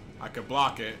 I could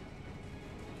block it.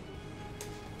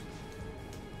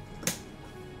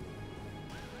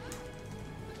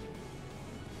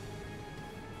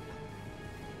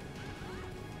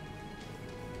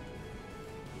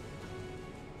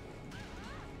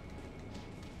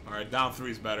 Alright, down 3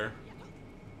 is better.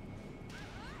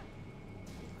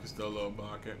 Can still low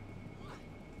block it.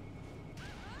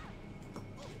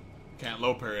 Can't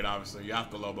low parry it, obviously. You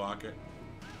have to low block it.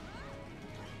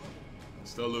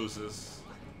 Still loses.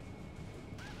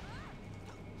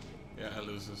 Yeah, it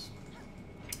loses.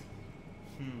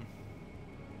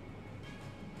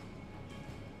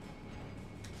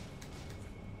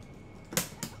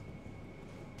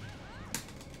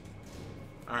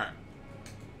 Alright.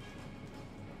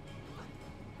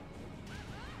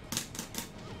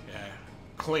 Yeah.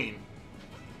 Clean.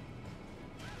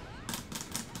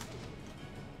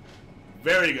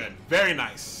 Very good. Very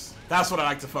nice. That's what I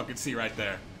like to fucking see right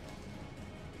there.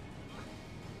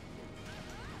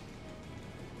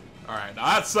 Alright, now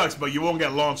that sucks, but you won't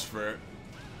get launched for it.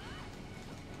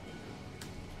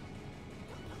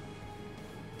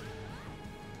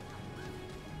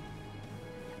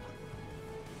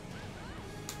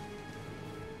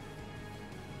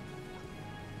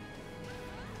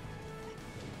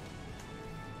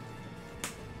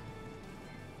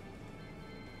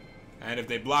 And if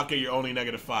they block it, you're only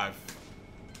 -5.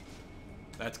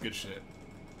 That's good shit.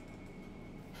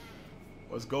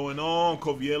 What's going on,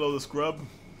 Coviello the Scrub?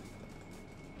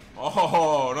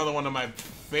 Oh, another one of my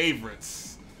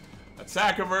favorites.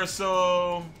 Attack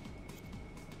reversal.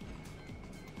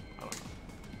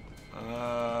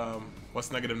 What's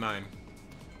 -9?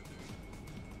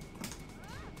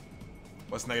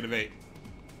 What's -8?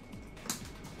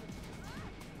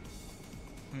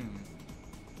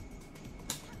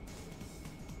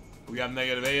 We got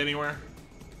 -8 anywhere?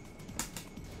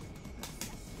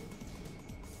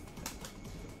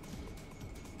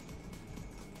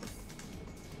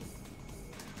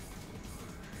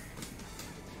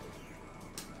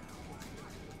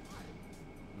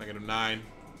 -9.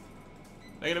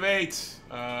 -8.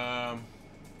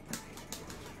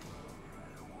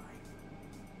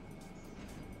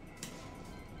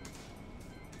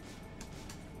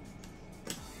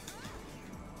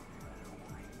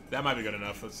 That might be good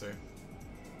enough. Let's see.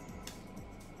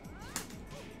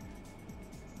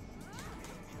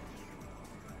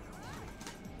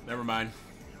 Never mind.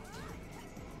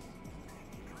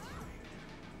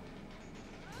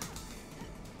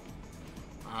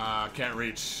 Can't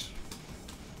reach.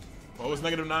 What was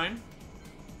 -9?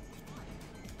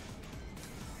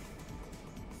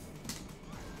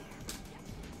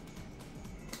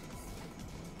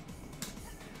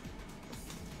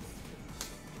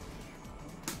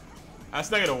 That's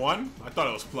 -1? I thought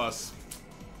it was plus.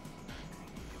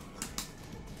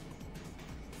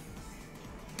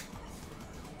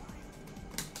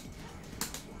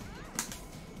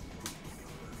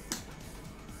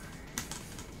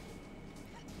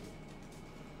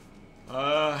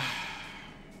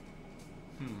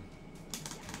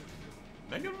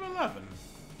 -11.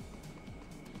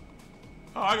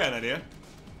 Oh, I got an idea.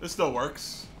 This still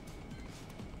works.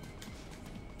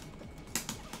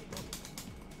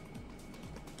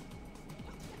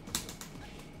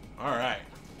 Alright.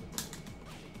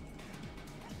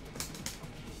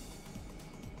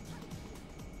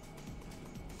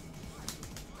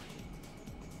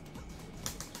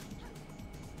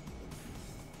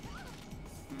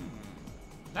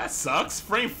 That sucks.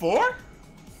 Frame 4?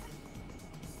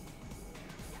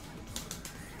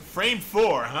 Frame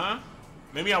 4, huh?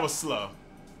 Maybe I was slow.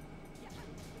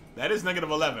 That is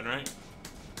 -11, right?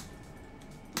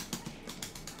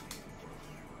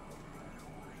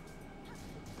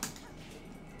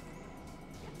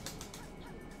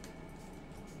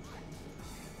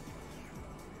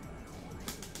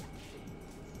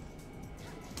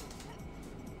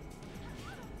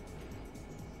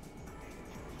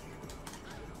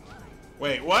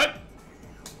 Wait, what?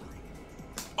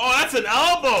 Oh, that's an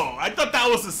elbow! I thought that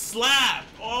was a slap!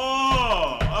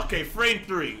 Oh! Okay, frame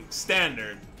 3.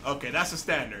 Standard. Okay, that's a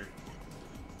standard.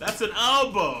 That's an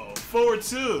elbow! Forward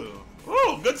 2.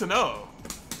 Ooh, good to know.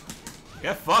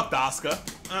 Get fucked, Asuka.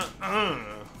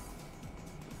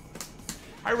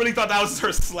 I really thought that was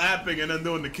her slapping and then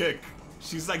doing the kick.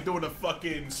 She's like doing a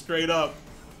fucking straight up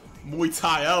Muay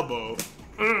Thai elbow.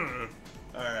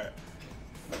 Alright.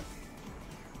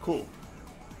 Cool.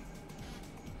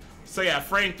 So yeah,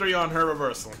 frame 3 on her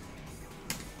reversal.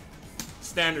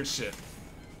 Standard shit.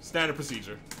 Standard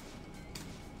procedure.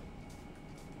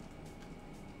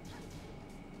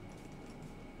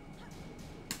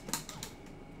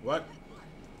 What?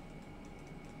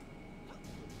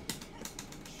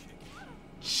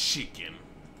 chicken.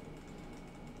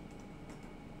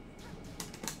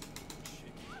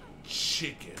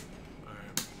 Chicken.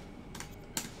 Alright.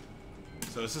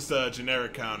 So it's just a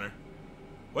generic counter.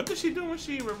 What did she do when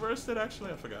she reversed it,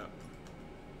 actually? I forgot.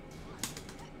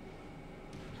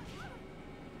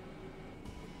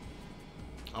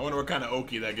 I wonder what kind of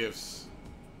Oki that gives.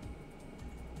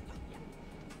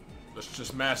 Let's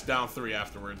just mash down 3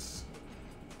 afterwards.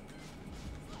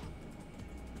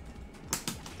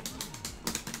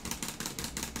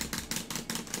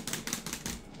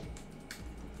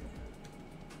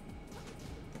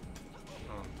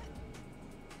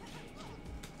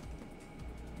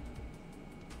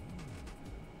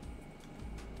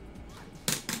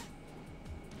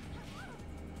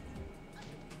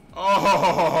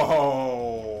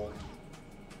 Oh.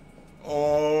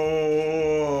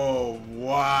 Oh,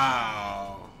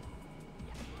 wow.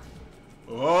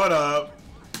 Hold up.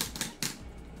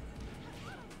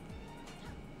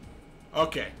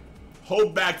 Okay.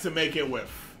 Hold back to make it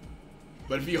whiff.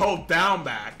 But if you hold down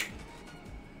back,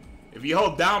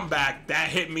 that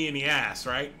hit me in the ass,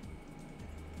 right?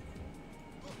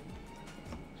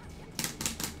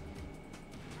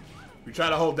 You try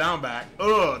to hold down back.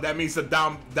 Ugh, that means the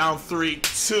down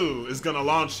 3-2 is gonna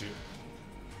launch you.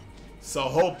 So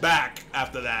hold back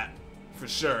after that, for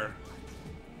sure.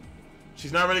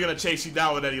 She's not really gonna chase you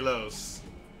down with any lows.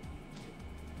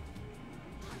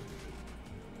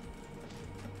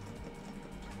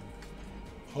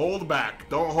 Hold back.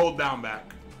 Don't hold down back.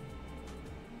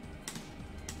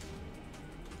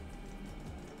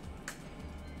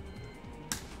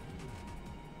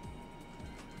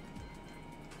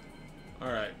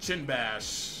 Alright, chin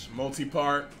bash,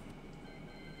 multi-part,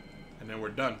 and then we're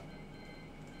done.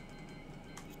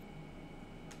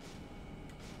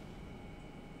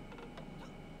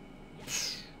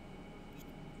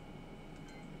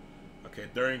 Okay,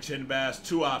 during chin bash,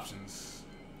 2 options.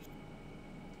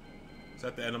 Is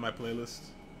that the end of my playlist?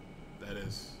 That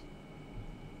is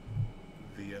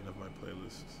the end of my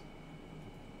playlist.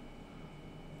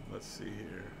 Let's see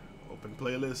here. Open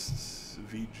playlists,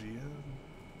 VGM.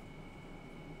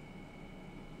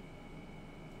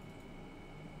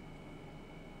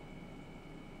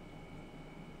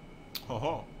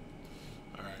 Oh,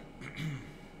 alright.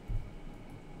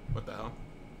 What the hell?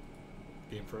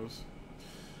 Game froze.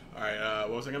 Alright,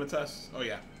 what was I gonna test? Oh,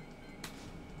 yeah.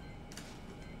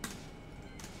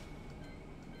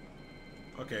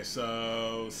 Okay,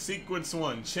 so sequence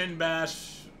 1, chin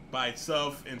bash by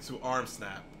itself into arm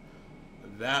snap.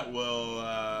 That will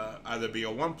either be a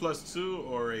 1+2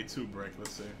 or a 2 break.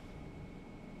 Let's see.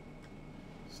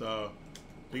 So,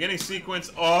 beginning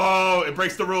sequence. Oh, it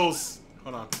breaks the rules.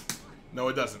 Hold on. No,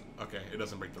 it doesn't. Okay, it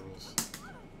doesn't break the rules.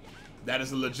 That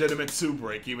is a legitimate 2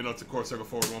 break, even though it's a quarter circle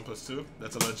forward 1+2.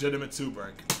 That's a legitimate 2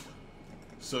 break.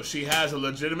 So she has a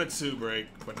legitimate 2 break,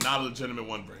 but not a legitimate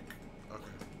 1 break. Okay.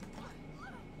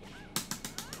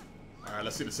 Alright,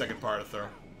 let's see the second part of the throw.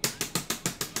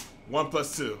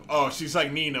 1+2. Oh, she's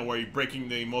like Nina, where you're breaking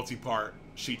the multi-part.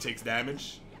 She takes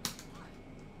damage.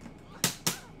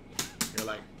 You're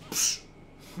like,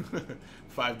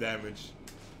 5 damage.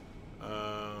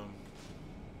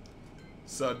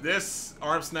 So this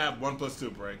arm snap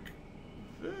 1+2 break.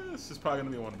 This is probably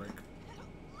gonna be 1 break.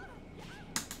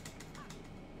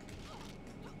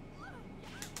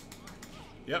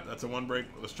 Yep, that's a 1 break.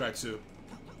 Let's try 2.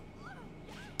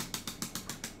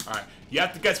 Alright, you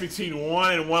have to guess between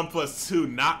 1 and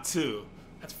 1+2, not 2.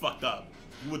 That's fucked up.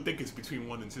 You would think it's between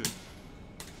 1 and 2.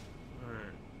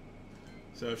 Alright.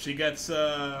 So if she gets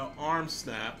arm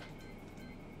snap.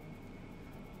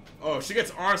 Oh, if she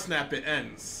gets arm snap, it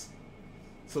ends.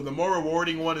 So the more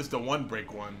rewarding one is the 1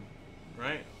 break one,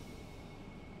 right?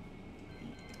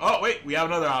 Oh, wait, we have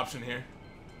another option here.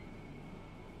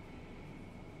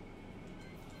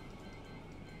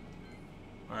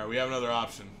 Alright, we have another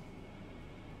option.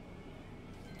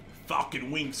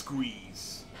 Falcon wing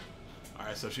squeeze.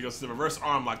 Alright, so she goes to the reverse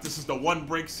arm lock. This is the 1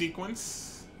 break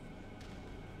sequence.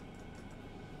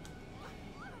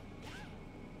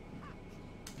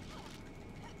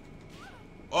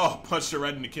 Oh, punched her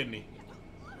right in the kidney.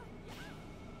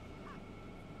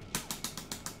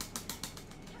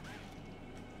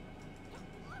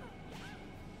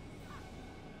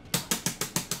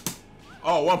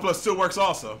 Oh, 1+2 works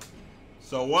also.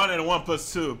 So 1 and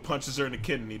 1+2 punches her in the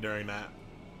kidney during that.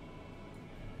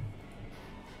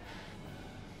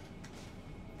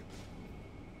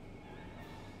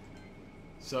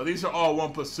 So these are all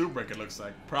 1+2 break, it looks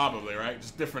like. Probably, right?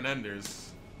 Just different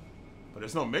enders. But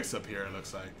there's no mix-up here, it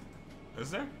looks like.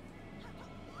 Is there?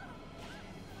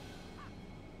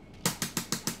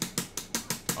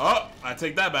 Oh, I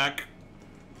take that back.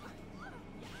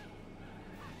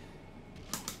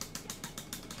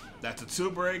 That's a 2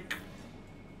 break.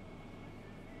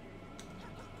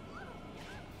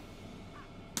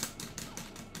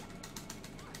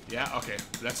 Yeah, okay.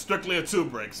 That's strictly a 2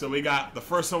 break. So we got, the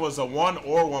first one was a 1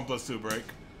 or 1 plus 2 break.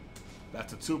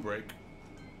 That's a 2 break.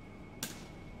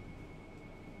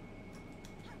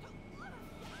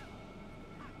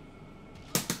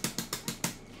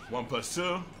 One plus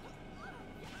 2.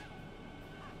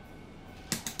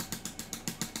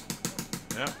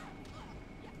 Yeah.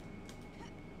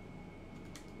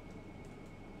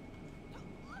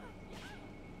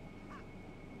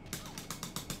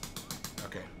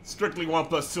 Okay. Strictly 1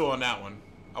 plus 2 on that one.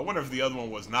 I wonder if the other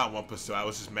one was not 1 plus 2. I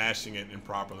was just mashing it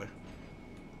improperly.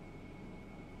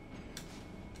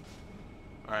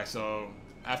 Alright, so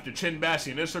after chin bash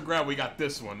the initial grab, we got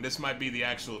this one. This might be the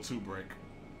actual 2 break.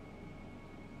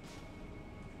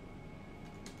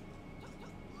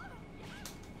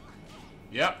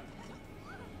 Yep.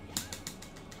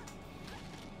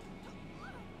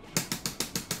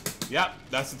 Yep,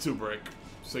 that's the 2 break.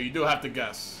 So you do have to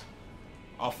guess.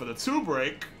 Off of the 2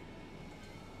 break,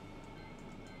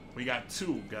 we got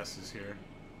 2 guesses here.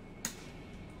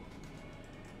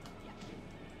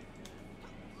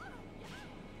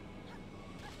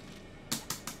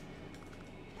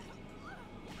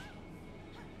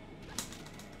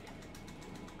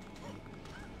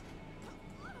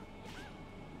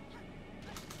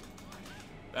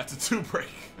 That's a 2 break.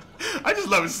 I just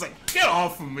love it. It's just like, get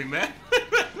off of me, man.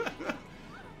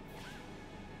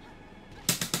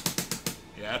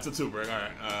 Yeah, that's a 2 break.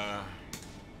 Alright.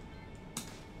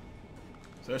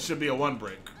 So that should be a 1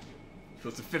 break. So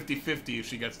it's a 50-50 if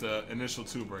she gets the initial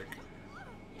 2 break.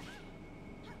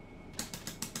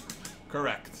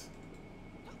 Correct.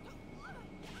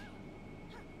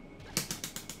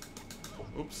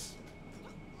 Oops.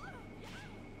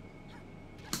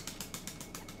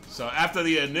 So after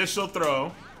the initial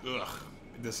throw, ugh,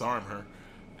 disarm her.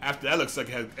 After that looks like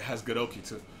it has good Oki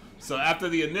too. So after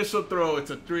the initial throw,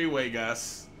 it's a 3-way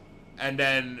guess, and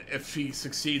then if she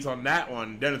succeeds on that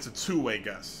one, then it's a 2-way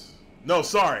guess. No,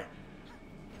 sorry.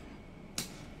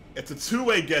 It's a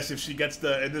 2-way guess if she gets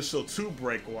the initial 2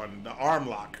 break one, the arm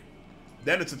lock.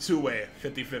 Then it's a 2-way,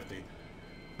 50-50.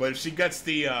 But if she gets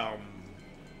the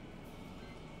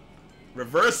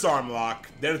reverse arm lock,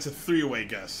 then it's a 3-way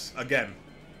guess again.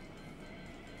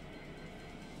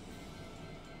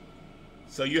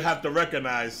 So you have to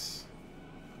recognize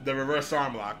the reverse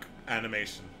arm lock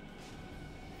animation.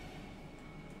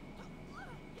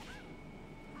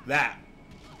 That.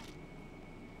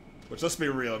 Which, let's be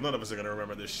real, none of us are going to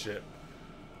remember this shit.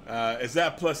 Is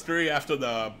that +3 after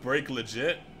the break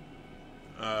legit?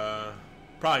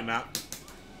 Probably not.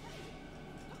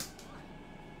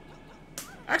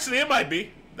 Actually, it might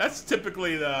be. That's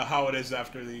typically how it is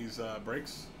after these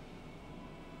breaks.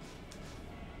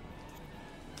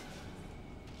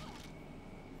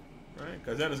 Right?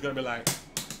 Because then it's going to be like...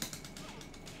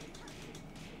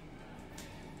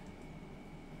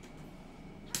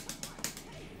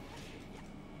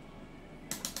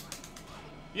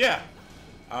 Yeah.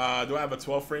 Do I have a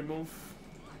 12 frame move?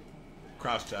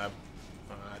 Cross jab.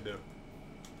 I do.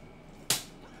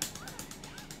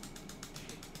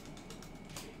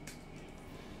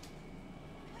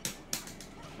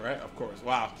 Right? Of course.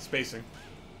 Wow. Spacing.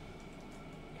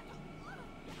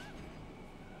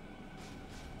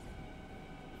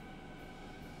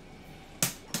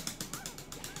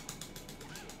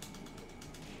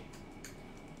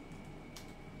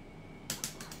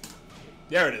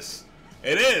 There it is.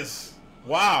 It is.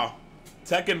 Wow.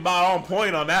 Tekken bot on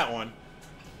point on that one.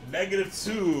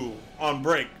 -2 on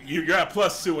break. You're at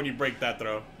 +2 when you break that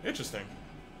throw. Interesting.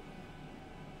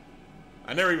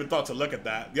 I never even thought to look at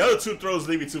that. The other 2 throws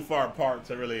leave you too far apart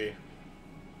to really...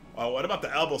 Oh, what about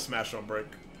the elbow smash on break?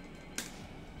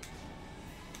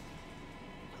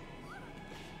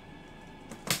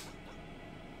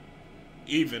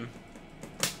 Even.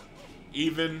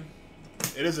 Even.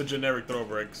 It is a generic throw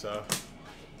break, so...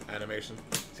 Animation.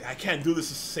 See, I can't do this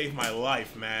to save my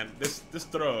life, man. This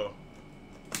throw...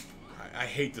 I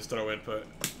hate this throw input.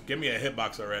 Give me a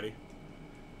hitbox already.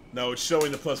 No, it's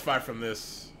showing the +5 from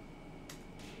this.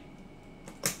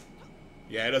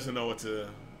 Yeah, it doesn't know what to...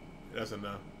 It doesn't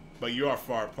know. But you are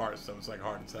far apart, so it's like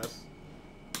hard to test.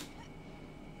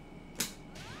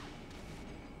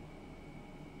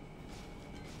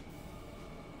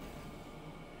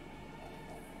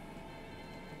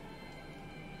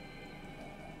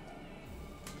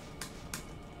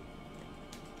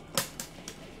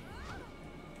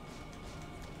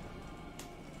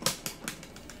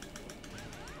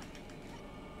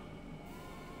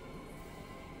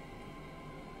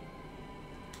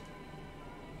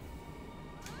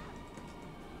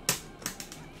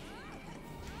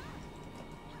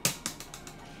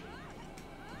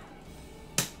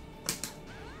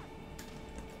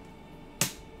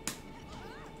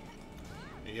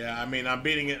 Yeah, I mean, I'm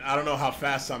beating it. I don't know how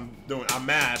fast I'm doing. I'm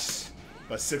mashed,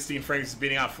 but 16 frames is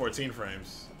beating out 14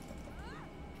 frames.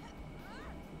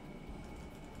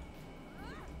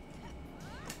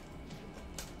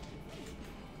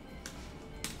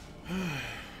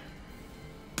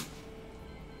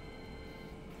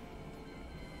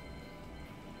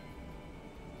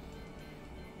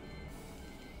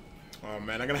 Oh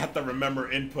man, I'm gonna have to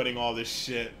remember inputting all this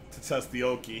shit to test the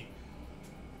Oki.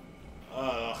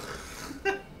 Ugh.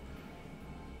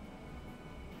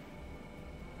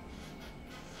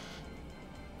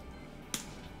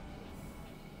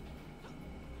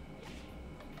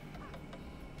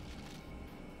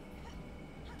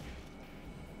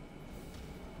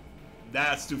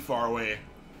 That's too far away.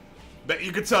 But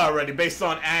you could tell already, based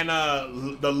on Anna,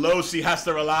 the low she has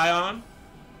to rely on,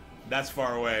 that's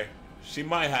far away. She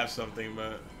might have something,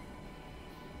 but...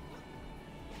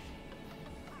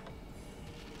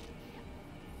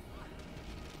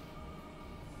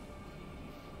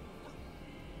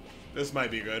 this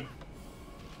might be good.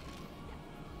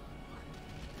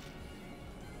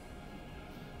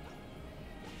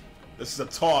 This is a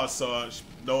toss, so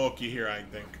no Oki here, I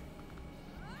think.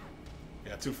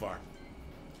 Yeah, too far.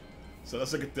 So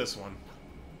let's look at this one.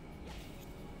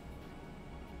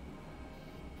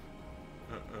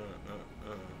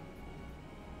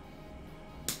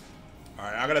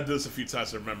 Alright, I gotta do this a few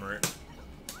times to remember it.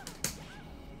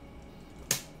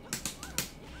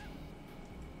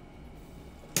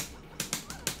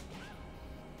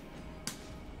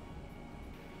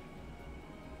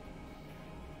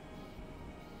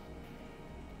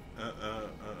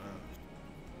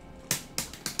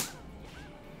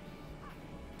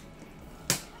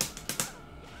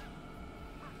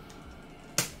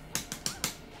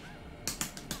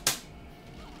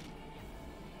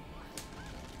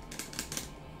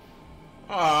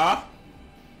 Ah.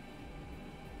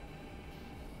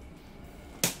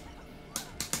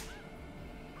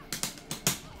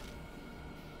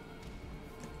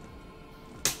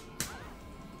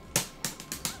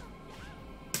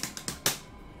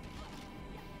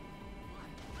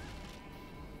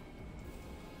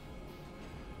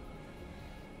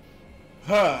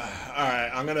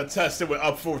 Alright, I'm gonna test it with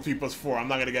up 4 T plus 4. I'm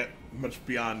not gonna get much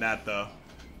beyond that though.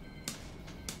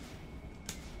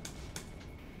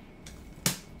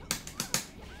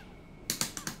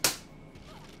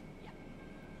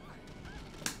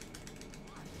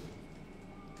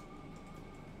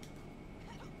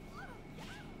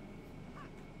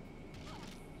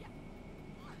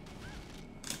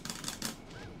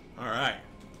 Alright.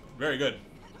 Very good.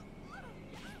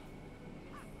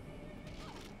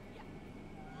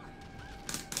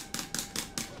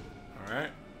 Alright.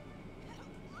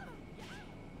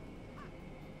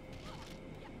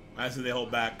 I see they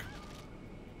hold back.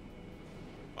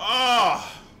 Oh!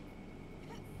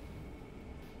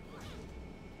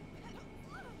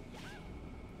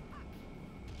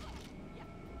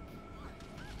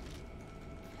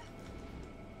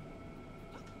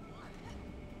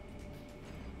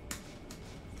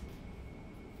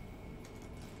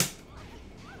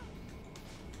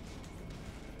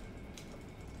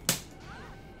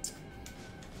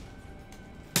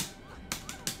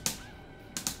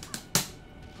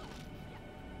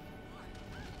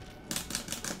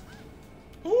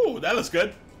 Ooh, that looks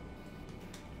good.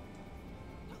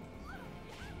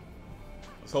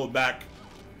 Let's hold back.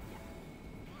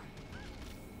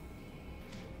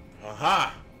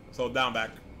 Aha! Let's hold down back.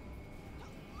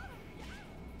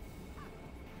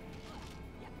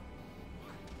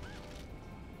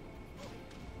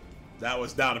 That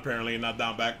was down apparently, not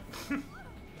down back.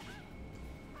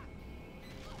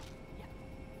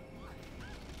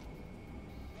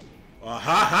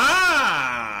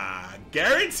 Ha!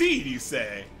 Guaranteed, you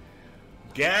say?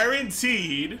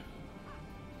 Guaranteed.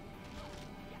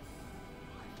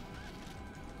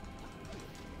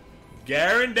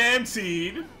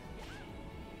 Guaranteed.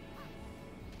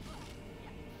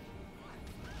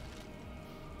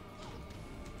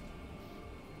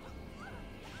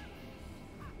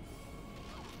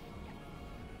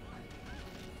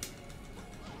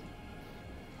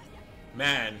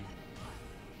 Man.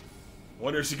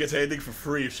 Wonder if she gets anything for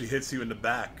free if she hits you in the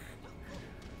back.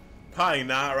 Probably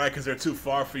not, right? Because they're too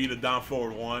far for you to down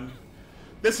forward 1.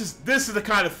 This is the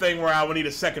kind of thing where I would need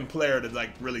a second player to like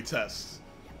really test.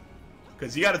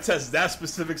 Because you got to test that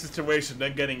specific situation,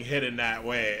 then getting hit in that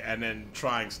way, and then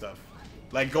trying stuff.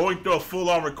 Like going through a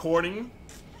full-on recording.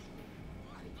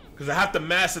 Because I have to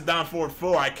master down forward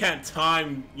 4. I can't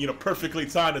time, you know, perfectly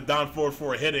time the down forward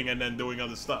 4 hitting and then doing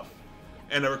other stuff.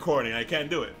 And the recording, I can't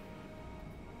do it.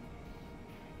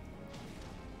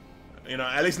 You know,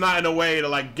 at least not in a way to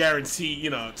like guarantee, you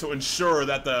know, to ensure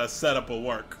that the setup will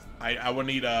work. I would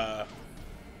need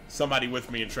somebody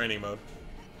with me in training mode.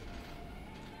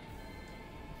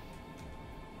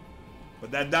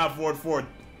 But that down forward,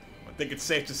 I think it's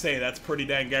safe to say that's pretty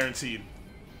dang guaranteed.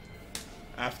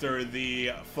 After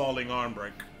the falling arm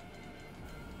break.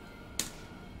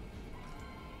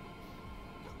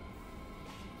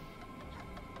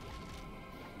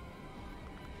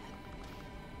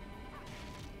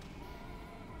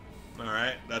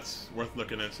 Alright, that's worth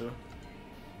looking into.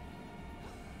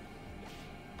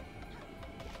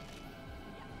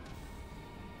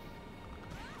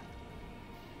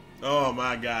 Oh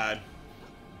my god.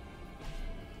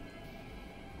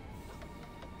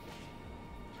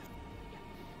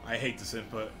 I hate this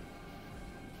input.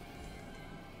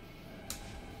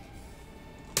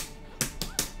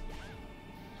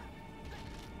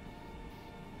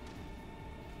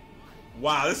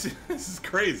 Wow, this is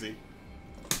crazy.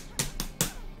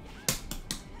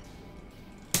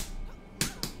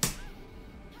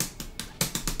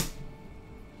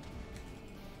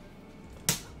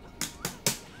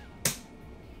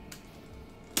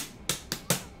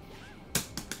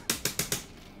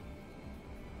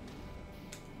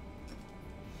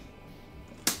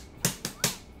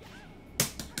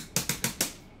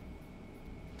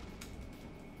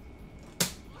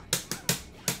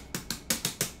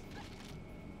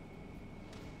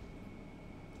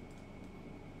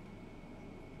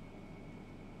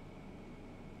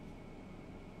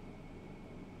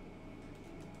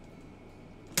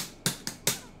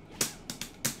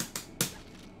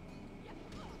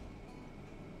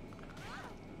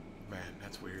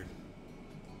 That's weird.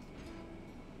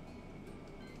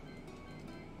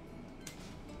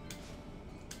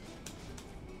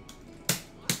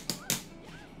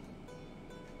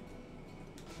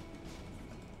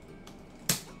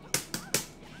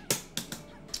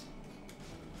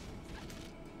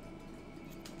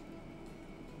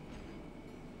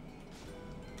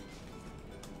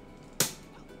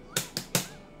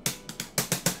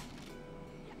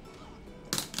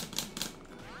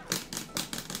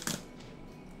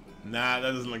 Nah,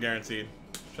 that doesn't look guaranteed.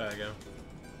 Try again.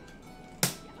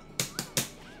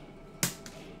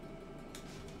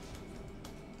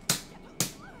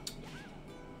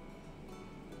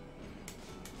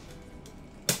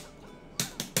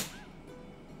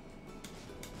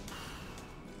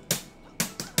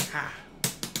 Ha.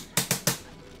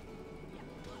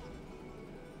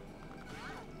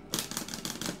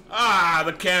 Ah,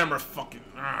 the camera fucking.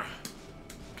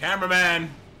 Cameraman.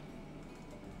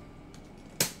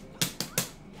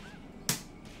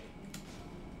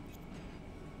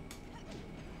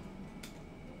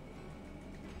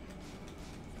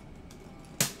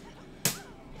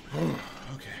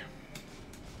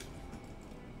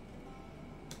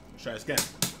 Try this again.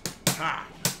 Ha!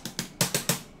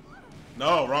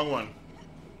 No, wrong one.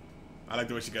 I like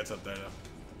the way she gets up there, though.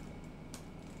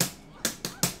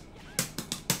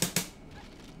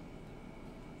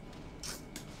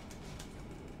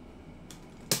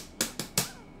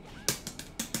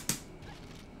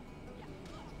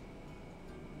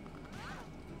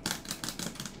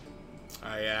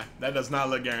 Oh, yeah. That does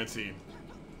not look guaranteed.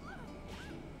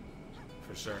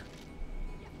 For sure.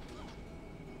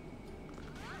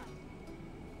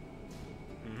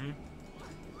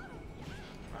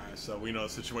 So we know the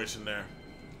situation there.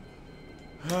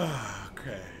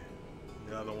 Okay.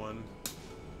 The other one.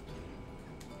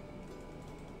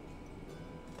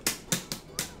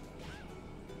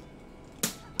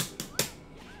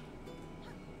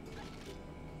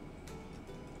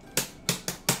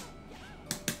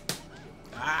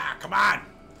 Ah, come on!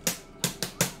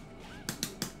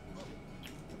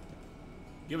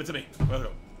 Give it to me. Huh?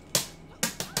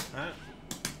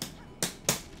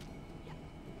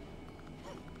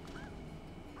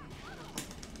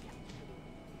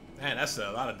 Man, that's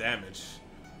a lot of damage.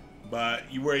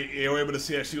 But you were able to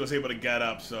see that she was able to get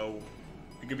up, so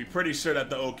you can be pretty sure that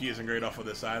the Oki isn't great off of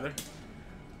this either.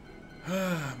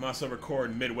 Must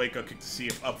record mid wake up kick to see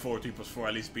if up forward 3+4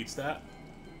 at least beats that.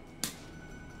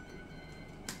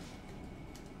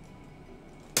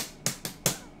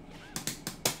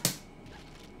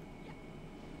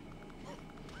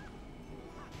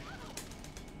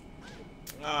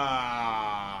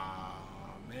 Ah,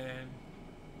 man.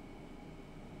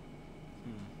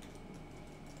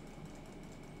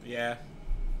 Yeah.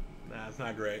 Nah, it's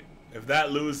not great. If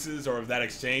that loses or if that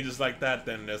exchange is like that,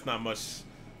 then there's not much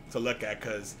to look at,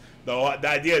 because the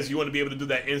idea is you want to be able to do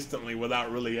that instantly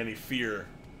without really any fear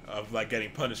of like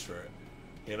getting punished for it.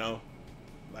 You know?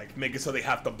 Like make it so they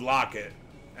have to block it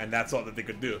and that's all that they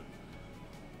could do.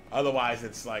 Otherwise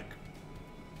it's like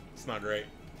It's not great.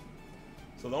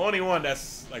 So the only one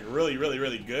that's like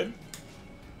really good.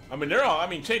 I mean, they're all. I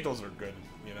mean, Chaintos are good,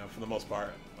 you know, for the most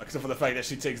part, except for the fact that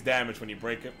she takes damage when you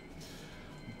break it.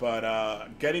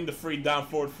 But getting the free down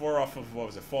forward 4 off of, what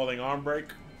was it, falling arm break,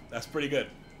 that's pretty good.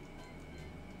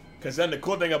 Because then the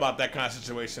cool thing about that kind of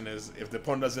situation is if the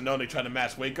opponent doesn't know and they try to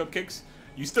match wake up kicks,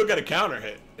 you still get a counter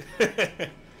hit.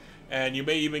 And you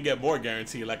may even get more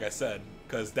guaranteed, like I said,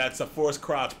 because that's a force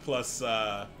crouch plus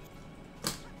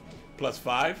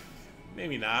 5.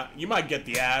 Maybe not. You might get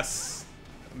the ass,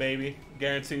 maybe,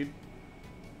 guaranteed.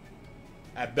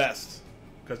 At best,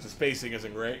 because the spacing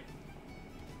isn't great.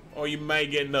 Or you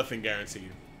might get nothing guaranteed.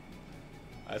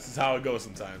 This is how it goes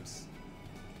sometimes.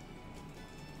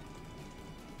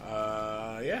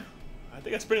 Yeah, I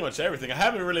think that's pretty much everything. I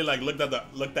haven't really like looked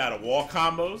at a wall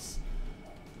combos.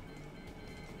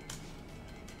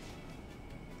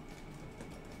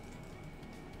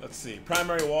 Let's see,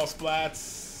 primary wall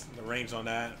splats, the range on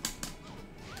that.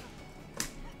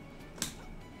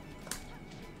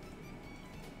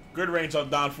 Good range on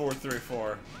down forward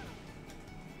 3-4.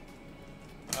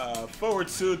 Forward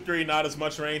 2-3, not as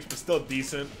much range, but still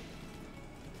decent.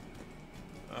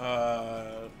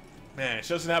 Man, she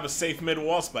doesn't have a safe mid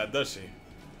wall splat, does she?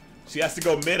 She has to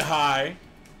go mid-high,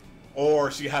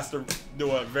 or she has to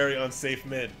do a very unsafe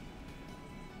mid.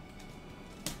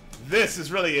 This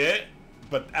is really it,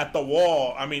 but at the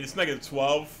wall, I mean, it's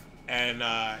 -12, and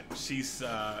she's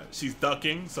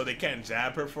ducking, so they can't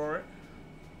jab her for it.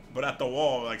 But at the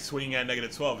wall, like swinging at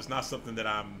 -12, is not something that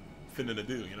I'm finna to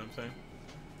do. You know what I'm saying?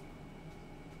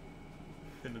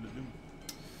 Finna to do.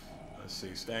 Let's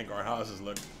see, stand guard. How does this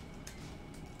look?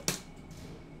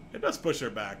 It does push her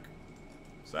back,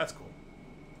 so that's cool.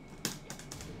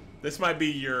 This might be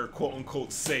your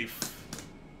quote-unquote safe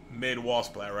mid wall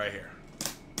splat right here.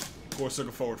 Core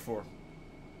circle forward 4.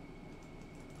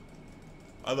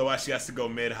 Otherwise, she has to go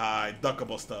mid-high,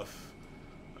 duckable stuff.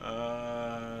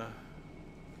 And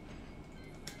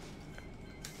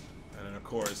then, of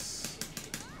course,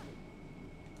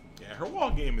 yeah, her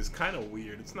wall game is kind of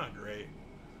weird. It's not great.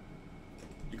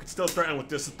 You could still threaten with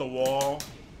this at the wall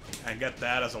and get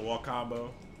that as a wall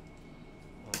combo.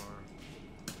 Or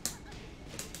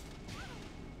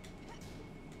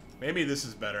maybe this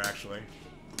is better, actually.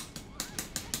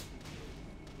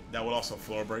 That would also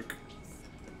floor break.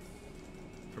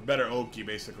 For better Oki,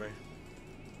 basically.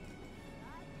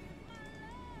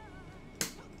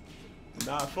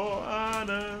 Not for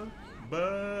honor,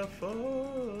 but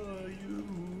for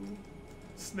you,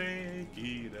 Snake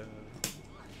Eater.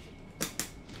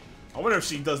 I wonder if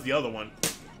she does the other one.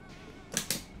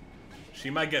 She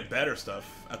might get better stuff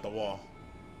at the wall.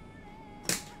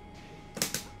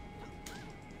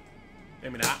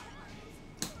 Maybe not.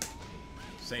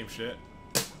 Same shit.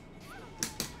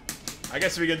 I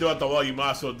guess if you can do it at the wall, you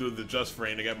might as well do the just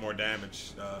frame to get more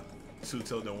damage.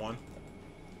 2-1.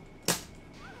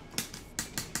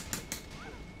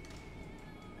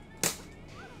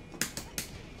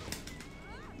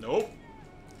 Nope.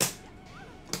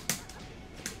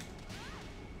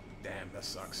 Damn, that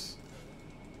sucks.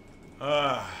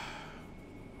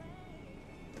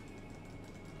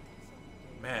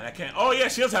 Man, I can't. Oh yeah,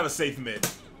 she does have a safe mid.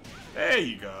 There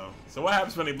you go. So what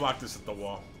happens when they block this at the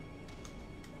wall?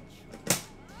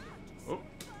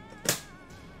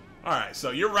 Alright, so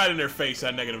you're right in their face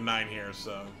at -9 here,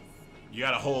 so you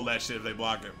gotta hold that shit if they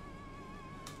block it.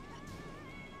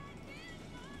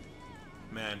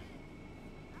 Man.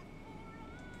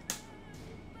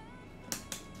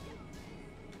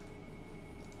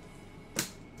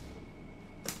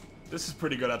 This is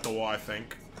pretty good at the wall, I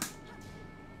think.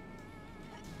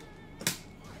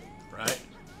 Right?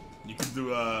 You can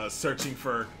do searching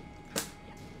for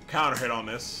counter hit on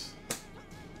this.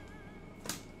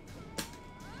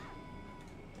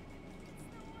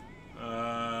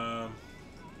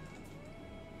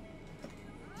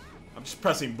 I'm just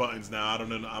pressing buttons now. I don't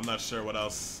know. I'm not sure what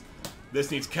else. This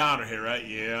needs counter hit, right?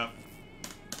 Yeah.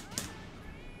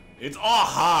 It's all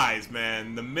highs,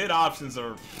 man. The mid options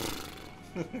are.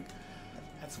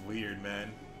 That's weird,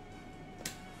 man.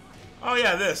 Oh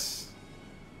yeah, this.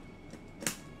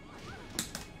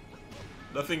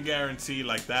 Nothing guaranteed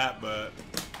like that, but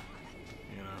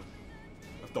you know,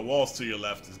 if the wall's to your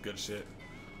left is good shit.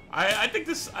 I think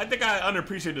I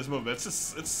underappreciate this move. It's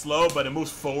slow, but it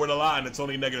moves forward a lot, and it's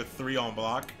only -3 on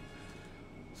block,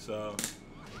 so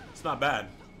it's not bad.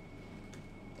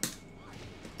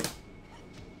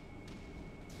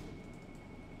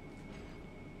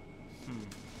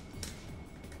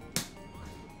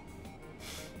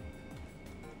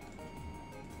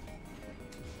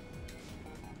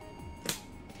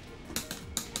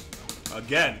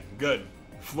 Again, good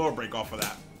floor break off of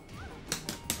that.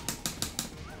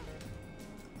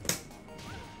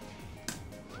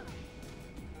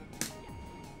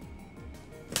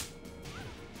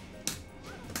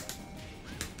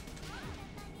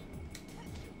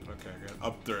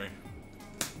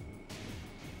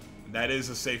 That is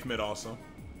a safe mid also.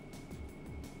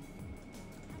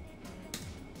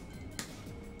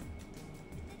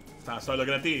 It's time to start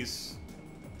looking at these.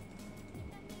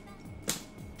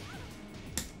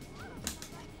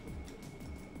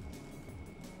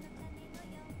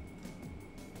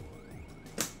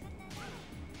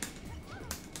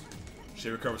 She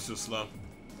recovers too slow.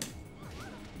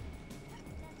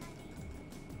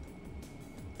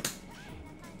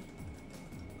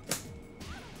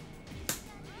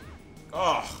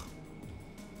 Oh.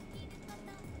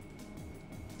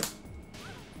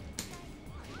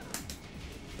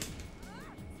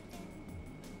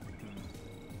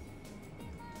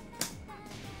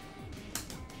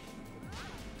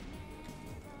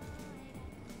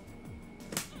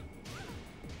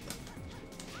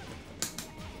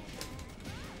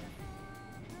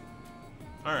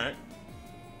 All right.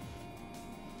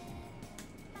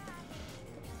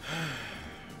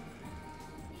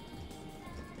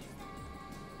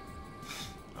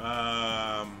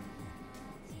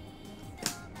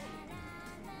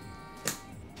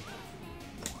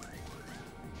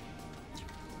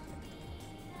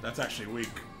 That's actually weak.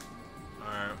 All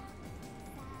right.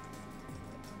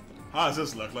 How does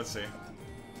this look? Let's see.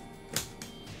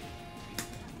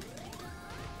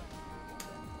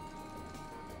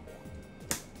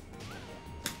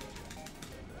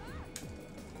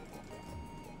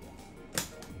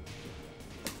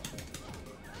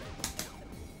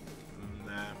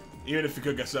 Even if you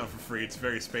could get something for free, it's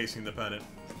very spacing dependent.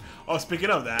 Oh, speaking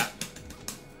of that.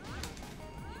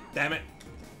 Damn it.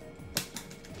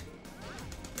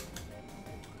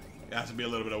 It has to be a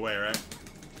little bit away, right?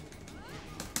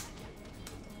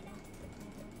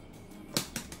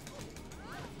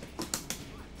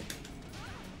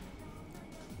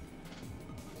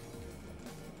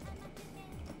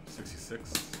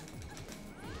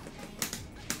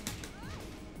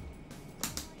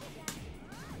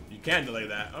 You can delay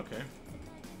that, okay.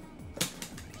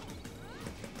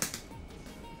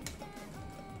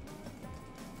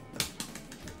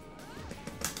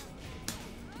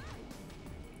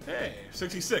 Hey,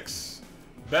 66.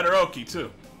 Better Oki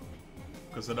too,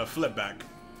 because of the flip back.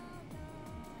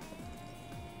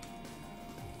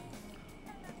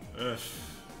 Ugh.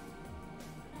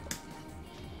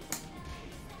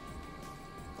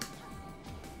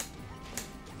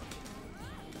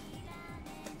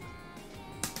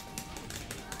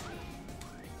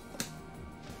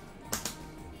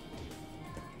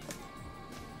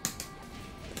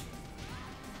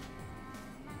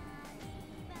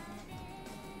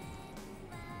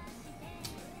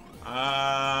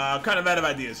 I'm kind of out of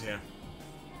ideas here.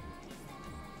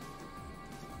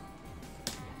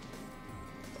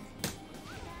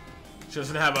 She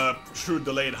doesn't have a true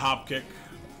delayed hop kick,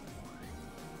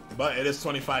 but it is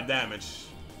 25 damage.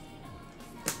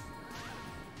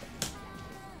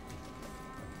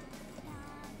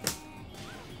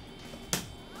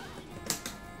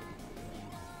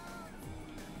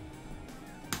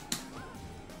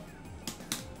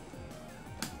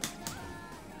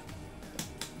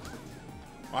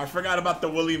 Oh, I forgot about the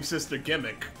Williams sister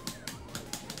gimmick.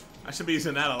 I should be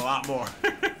using that a lot more.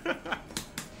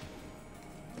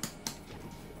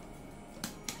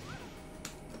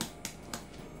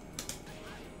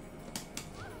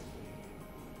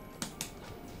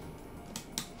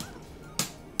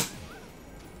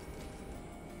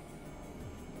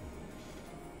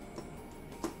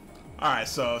 Alright,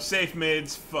 so safe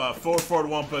mids, forward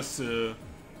 1+2,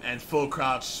 and full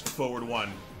crouch forward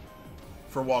 1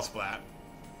 for wall splat.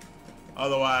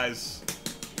 Otherwise,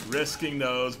 risking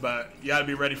those, but you gotta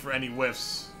be ready for any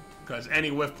whiffs, because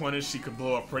any whiff punish she could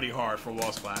blow up pretty hard for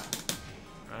wall splat.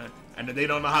 Right? And if they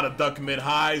don't know how to duck mid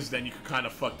highs, then you can kind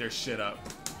of fuck their shit up.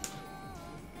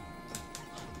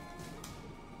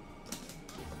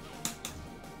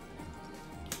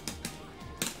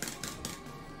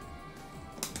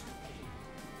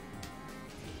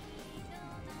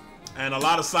 And a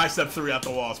lot of sidestep 3 out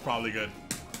the wall is probably good.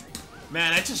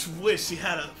 Man, I just wish she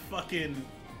had a fucking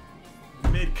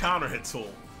mid counter hit tool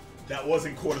that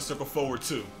wasn't quarter circle forward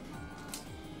 2.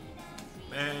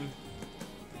 Man.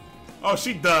 Oh,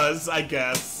 she does, I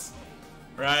guess.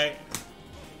 Right?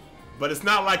 But it's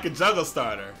not like a juggle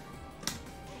starter.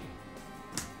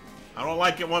 I don't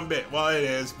like it one bit. Well, it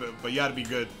is, but you gotta be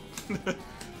good.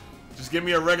 Just give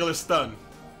me a regular stun.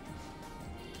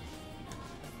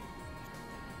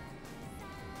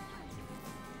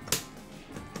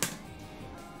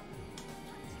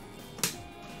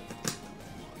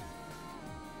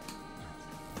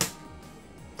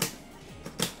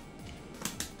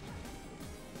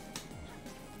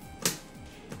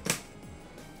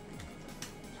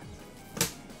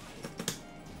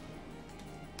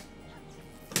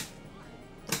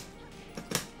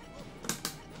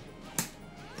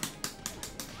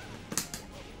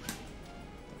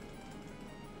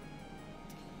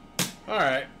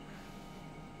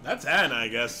 That's Anna, I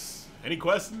guess. Any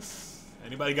questions?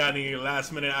 Anybody got any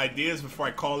last minute ideas before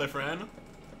I call it for Anna?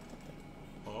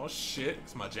 Oh shit,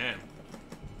 it's my jam.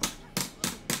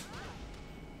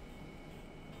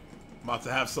 About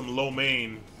to have some low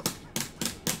main.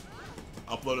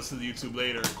 Upload this to the YouTube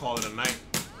later and call it a night.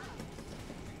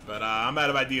 But I'm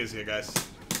out of ideas here, guys.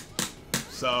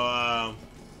 So,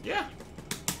 yeah.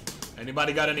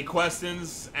 Anybody got any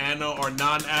questions, Anna or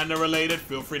non-Anna related?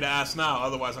 Feel free to ask now.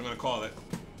 Otherwise, I'm going to call it.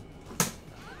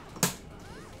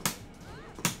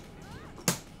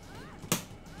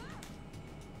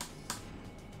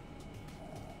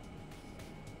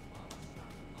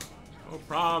 No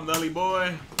problem, Nelly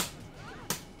boy.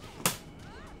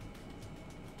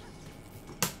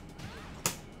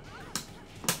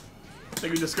 I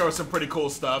think we discovered some pretty cool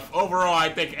stuff. Overall, I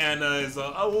think Anna is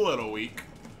a little weak.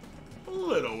 A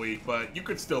little weak, but you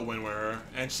could still win with her.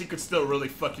 And she could still really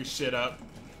fuck your shit up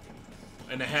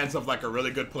in the hands of like a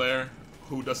really good player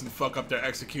who doesn't fuck up their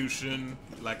execution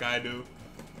like I do.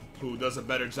 Who does a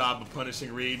better job of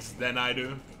punishing reads than I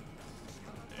do.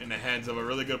 In the hands of a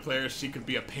really good player, she could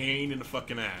be a pain in the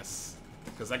fucking ass.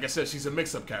 Because like I said, she's a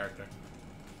mix-up character.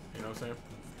 You know what I'm saying?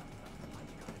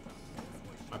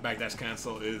 My backdash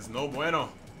cancel is no bueno.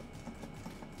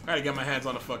 Gotta get my hands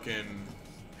on the fucking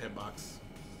hitbox.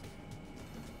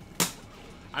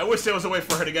 I wish there was a way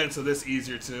for her to get into this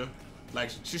easier too. Like,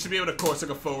 she should be able to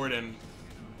Corsica forward and...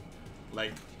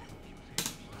 Like...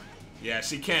 Yeah,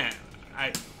 she can't.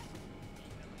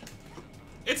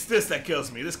 It's this that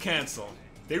kills me, this cancel.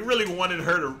 They really wanted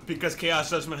her to... Because Chaos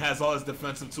Judgment has all his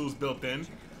defensive tools built in.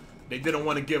 They didn't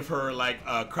want to give her, like,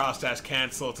 a cross-dash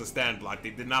cancel to stand block.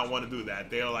 They did not want to do that.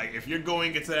 They were like, if you're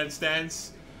going into that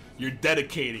stance, you're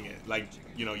dedicating it. Like,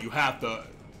 you know, you have to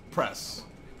press.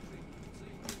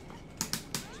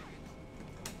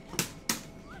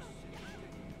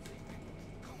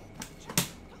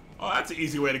 Oh, that's an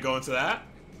easy way to go into that.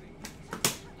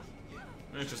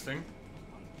 Interesting.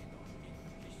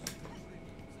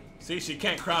 See, she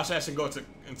can't crouch-dash and go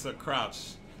into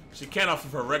crouch. She can't off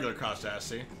of her regular crouch-dash,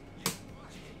 see?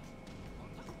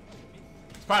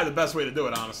 Probably the best way to do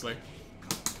it, honestly.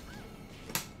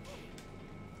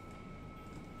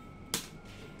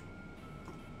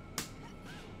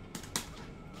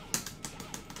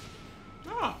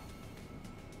 Oh.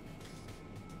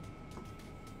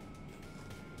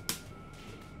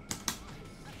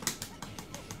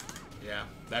 Yeah,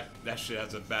 that shit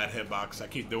has a bad hitbox. I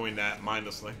keep doing that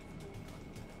mindlessly.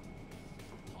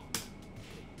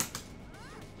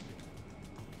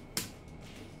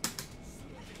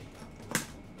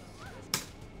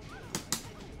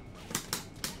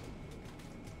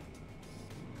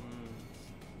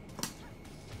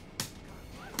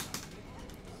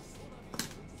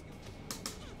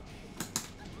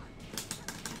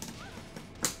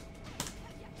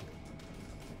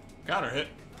 Got her hit.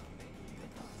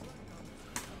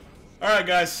 Alright,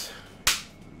 guys.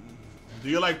 Do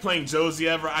you like playing Josie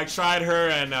ever? I tried her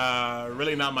and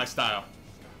really not my style.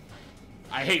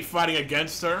 I hate fighting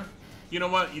against her. You know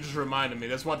what? You just reminded me.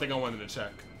 That's one thing I wanted to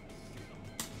check.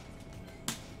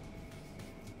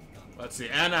 Let's see.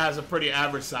 Anna has a pretty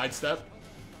average sidestep.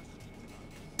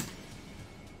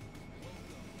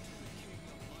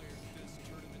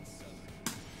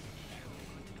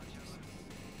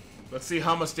 Let's see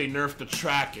how much they nerfed the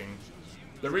tracking.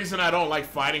 The reason I don't like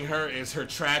fighting her is her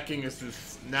tracking is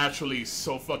just naturally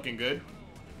so fucking good.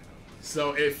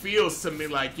 So it feels to me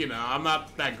like, you know, I'm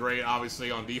not that great, obviously,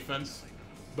 on defense.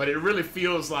 But it really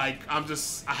feels like I'm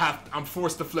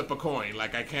forced to flip a coin.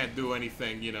 Like, I can't do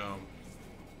anything, you know.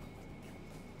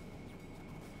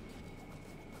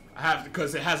 I have,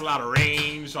 because it has a lot of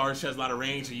range. Arch has a lot of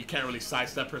range, and you can't really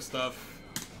sidestep her stuff.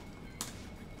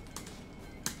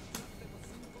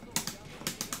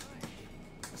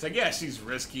 It's like, yeah, she's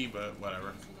risky, but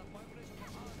whatever.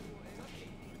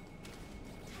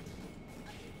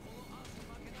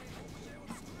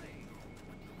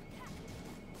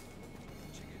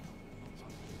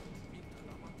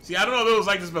 See, I don't know if it was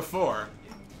like this before,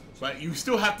 but you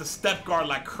still have to step guard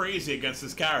like crazy against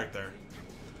this character.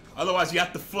 Otherwise, you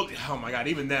have to fully... Oh my god,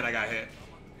 even then I got hit.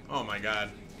 Oh my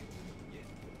god.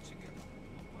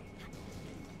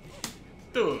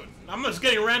 Dude, I'm just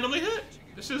getting randomly hit.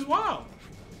 This is wild.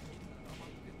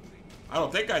 I don't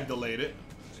think I delayed it.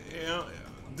 You know,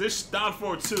 this down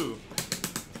forward 2.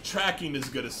 Tracking this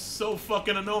good is so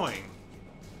fucking annoying.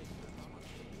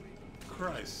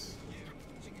 Christ.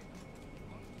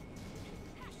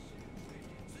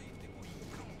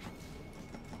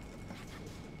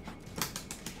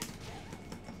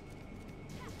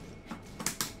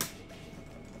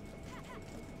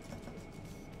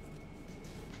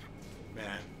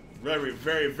 Man, Very,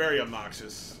 very, very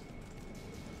obnoxious.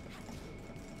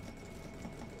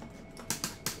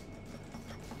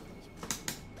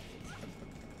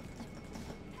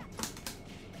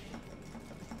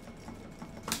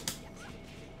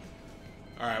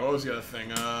 Alright, what was the other thing,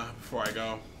 before I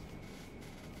go?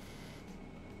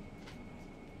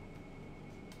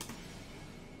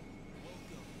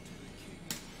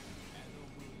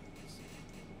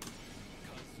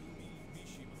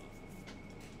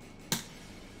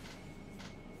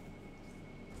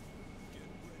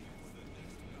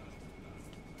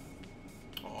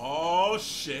 Oh,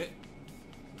 shit.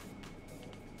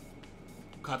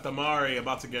 Katamari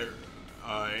about to get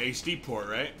HD port,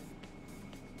 right?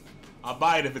 I'll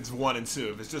buy it if it's 1 and 2.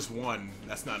 If it's just 1,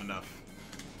 that's not enough.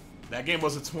 That game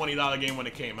was a $20 game when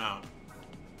it came out.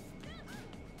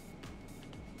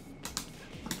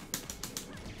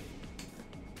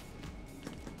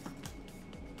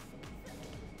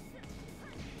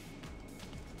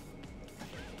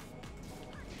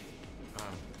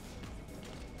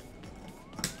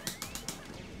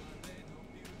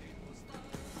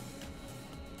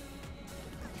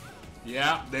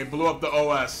 Yeah, they blew up the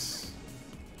OS.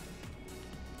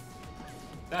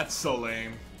 That's so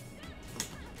lame.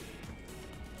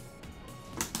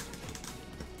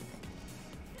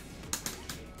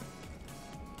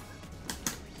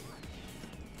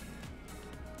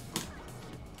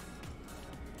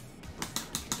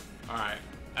 Alright,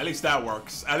 at least that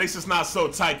works. At least it's not so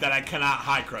tight that I cannot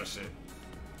high crush it.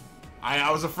 I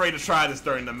was afraid to try this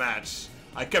during the match.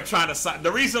 I kept trying to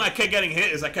the reason I kept getting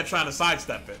hit is I kept trying to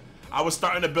sidestep it. I was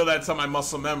starting to build that into my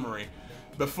muscle memory.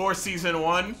 Before Season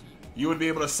 1, you would be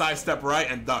able to sidestep right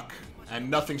and duck. And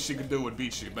nothing she could do would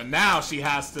beat you. But now she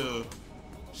has to...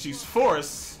 She's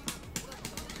forced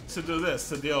to do this,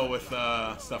 to deal with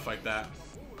stuff like that.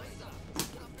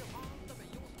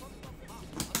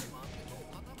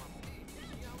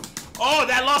 Oh,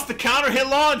 that lost the counter hit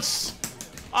launch!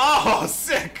 Oh,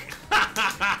 sick!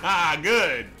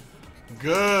 Good.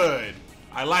 Good.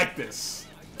 I like this.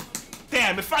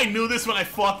 Damn, if I knew this when I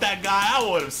fought that guy, I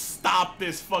would have stopped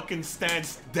this fucking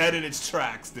stance dead in its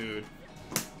tracks, dude.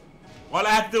 All I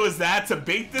have to do is that to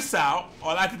bait this out.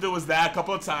 All I have to do is that a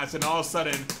couple of times, and all of a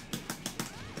sudden...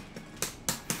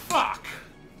 Fuck.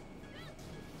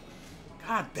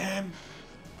 God damn.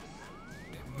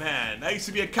 Man, that used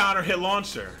to be a counter hit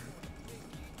launcher.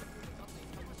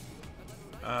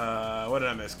 What did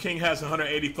I miss? King has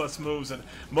 180 plus moves, and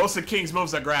most of King's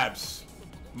moves are grabs.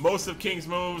 Most of King's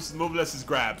moves, Movelist is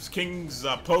grabs. King's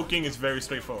poking is very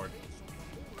straightforward.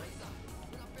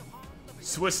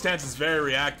 Switch stance is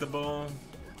very reactable.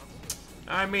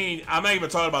 I mean, I'm not even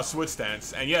talking about switch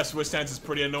stance. And yes, switch stance is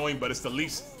pretty annoying, but it's the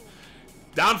least.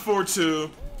 Down 4-2,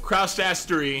 crouch dash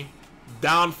 3,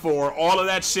 down 4, all of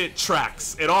that shit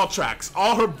tracks. It all tracks.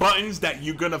 All her buttons that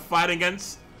you're gonna fight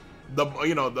against, the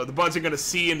buttons you're gonna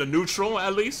see in the neutral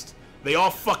at least, they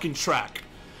all fucking track.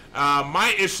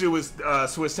 My issue with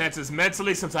switch stance is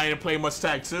mentally, since I didn't play much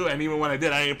Tag 2, and even when I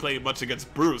did, I didn't play much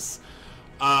against Bruce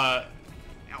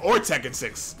or Tekken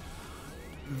 6.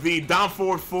 The down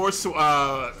forward force,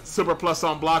 super plus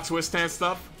on block switch stance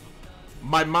stuff,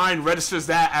 my mind registers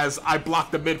that as I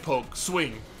block the mid poke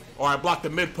swing, or I block the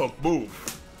mid poke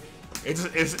move.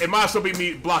 It might as well be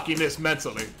me blocking this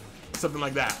mentally, something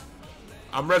like that.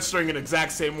 I'm registering it the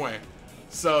exact same way.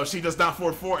 So she does down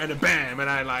forward 4 and then bam, and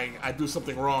I do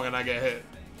something wrong and I get hit.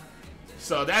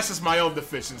 So that's just my own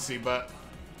deficiency, but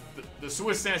the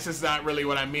switch stance is not really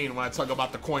what I mean when I talk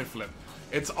about the coin flip.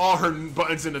 It's all her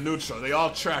buttons in the neutral. They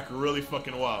all track really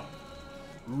fucking well.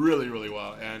 Really, really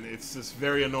well. And it's just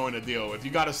very annoying to deal with.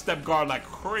 You gotta step guard like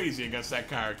crazy against that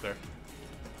character.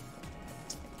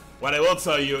 What I will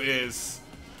tell you is,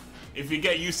 if you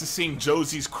get used to seeing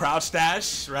Josie's crouch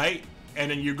dash, right?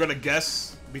 And then you're gonna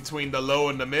guess between the low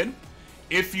and the mid.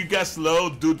 If you guess low,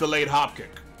 do delayed hop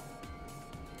kick.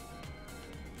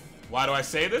 Why do I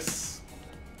say this?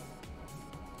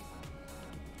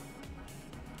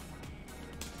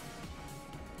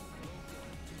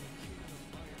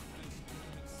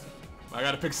 I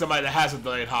gotta pick somebody that has a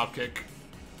delayed hop kick.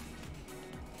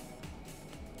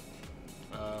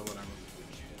 Whatever.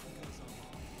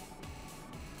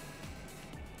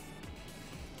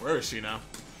 Where is she now?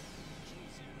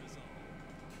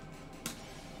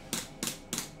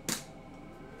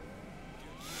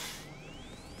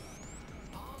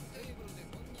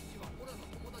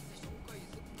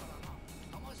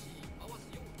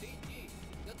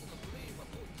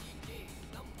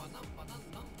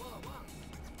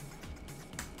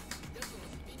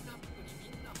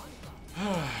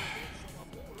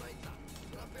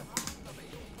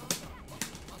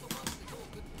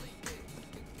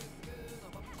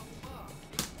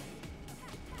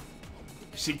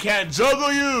 She can't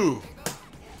juggle you.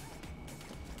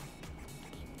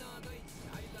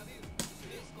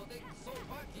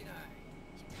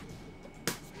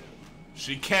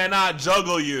 She cannot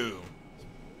juggle you.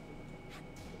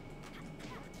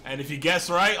 And if you guess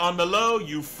right on the low,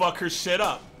 you fuck her shit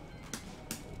up.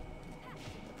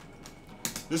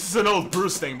 This is an old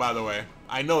Bruce thing, by the way.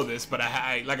 I know this, but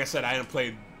I like I said, I didn't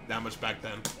play that much back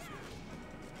then.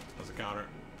 That's a counter.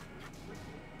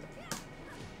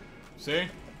 See?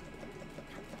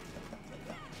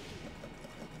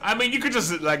 I mean, you could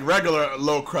just, like, regular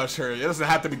low crush her. It doesn't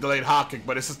have to be delayed hot kick,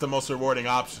 but it's just the most rewarding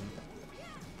option.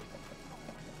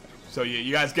 So,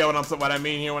 you guys get what I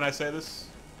mean here when I say this?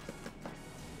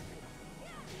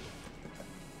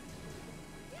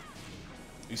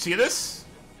 You see this?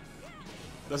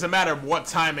 Doesn't matter what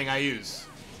timing I use.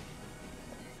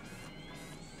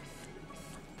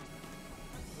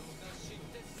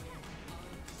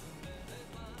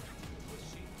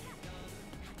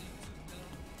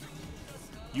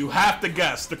 You have to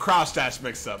guess the cross dash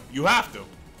mix-up. You have to.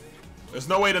 There's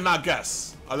no way to not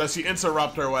guess. Unless you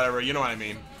interrupt her or whatever, you know what I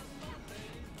mean.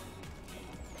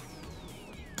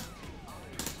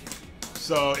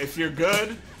 So if you're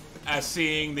good at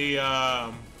seeing the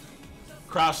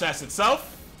cross dash itself,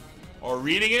 or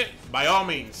reading it, by all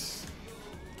means.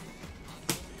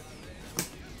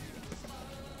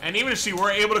 And even if she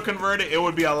were able to convert it, it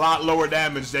would be a lot lower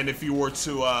damage than if you were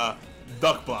to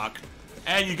duck block.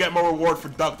 And you get more reward for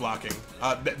duck blocking.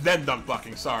 Than duck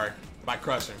blocking, sorry. By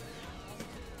crushing.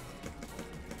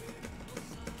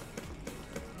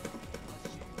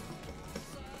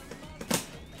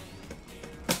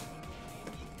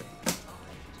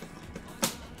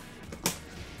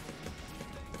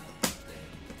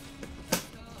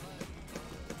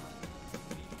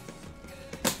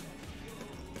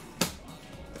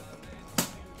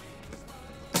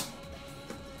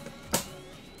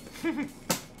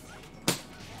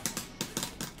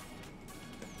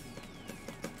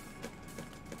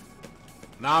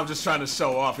 Now I'm just trying to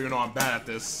show off, even though I'm bad at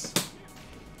this.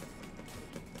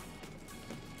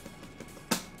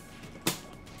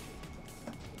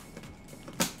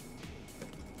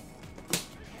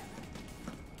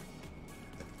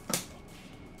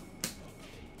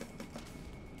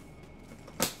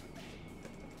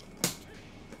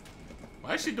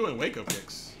 Why is she doing wake-up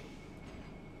kicks?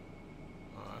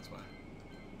 Oh, that's why.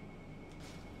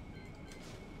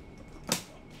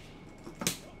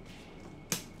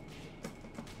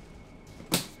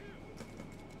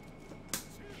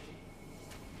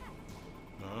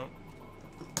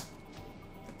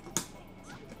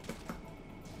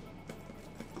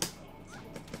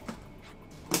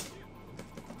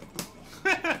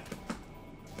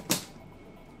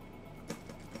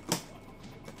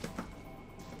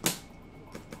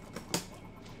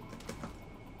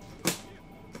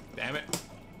 Damn it.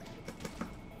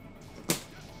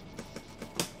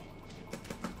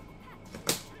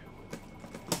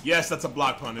 Yes, that's a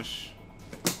block punish.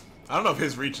 I don't know if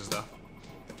his reaches, though.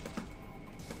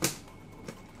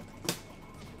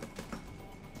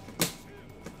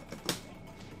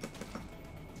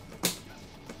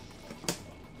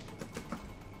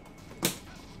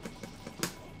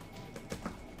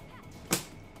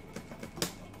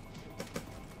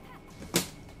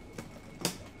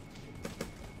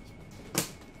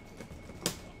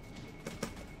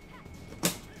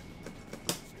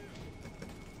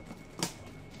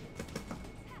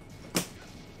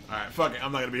 Alright, fuck it.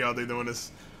 I'm not gonna be all day doing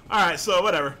this. Alright, so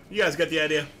whatever. You guys get the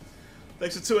idea.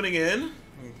 Thanks for tuning in.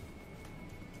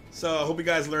 So, I hope you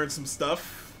guys learned some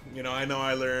stuff. You know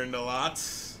I learned a lot.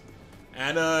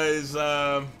 Anna is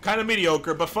kind of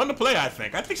mediocre, but fun to play, I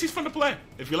think. I think she's fun to play.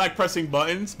 If you like pressing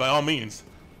buttons, by all means.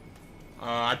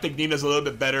 I think Nina's a little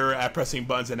bit better at pressing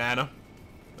buttons than Anna.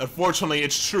 Unfortunately,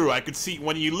 it's true. I could see,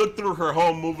 when you look through her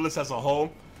whole move list as a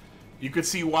whole, you could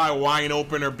see why wine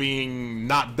opener being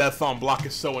not death on block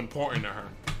is so important to her.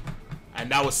 And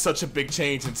that was such a big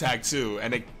change in Tag 2.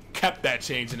 And they kept that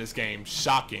change in this game,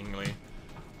 shockingly.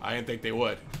 I didn't think they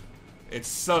would. It's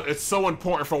so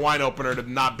important for wine opener to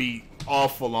not be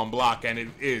awful on block, and it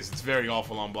is. It's very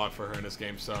awful on block for her in this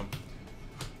game, so,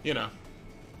 you know.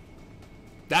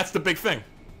 That's the big thing.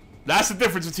 That's the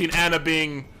difference between Anna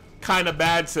being kind of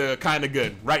bad to kind of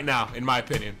good, right now, in my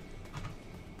opinion.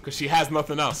 Because she has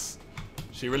nothing else.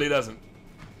 She really doesn't.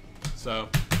 So,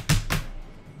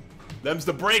 them's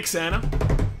the breaks, Anna.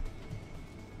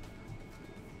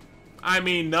 I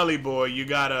mean, Nelly boy, you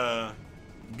gotta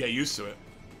get used to it.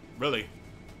 Really.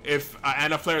 If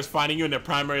Anna Flare is fighting you and their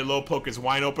primary low poke is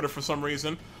wine opener for some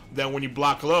reason, then when you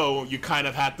block low, you kind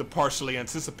of have to partially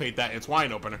anticipate that it's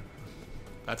wine opener.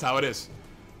 That's how it is.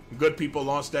 Good people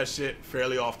launch that shit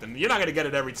fairly often. You're not gonna get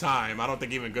it every time. I don't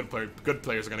think even good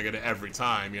players are gonna get it every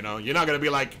time. You know, you're not gonna be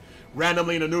like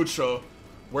randomly in a neutral,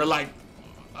 where like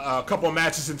a couple of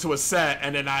matches into a set,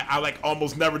 and then I like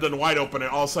almost never done wide opener.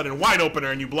 All of a sudden wide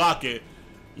opener, and you block it.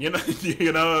 You know,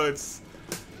 you know, it's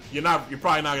you're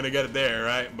probably not gonna get it there,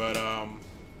 right? But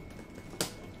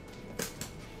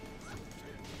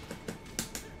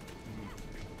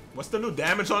what's the new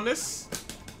damage on this?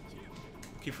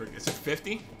 Keep forgetting. Is it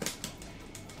 50?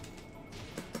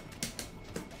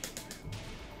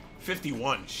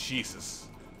 51. Jesus.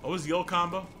 What was the old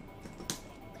combo?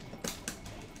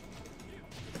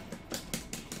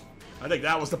 I think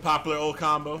that was the popular old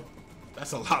combo.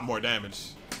 That's a lot more damage.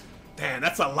 Damn,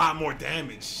 that's a lot more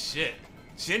damage. Shit.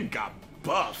 Jin got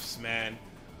buffs, man.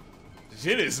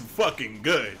 Jin is fucking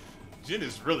good. Jin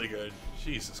is really good.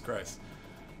 Jesus Christ.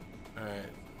 Alright.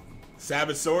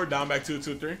 Savage Sword, down back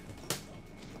 2-2-3.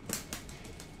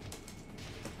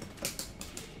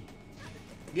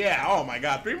 Yeah, oh my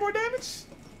god, 3 more damage?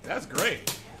 That's great.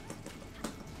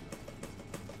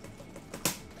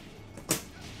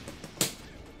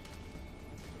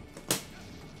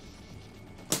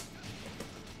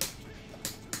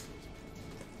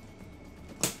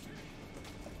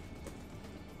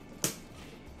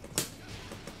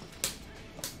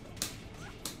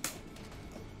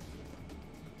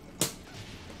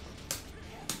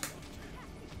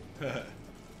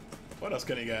 What else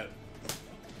can he get?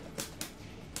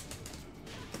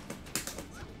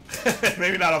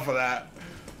 Maybe not off of that.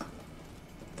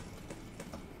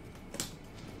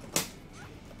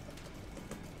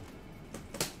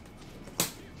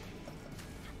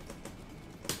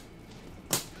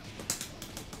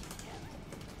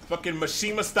 Fucking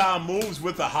Mishima style moves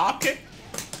with a hop kick.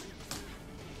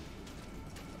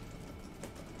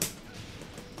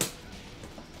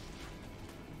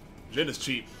 Jin is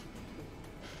cheap.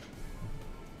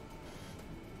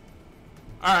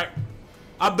 Alright.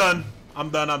 I'm done. I'm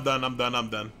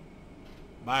done.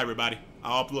 Bye, everybody.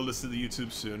 I'll upload this to the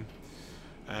YouTube soon.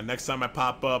 And next time I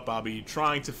pop up, I'll be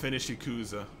trying to finish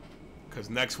Yakuza. Because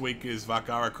next week is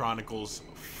Valkyria Chronicles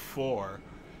 4.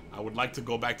 I would like to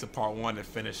go back to part 1 and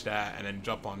finish that, and then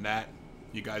jump on that.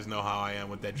 You guys know how I am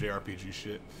with that JRPG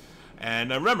shit.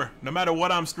 And remember, no matter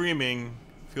what I'm streaming,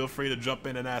 feel free to jump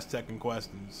in and ask Tekken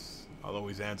questions. I'll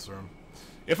always answer them.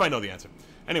 If I know the answer.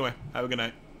 Anyway, have a good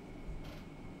night.